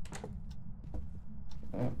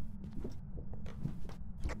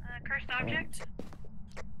 Cursed object?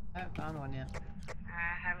 I haven't found one yet.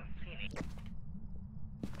 I haven't seen it.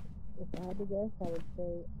 If I had to guess, I would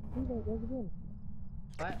say, see, there it goes again.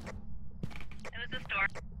 What? It was this door.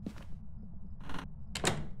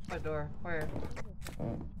 What door? Where?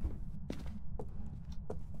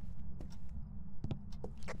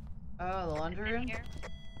 Oh, the laundry room? Here.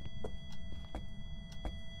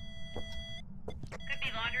 Could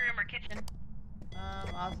be laundry room or kitchen.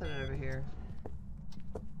 I'll set it over here.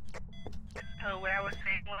 So what I was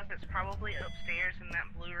saying was it's probably upstairs in that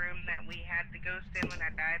blue room that we had the ghost in when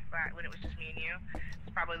I died, when it was just me and you.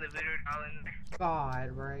 It's probably the voodoo doll in there.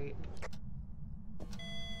 God, right.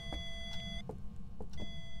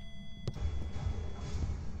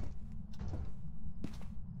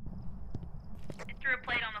 It threw a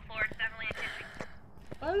plate on the floor. It's definitely a kitchen.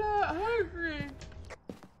 I'm not hungry.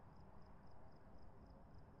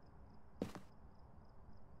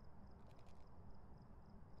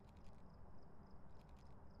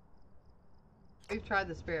 We've tried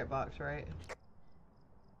the spirit box, right?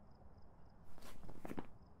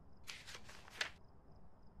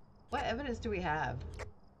 What evidence do we have?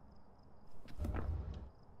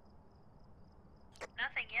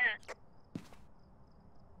 Nothing yet.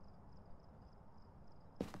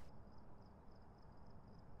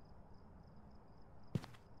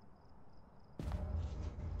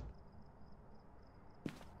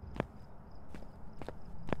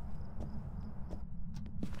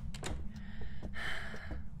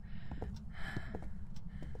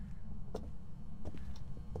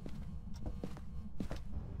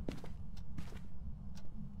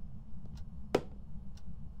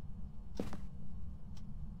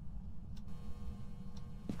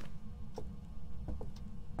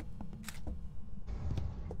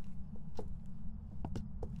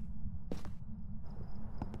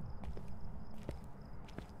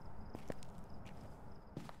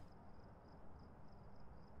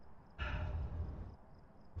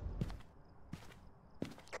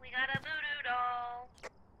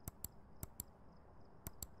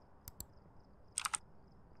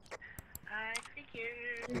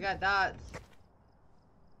 We got dots.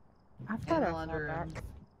 I thought in I the saw laundry room. dots.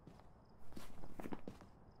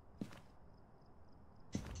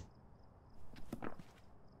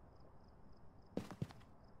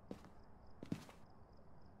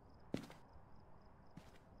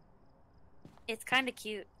 It's kind of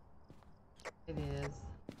cute. It is.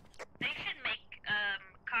 They should make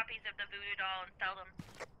copies of the voodoo doll and sell them.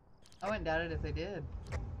 I wouldn't doubt it if they did.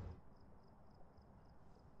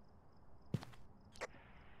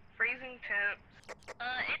 Freezing temps.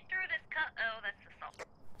 It threw this cup. Oh, that's the salt.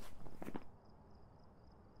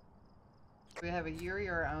 Do we have a Yuri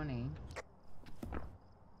or a Oni?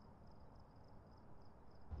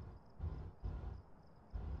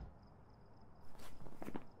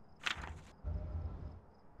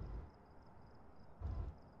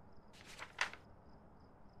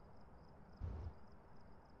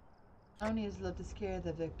 Onis love to scare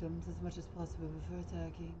their victims as much as possible before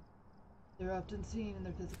attacking. They're often seen in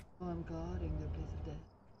their physical form guarding their place of death.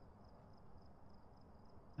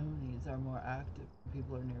 Onis are more active when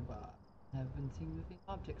people are nearby. Have been seen moving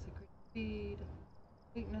objects at great speed,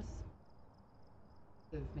 weakness,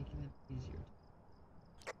 of making them easier.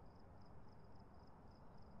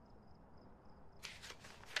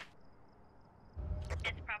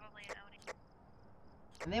 It's probably an Oni.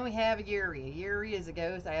 And then we have a Yuri. A Yuri is a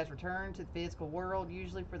ghost that has returned to the physical world,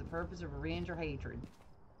 usually for the purpose of revenge or hatred.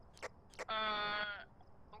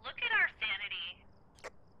 Look at our sanity.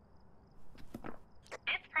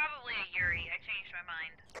 It's probably a Yuri. I changed my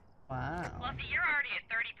mind. Wow. Fluffy, you're already at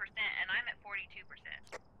 30% and I'm at 42%.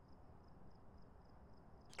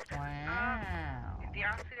 Wow. Do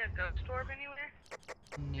y'all see a ghost orb anywhere?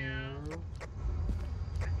 No.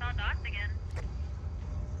 I saw dots again.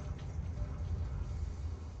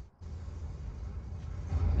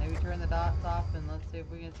 Maybe turn the dots off and let's see if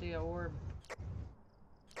we can see an orb.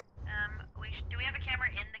 Do we have a camera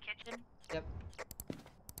in the kitchen? Yep.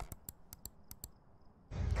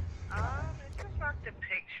 It just knocked a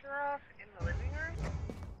picture off in the living room.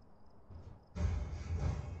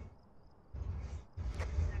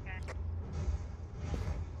 Okay.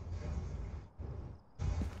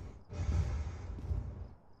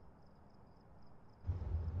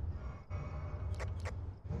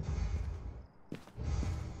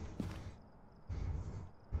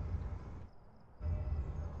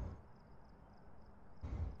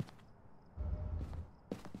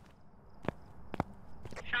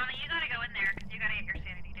 Shauna, you gotta go in there because you gotta get your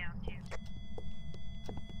sanity down too.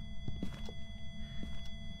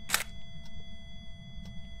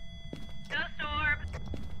 Ghost orb!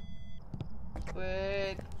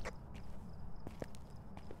 Quick.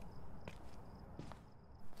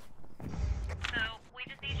 So, we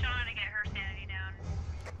just need Shauna to get her sanity down.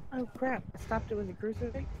 Oh crap, I stopped it with a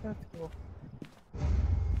crucifix? That's cool.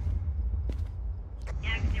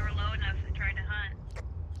 Yeah, because you were low enough and tried to hunt.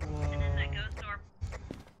 Whoa. And then the ghost orb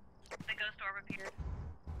appeared.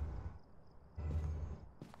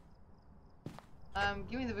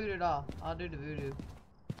 Give me the voodoo doll. I'll do the voodoo.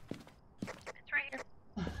 It's right here.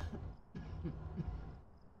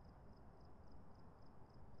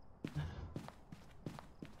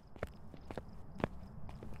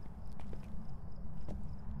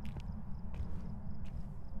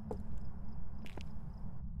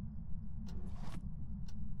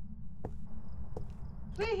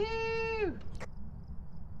 Woohoo!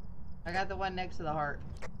 I got the one next to the heart.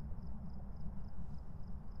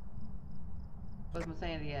 What's my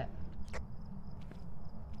sanity at?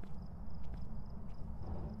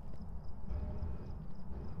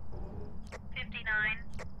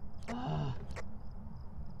 Oh.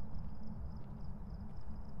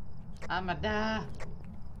 I'ma die.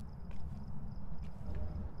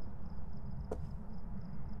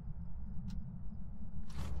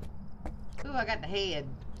 Ooh, I got the head.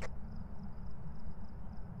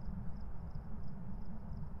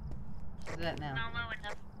 What's that now? Not low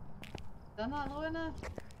enough. Still not low enough?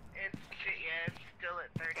 It's still at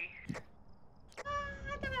 30.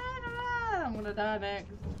 I'm gonna die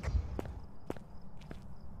next.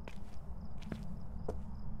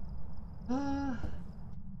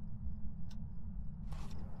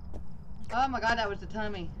 Oh my god, that was the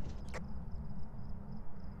tummy.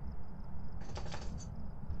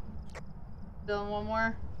 Still one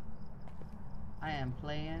more? I am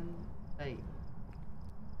playing fate.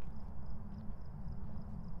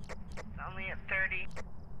 It's only at 30.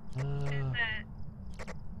 Is it?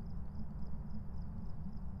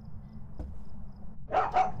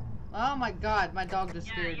 Oh my god, my dog just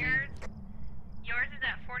scared me. Yours is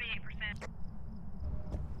at 48%.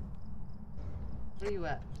 Where are you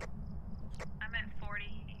at? I'm at 40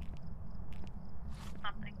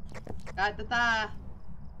 something. Got the thigh.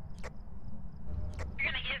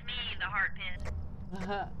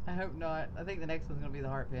 I hope not. I think the next one's gonna be the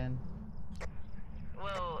heart pin.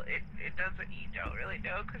 Well, it doesn't. You don't really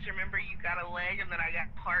know because remember you got a leg and then I got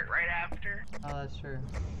heart right after. Oh, that's true.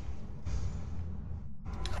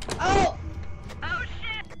 Oh! Oh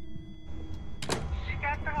shit! She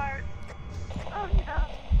got the heart. Oh no.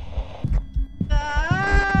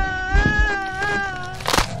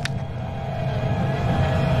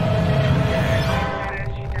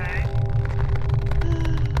 She died.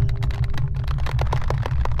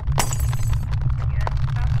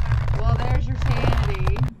 Well, there's your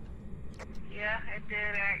sanity. Yeah, it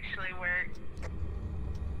did actually work.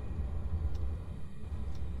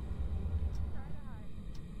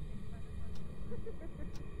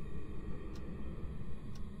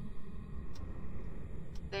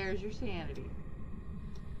 There's your sanity.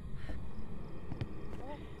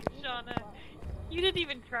 Shauna, you didn't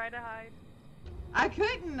even try to hide. I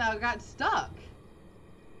couldn't. I got stuck.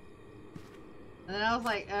 And then I was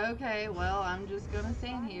like, okay, well, I'm just gonna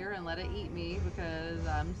stand here and let it eat me because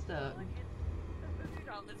I'm stuck. The voodoo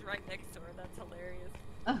doll is right next to her. That's hilarious.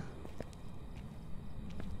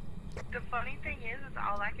 The funny thing is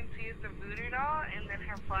all I can see is the voodoo doll and then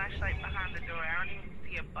her flashlight behind the door. I don't even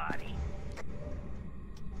see a body.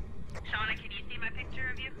 Shauna, can you see my picture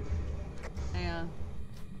of you? Yeah.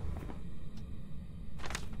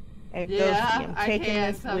 Hey, Yeah, Ghosty, I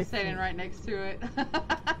can. So I'm standing right next to it.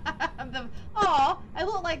 Aw, I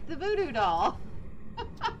look like the voodoo doll.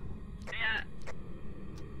 Yeah.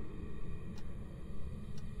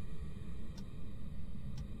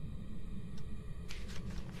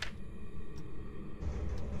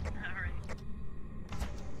 Alright.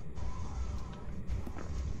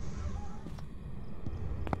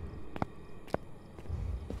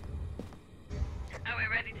 Are we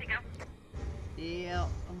ready to go? Yeah.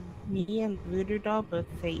 Me and Voodoo Doll both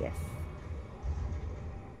say yes.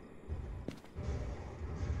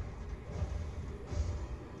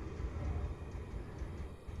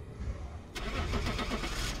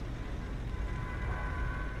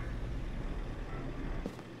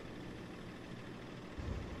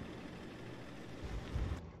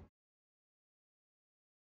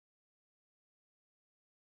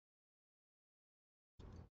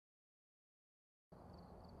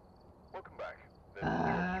 Welcome back. There's some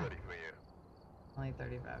drinks ready for you. Only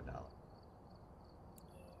 $35.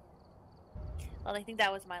 Well, I think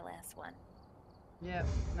that was my last one. Yep,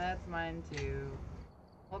 that's mine too.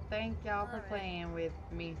 Well, thank y'all for Alright. playing with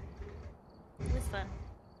me. It was fun.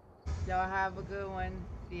 Y'all have a good one.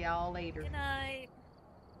 See y'all later. Good night.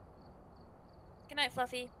 Good night,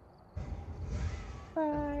 Fluffy.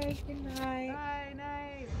 Bye. Good night. Bye,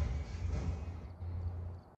 night.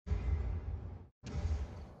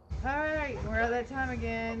 Alright, we're at that time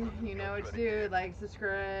again. You know what to do. Like,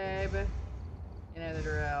 subscribe. You know the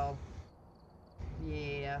drill.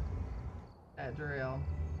 Yeah. That drill.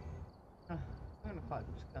 7 o'clock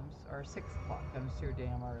just comes, or 6 o'clock comes too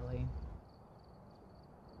damn early.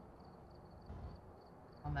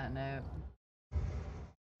 On that note.